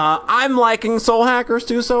 I'm liking Soul Hackers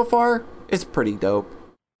 2 so far. It's pretty dope.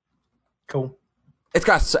 Cool. It's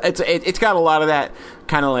got a lot of that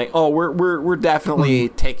kind of we're definitely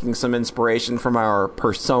taking some inspiration from our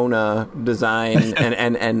Persona design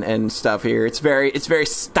and stuff here. It's very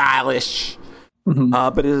stylish,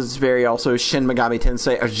 but it is very also Shin Megami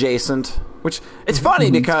Tensei adjacent. Which it's funny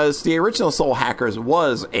because the original Soul Hackers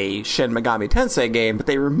was a Shin Megami Tensei game, but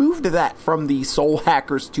they removed that from the Soul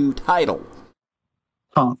Hackers 2 title.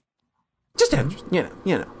 Huh? Just interesting,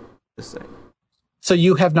 Just saying. So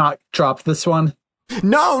you have not dropped this one?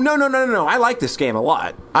 No. I like this game a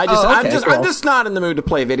lot. I'm just not in the mood to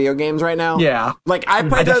play video games right now. Yeah. I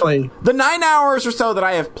played the 9 hours or so that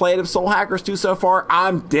I have played of Soul Hackers 2 so far.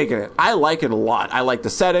 I'm digging it. I like it a lot. I like the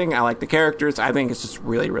setting. I like the characters. I think it's just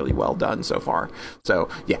really, really well done so far. So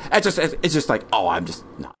yeah, it's just I'm just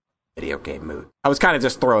not in video game mood. I was kind of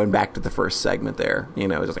just throwing back to the first segment there.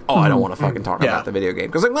 It's just I don't want to fucking talk about the video game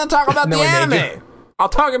because I'm going to talk about the anime. I'll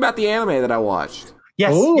talk about the anime that I watched.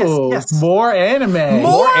 Yes, Ooh, yes. More anime.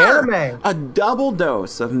 More anime. A double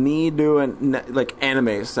dose of me doing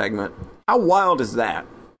anime segment. How wild is that?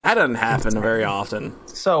 That doesn't happen very often.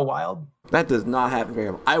 So wild. That does not happen very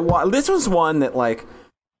often. This was one that, like,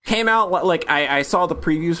 came out, like, I saw the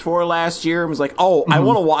previews for last year and was like, oh, I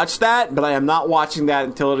want to watch that, but I am not watching that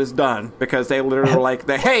until it is done. Because they literally were like,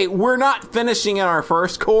 hey, we're not finishing in our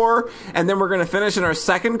first core, and then we're going to finish in our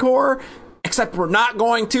second core. Except we're not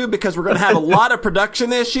going to, because we're going to have a lot of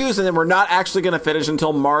production issues, and then we're not actually going to finish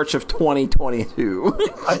until March of 2022.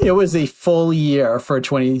 It was a full year for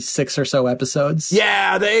 26 or so episodes.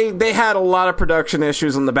 Yeah, they had a lot of production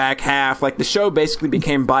issues in the back half. Like, the show basically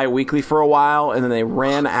became bi-weekly for a while, and then they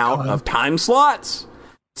ran out of time slots,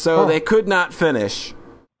 so they could not finish.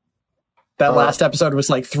 That last episode was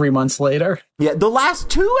like 3 months later. Yeah, the last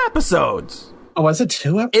 2 episodes. Oh, was it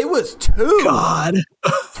 2 episodes? It was 2. God.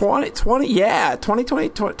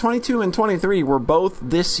 22 and 23 were both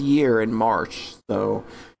this year in March. So,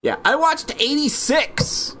 yeah, I watched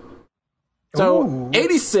 86. So, Ooh.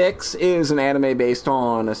 86 is an anime based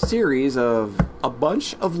on a series of a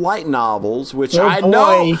bunch of light novels, which I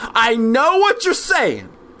know what you're saying.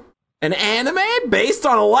 An anime based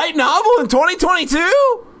on a light novel in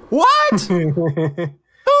 2022? What? Who'd have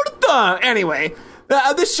thought? Anyway,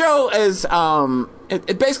 this show is,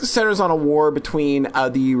 it basically centers on a war between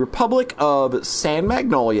the Republic of San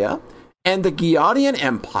Magnolia and the Giadian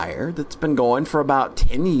Empire that's been going for about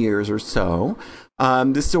 10 years or so.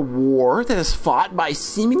 This is a war that is fought by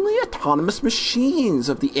seemingly autonomous machines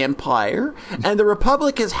of the Empire, and the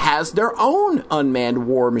Republic has their own unmanned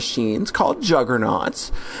war machines called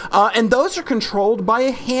Juggernauts, and those are controlled by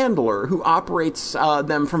a handler who operates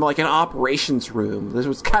them from like an operations room. This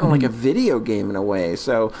was kind of like a video game in a way,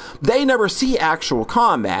 so they never see actual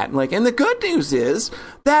combat. And the good news is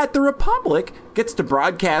that the Republic gets to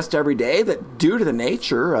broadcast every day that due to the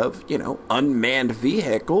nature of, unmanned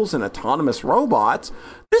vehicles and autonomous robots,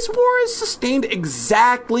 this war has sustained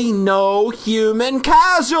exactly no human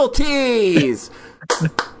casualties.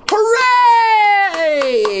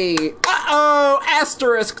 Hooray! Uh-oh,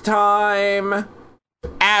 asterisk time.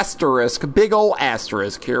 Asterisk, big ol'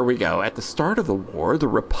 asterisk, here we go. At the start of the war, the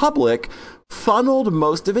Republic funneled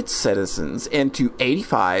most of its citizens into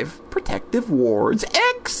 85 protective wards,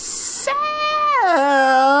 except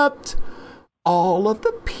all of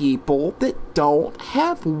the people that don't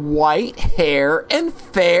have white hair and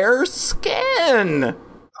fair skin.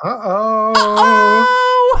 Uh-oh.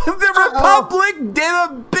 The Republic did a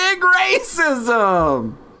big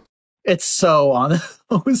racism. It's so on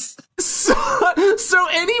those. So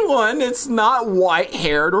anyone that's not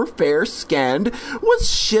white-haired or fair-skinned was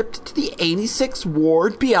shipped to the 86th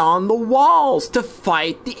Ward beyond the walls to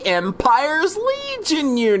fight the Empire's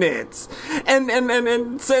Legion units.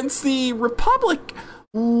 And since the Republic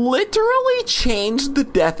literally changed the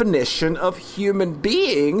definition of human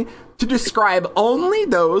being to describe only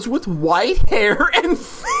those with white hair and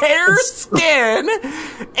fair skin,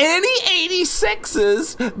 any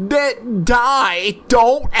 86s that die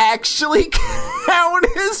don't actually count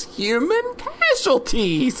as human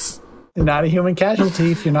casualties. You're not a human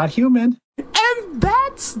casualty if you're not human. And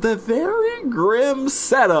that's the very grim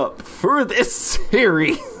setup for this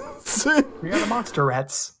series. We are the monster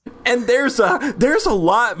rats. And there's a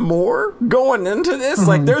lot more going into this.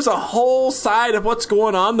 Like, there's a whole side of what's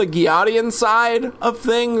going on, the Giadian side of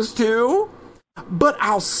things, too. But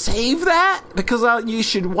I'll save that because you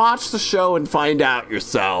should watch the show and find out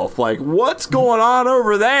yourself. Like, what's going on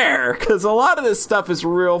over there? Because a lot of this stuff is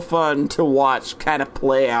real fun to watch kind of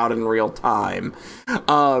play out in real time.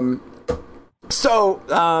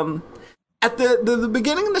 At the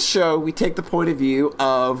beginning of the show, we take the point of view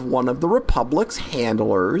of one of the Republic's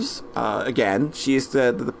handlers. Again, she's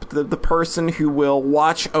the person who will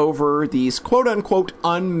watch over these quote-unquote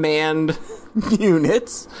unmanned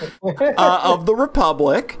units of the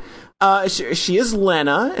Republic. She is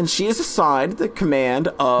Lena, and she is assigned the command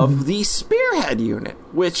of the Spearhead unit,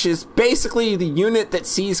 which is basically the unit that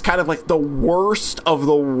sees kind of like the worst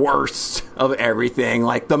of everything,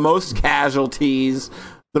 like the most casualties,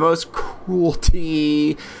 the most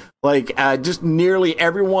cruelty, just nearly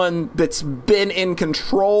everyone that's been in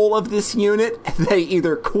control of this unit, they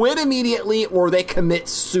either quit immediately or they commit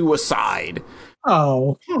suicide.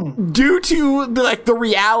 Oh. Due to the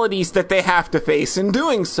realities that they have to face in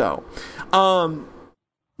doing so.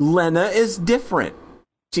 Lena is different.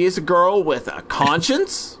 She is a girl with a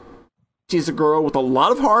conscience. She's a girl with a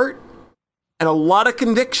lot of heart and a lot of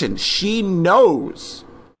conviction. She knows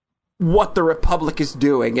what the Republic is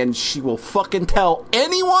doing, and she will fucking tell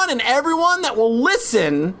anyone and everyone that will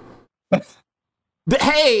listen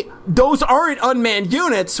hey, those aren't unmanned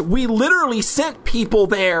units. We literally sent people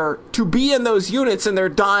there to be in those units, and they're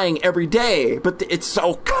dying every day. But it's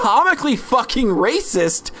so comically fucking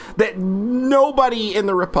racist that nobody in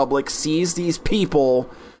the Republic sees these people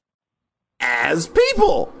as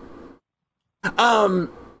people. And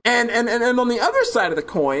on the other side of the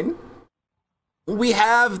coin, we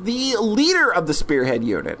have the leader of the Spearhead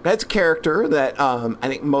unit. That's a character that I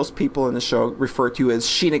think most people in the show refer to as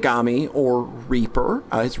Shinigami or Reaper.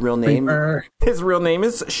 His real name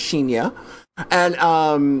is Shinya,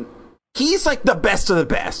 and he's like the best of the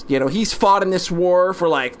best. You know, he's fought in this war for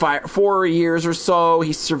like 4 years or so.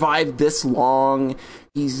 He's survived this long.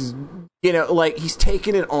 He's, you know, like he's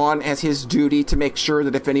taken it on as his duty to make sure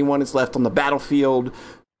that if anyone is left on the battlefield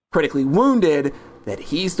critically wounded, that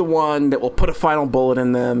he's the one that will put a final bullet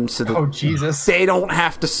in them so that they don't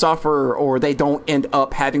have to suffer, or they don't end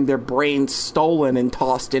up having their brains stolen and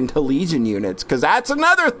tossed into Legion units. Because that's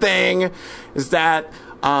another thing, is that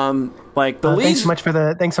like the Legion.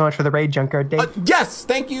 Thanks so much for the raid, Junkyard Dave. Yes,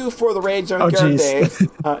 thank you for the raid, Junkyard Dave.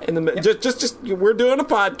 Just we're doing a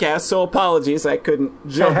podcast, so apologies I couldn't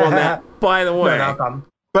jump on that. By the way, no problem.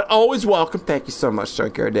 But always welcome. Thank you so much,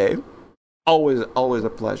 Junkyard Dave. Always a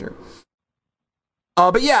pleasure.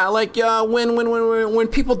 But yeah, like when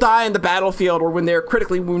people die in the battlefield, or when they're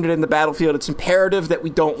critically wounded in the battlefield, it's imperative that we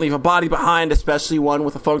don't leave a body behind, especially one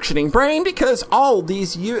with a functioning brain, because all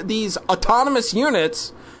these autonomous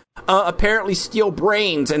units apparently steal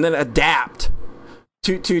brains and then adapt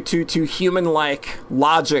to human-like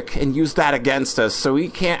logic and use that against us. So we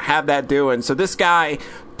can't have that doing. So this guy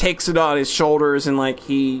takes it on his shoulders, and like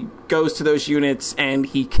he goes to those units and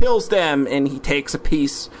he kills them, and he takes a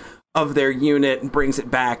piece of their unit and brings it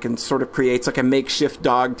back and sort of creates like a makeshift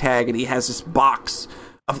dog tag, and he has this box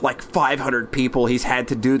of like 500 people he's had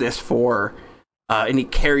to do this for, and he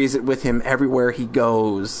carries it with him everywhere he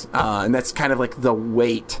goes, and that's kind of like the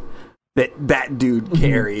weight that dude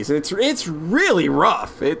carries. It's really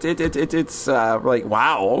rough. It's like,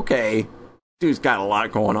 wow, okay, dude's got a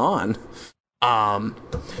lot going on.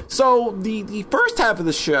 So the first half of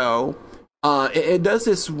the show, it does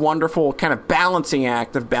this wonderful kind of balancing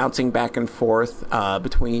act of bouncing back and forth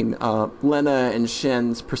between Lena and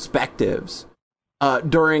Shin's perspectives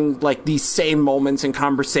during like these same moments in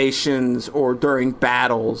conversations or during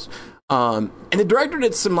battles. And the director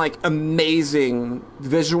did some like amazing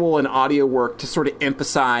visual and audio work to sort of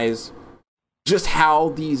emphasize just how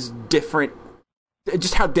different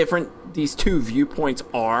these two viewpoints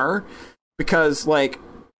are, because like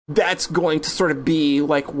that's going to sort of be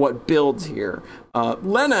like what builds here.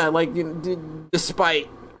 Lena, like, despite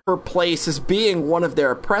her place as being one of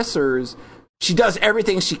their oppressors, she does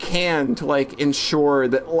everything she can to like ensure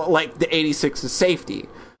that like the 86's safety.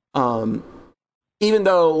 Even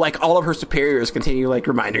though like all of her superiors continue like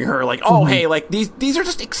reminding her like, oh, hey, like these are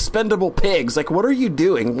just expendable pigs. Like, what are you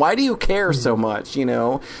doing? Why do you care so much? You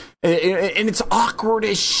know, and it's awkward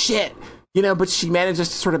as shit. You know, but she manages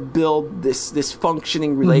to sort of build this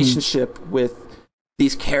functioning relationship with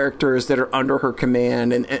these characters that are under her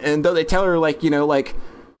command. And though they tell her, like, you know, like,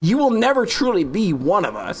 you will never truly be one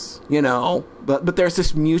of us, you know, but there's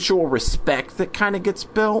this mutual respect that kind of gets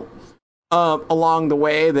built along the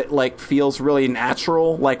way that, like, feels really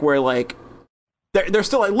natural. Like, where, like, they're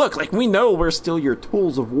still like, look, like, we know we're still your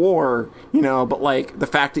tools of war, you know, but, like, the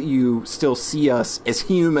fact that you still see us as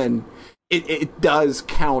human, it does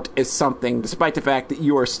count as something, despite the fact that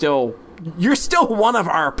you're still one of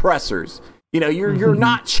our oppressors. You know, you're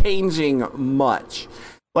not changing much.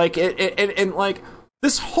 Like, and like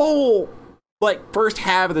this whole like first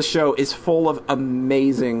half of the show is full of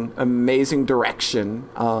amazing direction,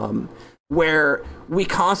 where we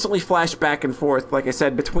constantly flash back and forth, like I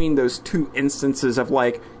said, between those two instances of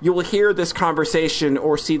like, you'll hear this conversation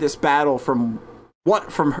or see this battle from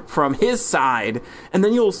his side, and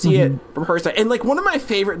then you'll see it from her side. And like one of my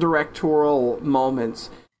favorite directorial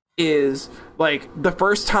moments is like the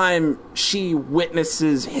first time she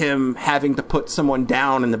witnesses him having to put someone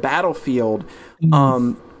down in the battlefield.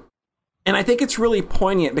 And I think it's really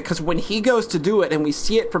poignant because when he goes to do it and we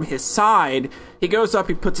see it from his side, he goes up,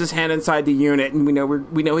 he puts his hand inside the unit, and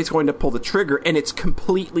we know he's going to pull the trigger, and it's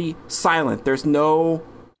completely silent. There's no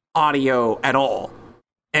audio at all.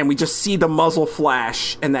 And we just see the muzzle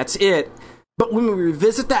flash, and that's it. But when we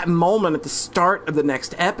revisit that moment at the start of the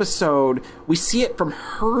next episode, we see it from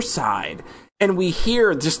her side. And we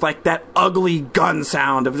hear just like that ugly gun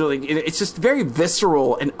sound of like, it's just very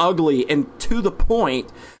visceral and ugly and to the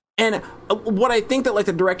point. And what I think that like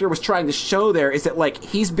the director was trying to show there is that like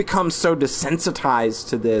he's become so desensitized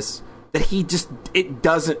to this that it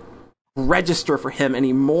doesn't register for him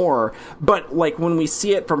anymore. But like when we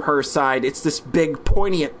see it from her side, it's this big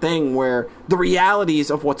poignant thing where the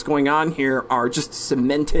realities of what's going on here are just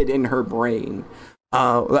cemented in her brain,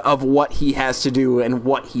 of what he has to do and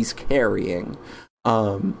what he's carrying.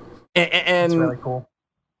 And That's really cool.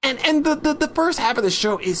 And the first half of the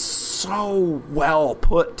show is so well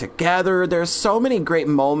put together. There's so many great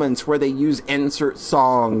moments where they use insert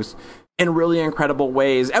songs in really incredible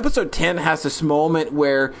ways. Episode 10 has this moment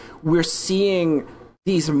where we're seeing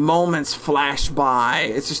these moments flash by.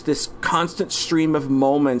 It's just this constant stream of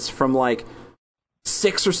moments from like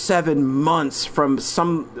 6 or 7 months from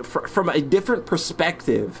a different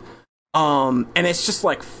perspective. And it's just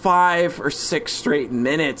like 5 or 6 straight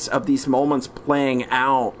minutes of these moments playing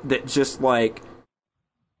out that just like,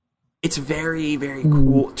 it's very, very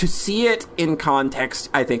cool to see it in context.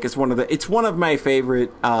 I think is one of my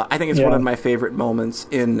favorite. I think it's one of my favorite moments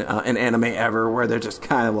in an anime ever, where they're just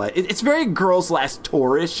kind of like, it's very Girls Last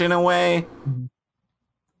Tour-ish in a way.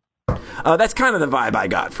 That's kind of the vibe I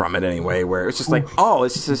got from it anyway, where it's just like, oh,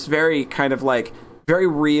 it's just this very kind of like very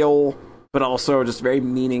real, but also just very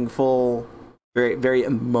meaningful, very, very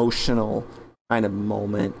emotional kind of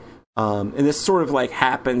moment. And this sort of like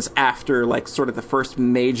happens after like sort of the first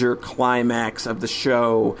major climax of the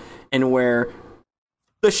show, and where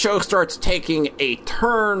the show starts taking a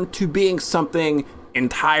turn to being something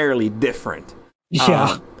entirely different.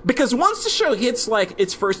 Yeah. Because once the show hits like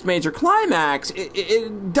its first major climax,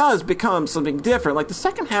 it does become something different. Like the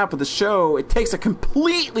second half of the show, it takes a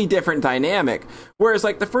completely different dynamic. Whereas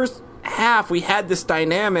like the first half, we had this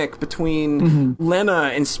dynamic between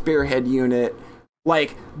Lena and Spearhead Unit.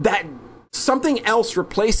 Like that, something else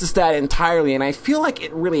replaces that entirely. And I feel like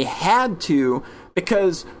it really had to,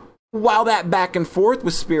 because while that back and forth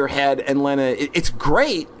with Spearhead and Lena, it's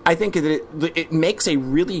great. I think it makes a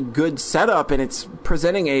really good setup, and it's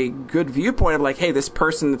presenting a good viewpoint of like, hey, this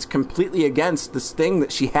person that's completely against this thing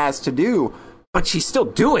that she has to do, but she's still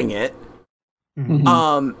doing it.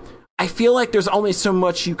 I feel like there's only so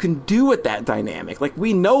much you can do with that dynamic. Like,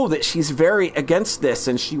 we know that she's very against this,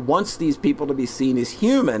 and she wants these people to be seen as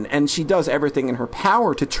human, and she does everything in her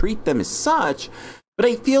power to treat them as such. But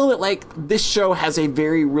I feel that, like, this show has a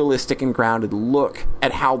very realistic and grounded look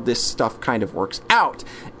at how this stuff kind of works out.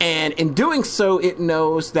 And in doing so, it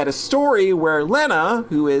knows that a story where Lena,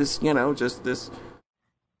 who is, you know, just this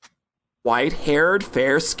white-haired,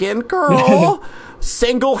 fair-skinned girl,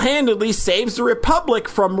 single-handedly saves the Republic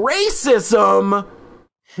from racism,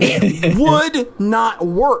 it would not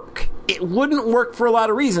work. It wouldn't work for a lot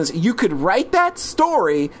of reasons. You could write that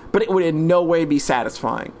story, but it would in no way be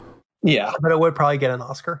satisfying. Yeah. But it would probably get an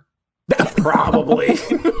Oscar. Probably.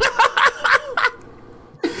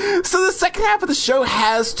 So the second half of the show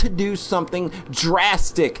has to do something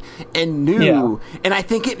drastic and new. Yeah. And I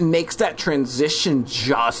think it makes that transition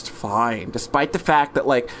just fine, despite the fact that,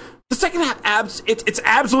 like, the second half, it's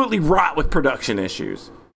absolutely wrought with production issues.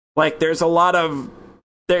 Like, there's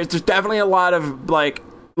definitely a lot of,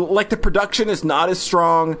 like the production is not as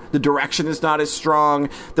strong, the direction is not as strong.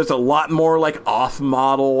 There's a lot more like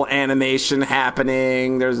off-model animation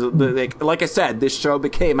happening. There's like I said, this show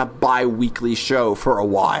became a bi-weekly show for a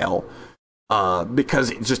while because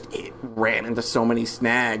it ran into so many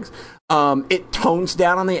snags. It tones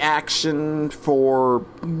down on the action for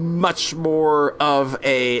much more of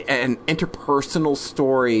an interpersonal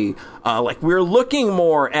story. Like, we're looking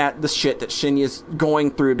more at the shit that Shinya's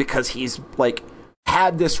going through because he's like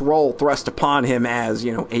had this role thrust upon him as,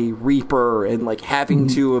 you know, a Reaper, and like having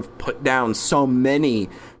to have put down so many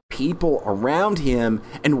people around him,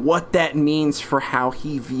 and what that means for how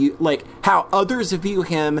how others view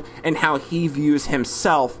him, and how he views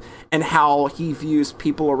himself, and how he views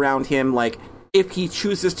people around him. Like, if he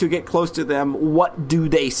chooses to get close to them, what do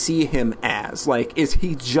they see him as? Like, is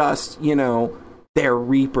he just, you know, their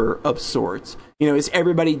Reaper of sorts? You know, is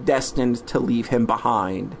everybody destined to leave him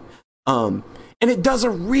behind? And it does a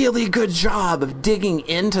really good job of digging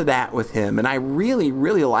into that with him, and I really,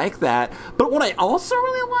 really like that. But what I also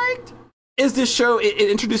really liked is this show, it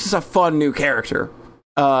introduces a fun new character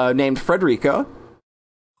named Frederica,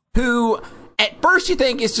 who at first you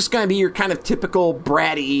think is just going to be your kind of typical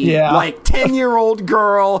bratty, like 10-year-old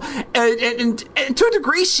girl, and to a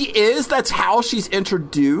degree she is. That's how she's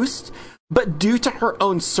introduced. But due to her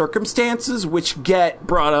own circumstances, which get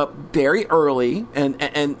brought up very early, and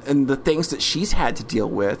the things that she's had to deal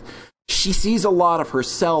with, she sees a lot of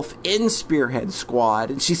herself in Spearhead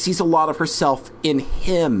Squad, and she sees a lot of herself in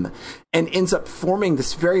him, and ends up forming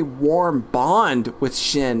this very warm bond with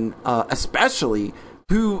Shin, especially,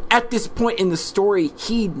 who at this point in the story,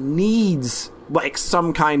 he needs like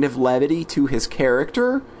some kind of levity to his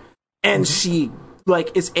character. and she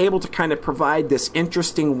like is able to kind of provide this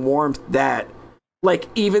interesting warmth that, like,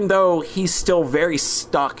 even though he's still very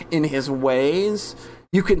stuck in his ways,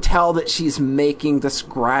 you can tell that she's making this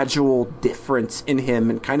gradual difference in him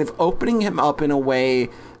and kind of opening him up in a way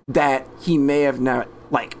that he may have not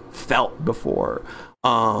like felt before.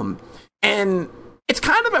 And it's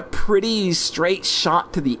kind of a pretty straight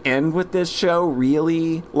shot to the end with this show,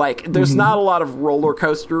 really. Like, there's not a lot of roller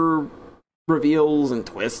coaster reveals and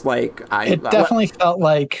twists. Like, it definitely felt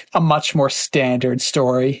like a much more standard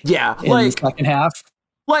story. Yeah, in like the second half.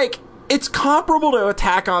 Like, it's comparable to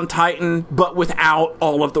Attack on Titan, but without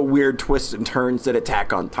all of the weird twists and turns that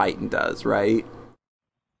Attack on Titan does, right?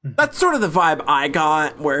 That's sort of the vibe I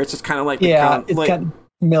got, where it's just kind of like... it's got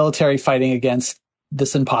military fighting against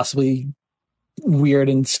this impossibly weird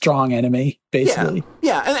and strong enemy, basically.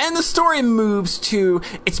 Yeah. And the story moves to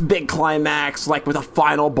its big climax, like with a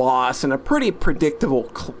final boss in a pretty predictable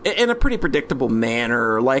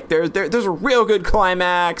manner. Like, there's a real good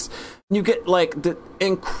climax. You get like the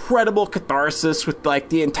incredible catharsis with like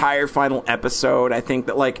the entire final episode. I think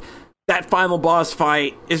that like that final boss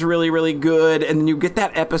fight is really, really good. And then you get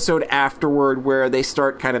that episode afterward where they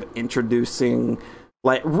start kind of reintroducing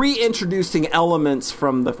elements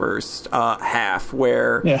from the first half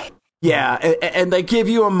where and they give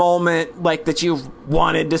you a moment like that you've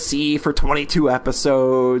wanted to see for 22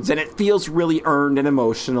 episodes, and it feels really earned and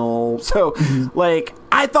emotional. So like,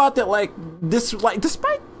 I thought that like this, like,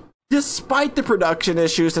 despite the production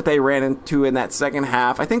issues that they ran into in that second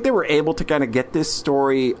half, I think they were able to kind of get this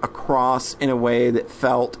story across in a way that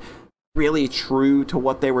felt really true to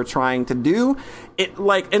what they were trying to do. It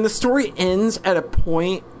like, and the story ends at a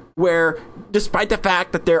point where, despite the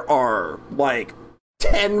fact that there are like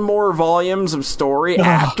 10 more volumes of story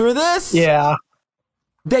after this,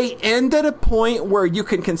 they end at a point where you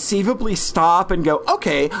can conceivably stop and go,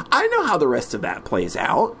 okay, I know how the rest of that plays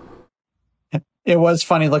out. It was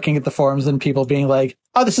funny looking at the forums and people being like,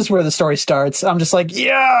 oh, this is where the story starts. I'm just like,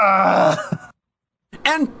 yeah.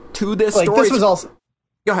 And to this like, story, this was also...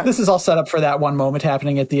 Go ahead. This is all set up for that one moment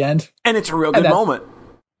happening at the end. And it's a real good moment.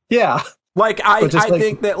 Yeah. Like, I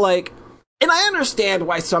think that, like... And I understand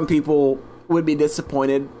why some people would be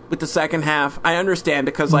disappointed with the second half. I understand,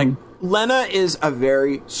 because, like, Lena is a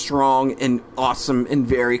very strong and awesome and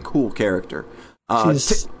very cool character. I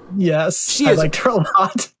liked her a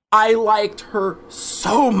lot. I liked her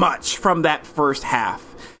so much from that first half.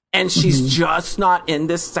 And she's just not in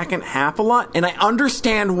this second half a lot. And I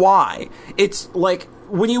understand why. It's like,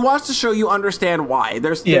 when you watch the show, you understand why.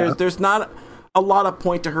 There's not a lot of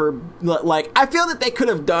point to her. Like, I feel that they could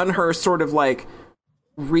have done her sort of like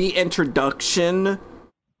reintroduction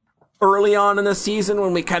early on in the season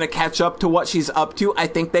when we kind of catch up to what she's up to. I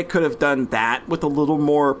think they could have done that with a little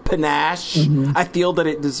more panache. I feel that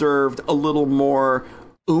it deserved a little more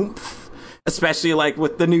oomph, especially like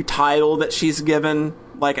with the new title that she's given.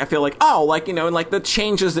 Like, I feel like, oh, like, you know, and like the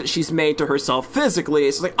changes that she's made to herself physically,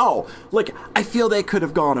 it's like, oh, like, I feel they could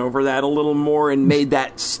have gone over that a little more and made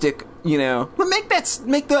that stick, you know, make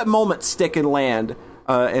that moment stick and land,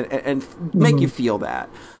 and make you feel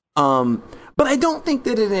that. But I don't think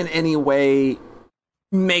that it in any way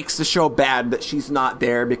makes the show bad that she's not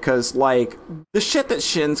there, because like the shit that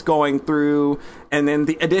Shin's going through, and then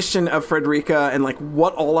the addition of Frederica and like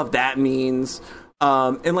what all of that means.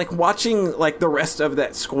 And like watching like the rest of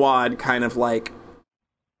that squad kind of like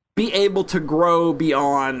be able to grow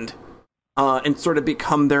beyond and sort of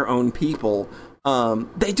become their own people.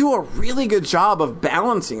 They do a really good job of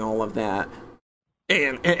balancing all of that.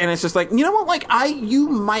 And it's just like, you know what, like you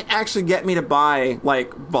might actually get me to buy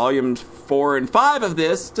like volumes 4 and 5 of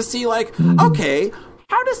this to see like, okay,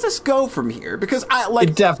 how does this go from here? Because I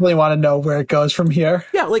definitely want to know where it goes from here.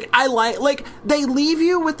 Yeah, like I like they leave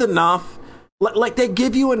you with enough. Like, they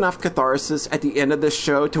give you enough catharsis at the end of this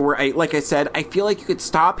show to where, like I said, I feel like you could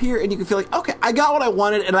stop here and you can feel like, okay, I got what I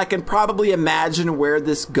wanted, and I can probably imagine where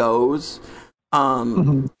this goes.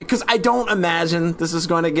 Because I don't imagine this is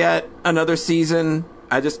going to get another season.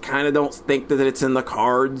 I just kind of don't think that it's in the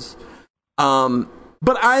cards.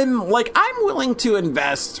 But I'm willing to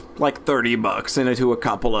invest like $30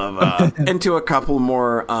 into a couple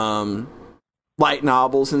more light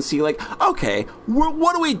novels and see like, okay,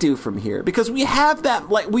 what do we do from here? Because we have that,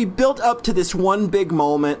 like, we built up to this one big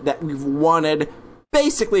moment that we've wanted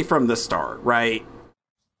basically from the start, right?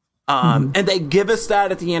 And they give us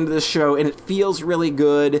that at the end of the show, and it feels really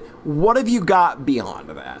good. What have you got beyond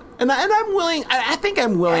that? And I'm willing. I think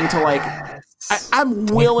I'm willing to like. I'm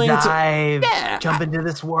willing to jump into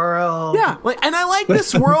this world. Yeah, like, and I like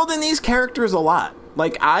this world and these characters a lot.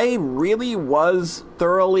 Like, I really was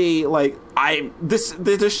thoroughly like,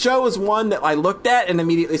 the show is one that I looked at and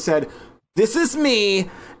immediately said, this is me,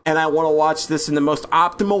 and I want to watch this in the most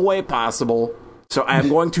optimal way possible. So I'm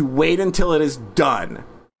going to wait until it is done.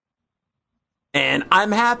 And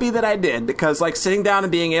I'm happy that I did, because like sitting down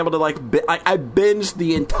and being able to I binged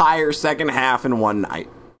the entire second half in one night.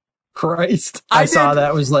 Christ. I saw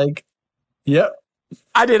that, was like, yep.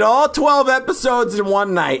 I did all 12 episodes in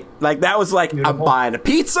one night. Like, that was like, beautiful. I'm buying a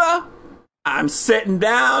pizza, I'm sitting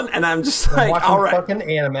down, and I'm just like, all right. Fucking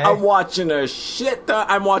anime. I'm watching a shit ton.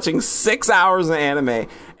 I'm watching 6 hours of anime,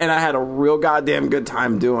 and I had a real goddamn good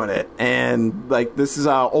time doing it. And like, this is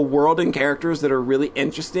a world and characters that are really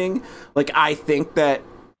interesting. Like, I think that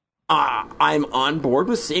I'm on board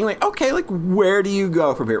with seeing, like, okay, like, where do you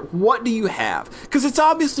go from here? What do you have? Because it's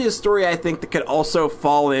obviously a story, I think, that could also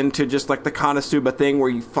fall into just like the Konosuba thing, where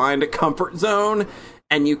you find a comfort zone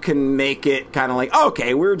and you can make it kind of like,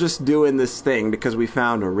 okay, we're just doing this thing because we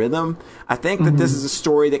found a rhythm. I think that this is a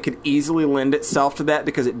story that could easily lend itself to that,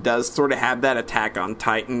 because it does sort of have that Attack on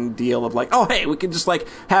Titan deal of like, oh, hey, we could just like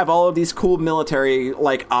have all of these cool military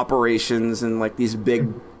like operations and like these big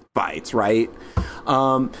fights, right?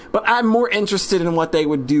 But I'm more interested in what they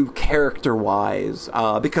would do character-wise,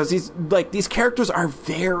 because these characters are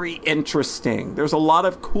very interesting. There's a lot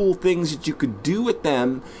of cool things that you could do with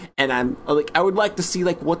them, and I would like to see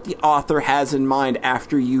like what the author has in mind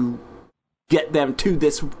after you get them to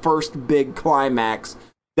this first big climax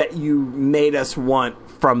that you made us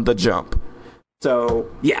want from the jump.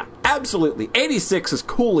 So yeah, absolutely, 86 is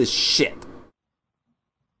cool as shit.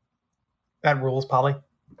 That rules, Polly.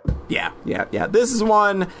 Yeah. This is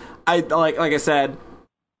one I like I said,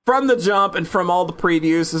 from the jump and from all the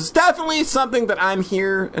previews, is definitely something that I'm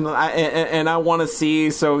here and I want to see.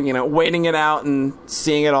 So, you know, waiting it out and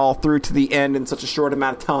seeing it all through to the end in such a short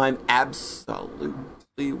amount of time,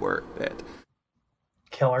 absolutely worth it.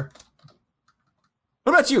 Killer.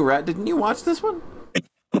 What about you, Rhett? Didn't you watch this one?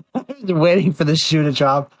 I was waiting for the shoe to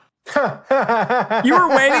drop. You were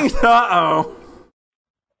waiting? Uh-oh.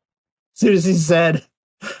 As soon as he said,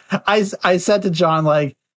 I said to John,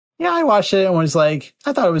 like, yeah, I watched it and was like,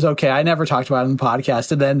 I thought it was okay. I never talked about it in the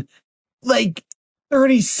podcast. And then, like,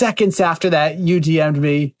 30 seconds after that, you DM'd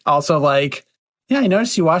me also like, yeah, I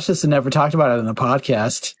noticed you watched this and never talked about it in the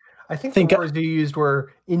podcast. I think the words you used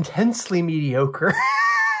were intensely mediocre.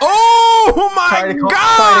 Oh my God!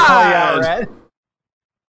 Sorry to call you out, Red.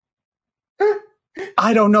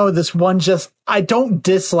 I don't know. This one just, I don't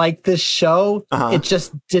dislike this show. It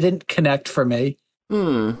just didn't connect for me.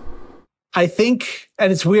 I think,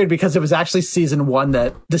 and it's weird because it was actually season 1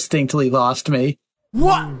 that distinctly lost me.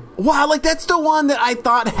 What? Wow, like that's the one that I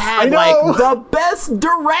thought had like the best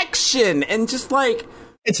direction, and just like,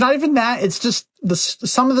 it's not even that. It's just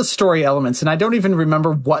some of the story elements, and I don't even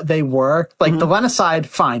remember what they were. Like the Lena side,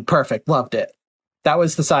 fine, perfect, loved it. That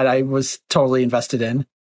was the side I was totally invested in.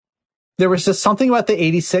 There was just something about the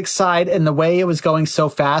 86 side and the way it was going so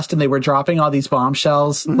fast, and they were dropping all these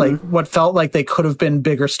bombshells, like what felt like they could have been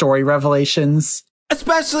bigger story revelations.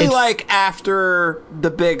 Especially like after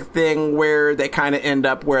the big thing where they kind of end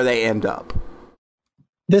up where they end up.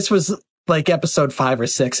 This was like episode 5 or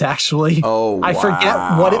 6, actually. Oh, wow. I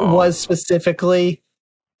forget what it was specifically.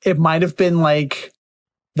 It might have been like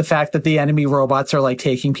the fact that the enemy robots are like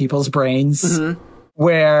taking people's brains,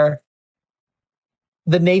 where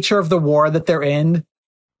the nature of the war that they're in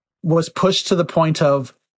was pushed to the point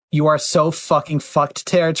of, you are so fucking fucked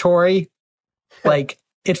territory. Like,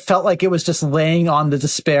 it felt like it was just laying on the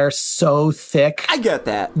despair so thick. I get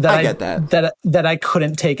that. I get that. That I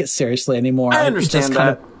couldn't take it seriously anymore. I understand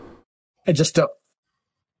that. I just don't,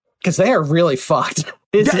 because they are really fucked.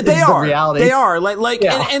 They are. The reality. They are. Like,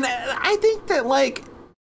 yeah. and I think that like,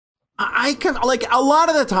 I can, like, a lot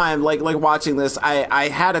of the time, like watching this, I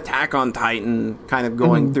had Attack on Titan kind of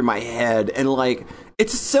going through my head, and like,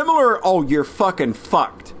 it's a similar, oh, you're fucking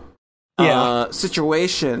fucked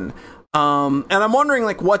situation. And I'm wondering,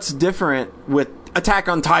 like, what's different with Attack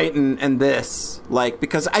on Titan and this, like,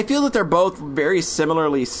 because I feel that they're both very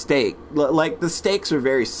similarly staked. Like, the stakes are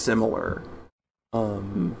very similar.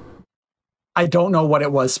 I don't know what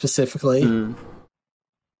it was specifically.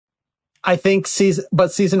 I think season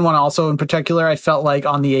 1 also in particular, I felt like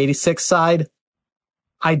on the 86 side,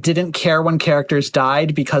 I didn't care when characters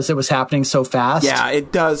died because it was happening so fast. Yeah,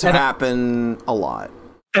 it does happen a lot.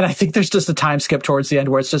 And I think there's just a time skip towards the end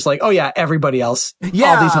where it's just like, oh yeah, everybody else.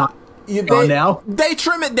 Yeah. All these not gone now. They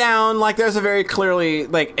trim it down. Like, there's a very clearly,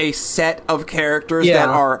 like, a set of characters that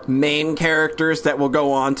are main characters that will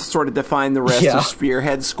go on to sort of define the rest of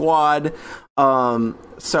Spearhead Squad.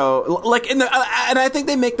 So, like, and I think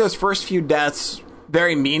they make those first few deaths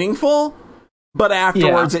very meaningful. But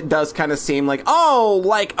afterwards, it does kind of seem like,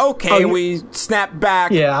 okay, we snap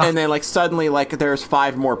back, and then like suddenly, like there's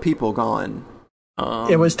 5 more people gone.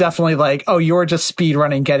 It was definitely like, you're just speed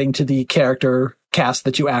running, getting to the character cast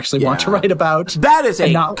that you actually want to write about. That is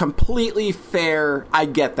completely fair. I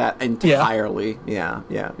get that entirely. Yeah.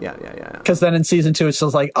 Because then in season 2, it's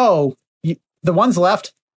just like, the ones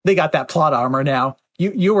left, they got that plot armor now.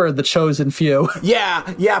 You were the chosen few.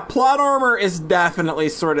 Yeah. Plot armor is definitely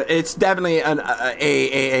it's definitely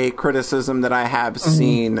a criticism that I have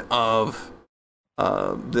seen of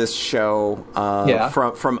this show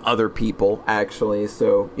from other people, actually.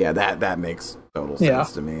 So yeah, that makes total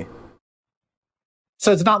sense to me.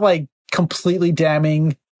 So it's not like completely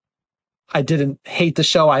damning. I didn't hate the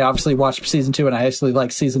show. I obviously watched season 2, and I actually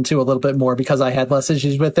liked season 2 a little bit more because I had less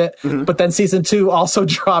issues with it. Mm-hmm. But then season 2 also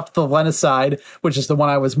dropped the Lenacide, which is the one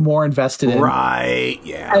I was more invested in. Right,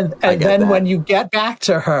 yeah. And then when you get back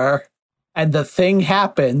to her and the thing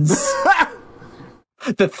happens,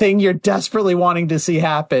 the thing you're desperately wanting to see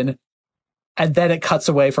happen, and then it cuts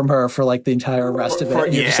away from her for like the entire rest of it.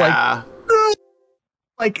 And you're just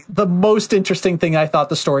like the most interesting thing I thought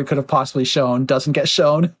the story could have possibly shown doesn't get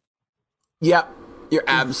shown. Yep, you're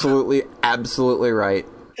absolutely right.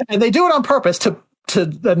 And they do it on purpose to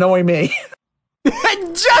annoy me.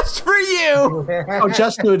 Just for you!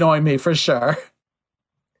 Just to annoy me, for sure.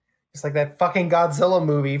 It's like that fucking Godzilla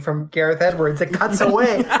movie from Gareth Edwards that cuts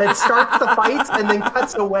away, that starts the fights and then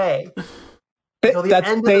cuts away.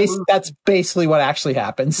 That's basically what actually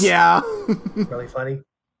happens. Yeah. Really funny.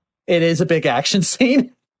 It is a big action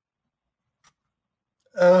scene.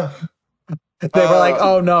 They were like,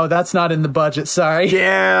 oh no, that's not in the budget, sorry.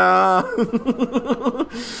 Yeah.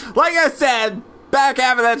 Like I said, back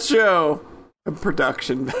half of that show,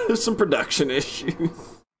 there's some production issues.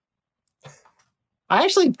 I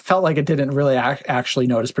actually felt like it didn't really actually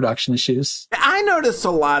notice production issues. I noticed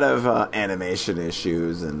a lot of animation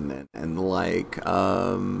issues and like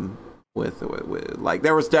with like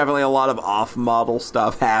there was definitely a lot of off-model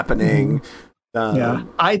stuff happening. Mm-hmm.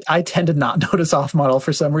 I tend to not notice off model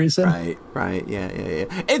for some reason. Right. Yeah.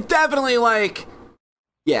 It's definitely like,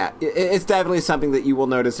 it's definitely something that you will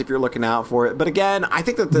notice if you're looking out for it. But again, I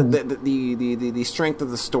think that the strength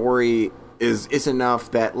of the story is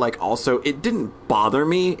enough that like also it didn't bother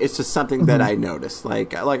me. It's just something that I noticed.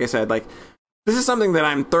 Like I said, like this is something that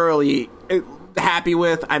I'm thoroughly happy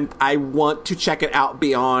with. I want to check it out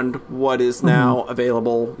beyond what is now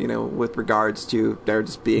available, with regards to there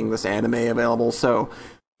just being this anime available. So,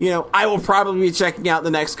 I will probably be checking out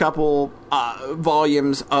the next couple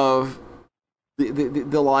volumes of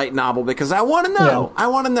the light novel because I want to know. I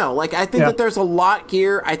want to know. Like, I think that there's a lot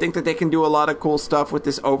here. I think that they can do a lot of cool stuff with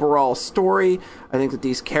this overall story. I think that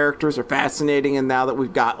these characters are fascinating, and now that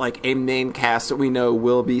we've got like a main cast that we know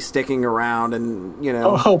will be sticking around, and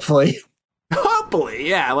hopefully. Hopefully,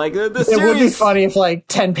 yeah. Like the series, it would be funny if, like,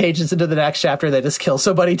 10 pages into the next chapter, they just kill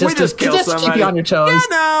somebody. Just keep you on your toes.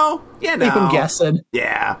 Keep them guessing.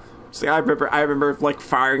 Yeah. So I remember like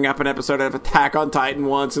firing up an episode of Attack on Titan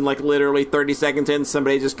once, and like literally 30 seconds in,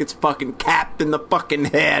 somebody just gets fucking capped in the fucking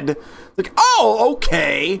head. Like, oh,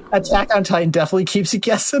 okay. Attack on Titan definitely keeps you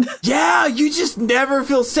guessing. Yeah, you just never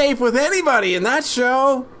feel safe with anybody in that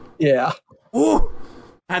show. Yeah. Ooh.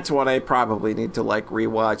 That's what I probably need to like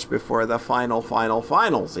rewatch before the final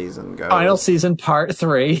season goes. Final season part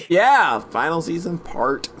 3. Yeah, final season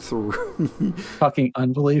part 3. Fucking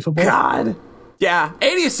unbelievable. God. Yeah,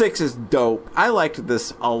 86 is dope. I liked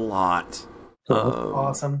this a lot.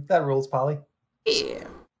 Awesome. That rules, Polly. Yeah.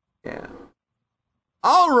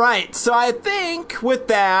 All right, so I think with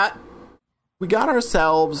that, we got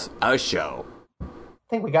ourselves a show. I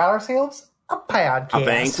think we got ourselves a podcast. I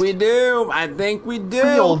think we do.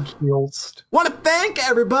 Real Gilst. Want to thank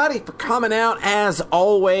everybody for coming out. As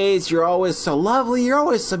always, you're always so lovely. You're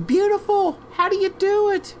always so beautiful. How do you do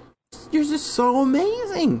it? You're just so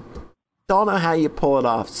amazing. Don't know how you pull it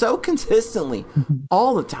off so consistently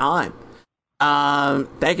all the time.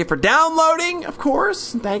 Thank you for downloading, of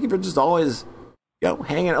course. Thank you for just always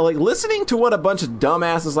hanging out, like listening to what a bunch of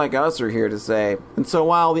dumbasses like us are here to say. And so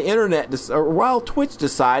while the internet, while Twitch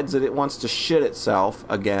decides that it wants to shit itself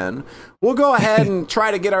again, we'll go ahead and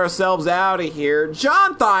try to get ourselves out of here.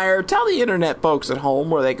 John Thayer, tell the internet folks at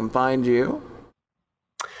home where they can find you.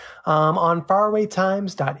 On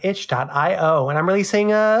farawaytimes.itch.io, and I'm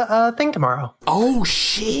releasing a thing tomorrow. Oh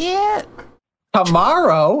shit!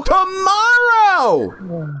 Tomorrow.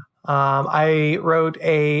 I wrote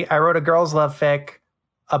a girls' love fic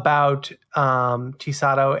about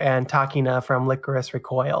Chisato and Takina from Licorice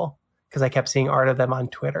Recoil because I kept seeing art of them on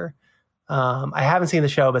Twitter. I haven't seen the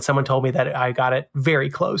show, but someone told me that I got it very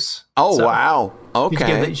close. Oh, So wow.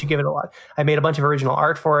 Okay. you should give it a lot. I made a bunch of original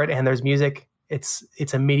art for it, and there's music. It's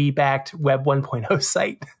a MIDI backed Web 1.0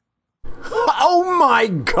 site. Oh my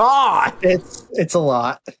God. It's a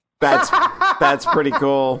lot. That's pretty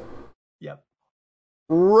cool. Yep.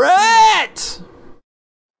 Rhett!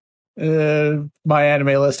 My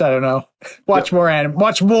anime list, I don't know. Watch more anime.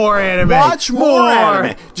 Watch more anime. Watch more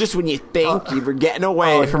anime. Just when you think you were getting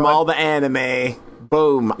away from all the anime,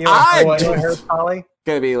 boom. You know what I heard, Polly?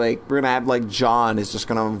 Gonna be like, we're gonna have like John is just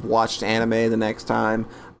gonna have watched anime the next time.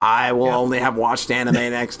 I will only have watched anime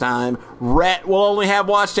next time. Rhett will only have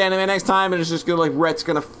watched anime next time, and it's just gonna like Rhett's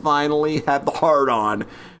gonna finally have the hard on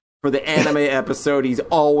for the anime episode he's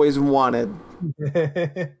always wanted.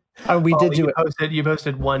 We did do it. You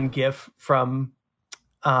posted one GIF from,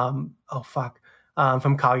 from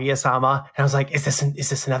Kaguya-sama, and I was like, "Is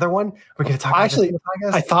this another one? We're going to talk about this in the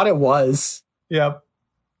podcast?" I thought it was. Yep.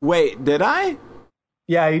 Wait, did I?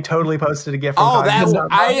 Yeah, you totally posted a GIF. From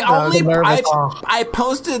I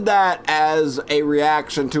posted that as a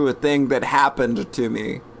reaction to a thing that happened to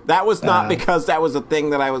me. That was not because that was a thing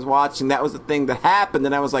that I was watching. That was a thing that happened,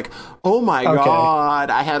 and I was like, "Oh my God!"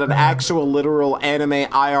 I had an actual, literal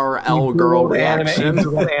anime IRL girl reaction.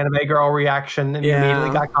 Anime girl reaction, and you immediately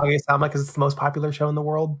got Kaguya-sama because it's the most popular show in the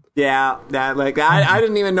world. Yeah, I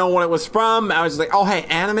didn't even know what it was from. I was just like, "Oh hey,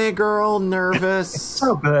 anime girl, nervous." It's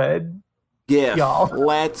so good. GIF. Y'all.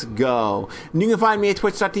 Let's go. And you can find me at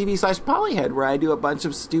twitch.tv/polyhead, where I do a bunch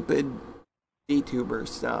of stupid VTuber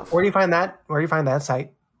stuff. Where do you find that? Where do you find that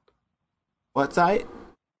site? What site?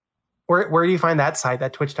 Where do you find that site?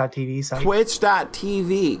 That twitch.tv site?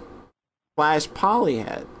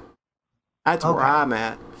 Twitch.tv/polyhead. That's where I'm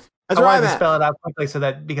at. That's I where wanted I'm to at. spell it out quickly so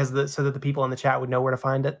that the people in the chat would know where to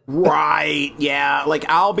find it. Right, yeah. Like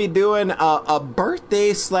I'll be doing a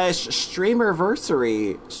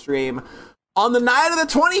birthday/streamerversary stream on the night of the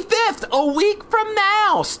 25th, a week from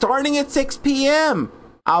now, starting at 6 p.m.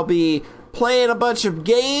 I'll be playing a bunch of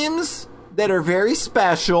games that are very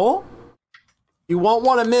special. You won't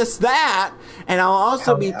want to miss that. And I'll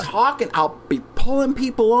also be talking. I'll be pulling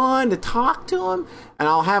people on to talk to them. And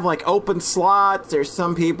I'll have like open slots. There's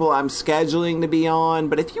some people I'm scheduling to be on.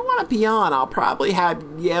 But if you want to be on, I'll probably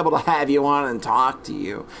be able to have you on and talk to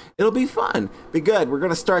you. It'll be fun. Be good. We're going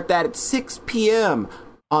to start that at 6 p.m.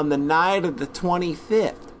 on the night of the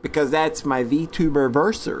 25th. Because that's my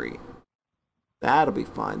VTuberversary. That'll be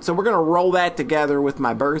fun. So we're going to roll that together with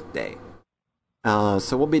my birthday.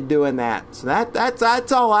 So we'll be doing that. So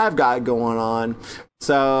that's all I've got going on.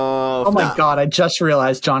 So oh my God, I just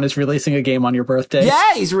realized John is releasing a game on your birthday.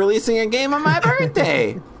 Yeah, he's releasing a game on my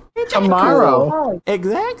birthday. Tomorrow. Cool.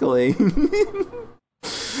 Exactly.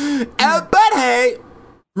 But hey,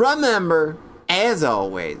 remember, as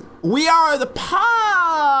always, we are the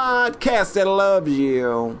podcast that loves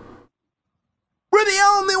you. We're the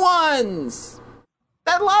only ones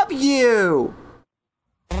that love you.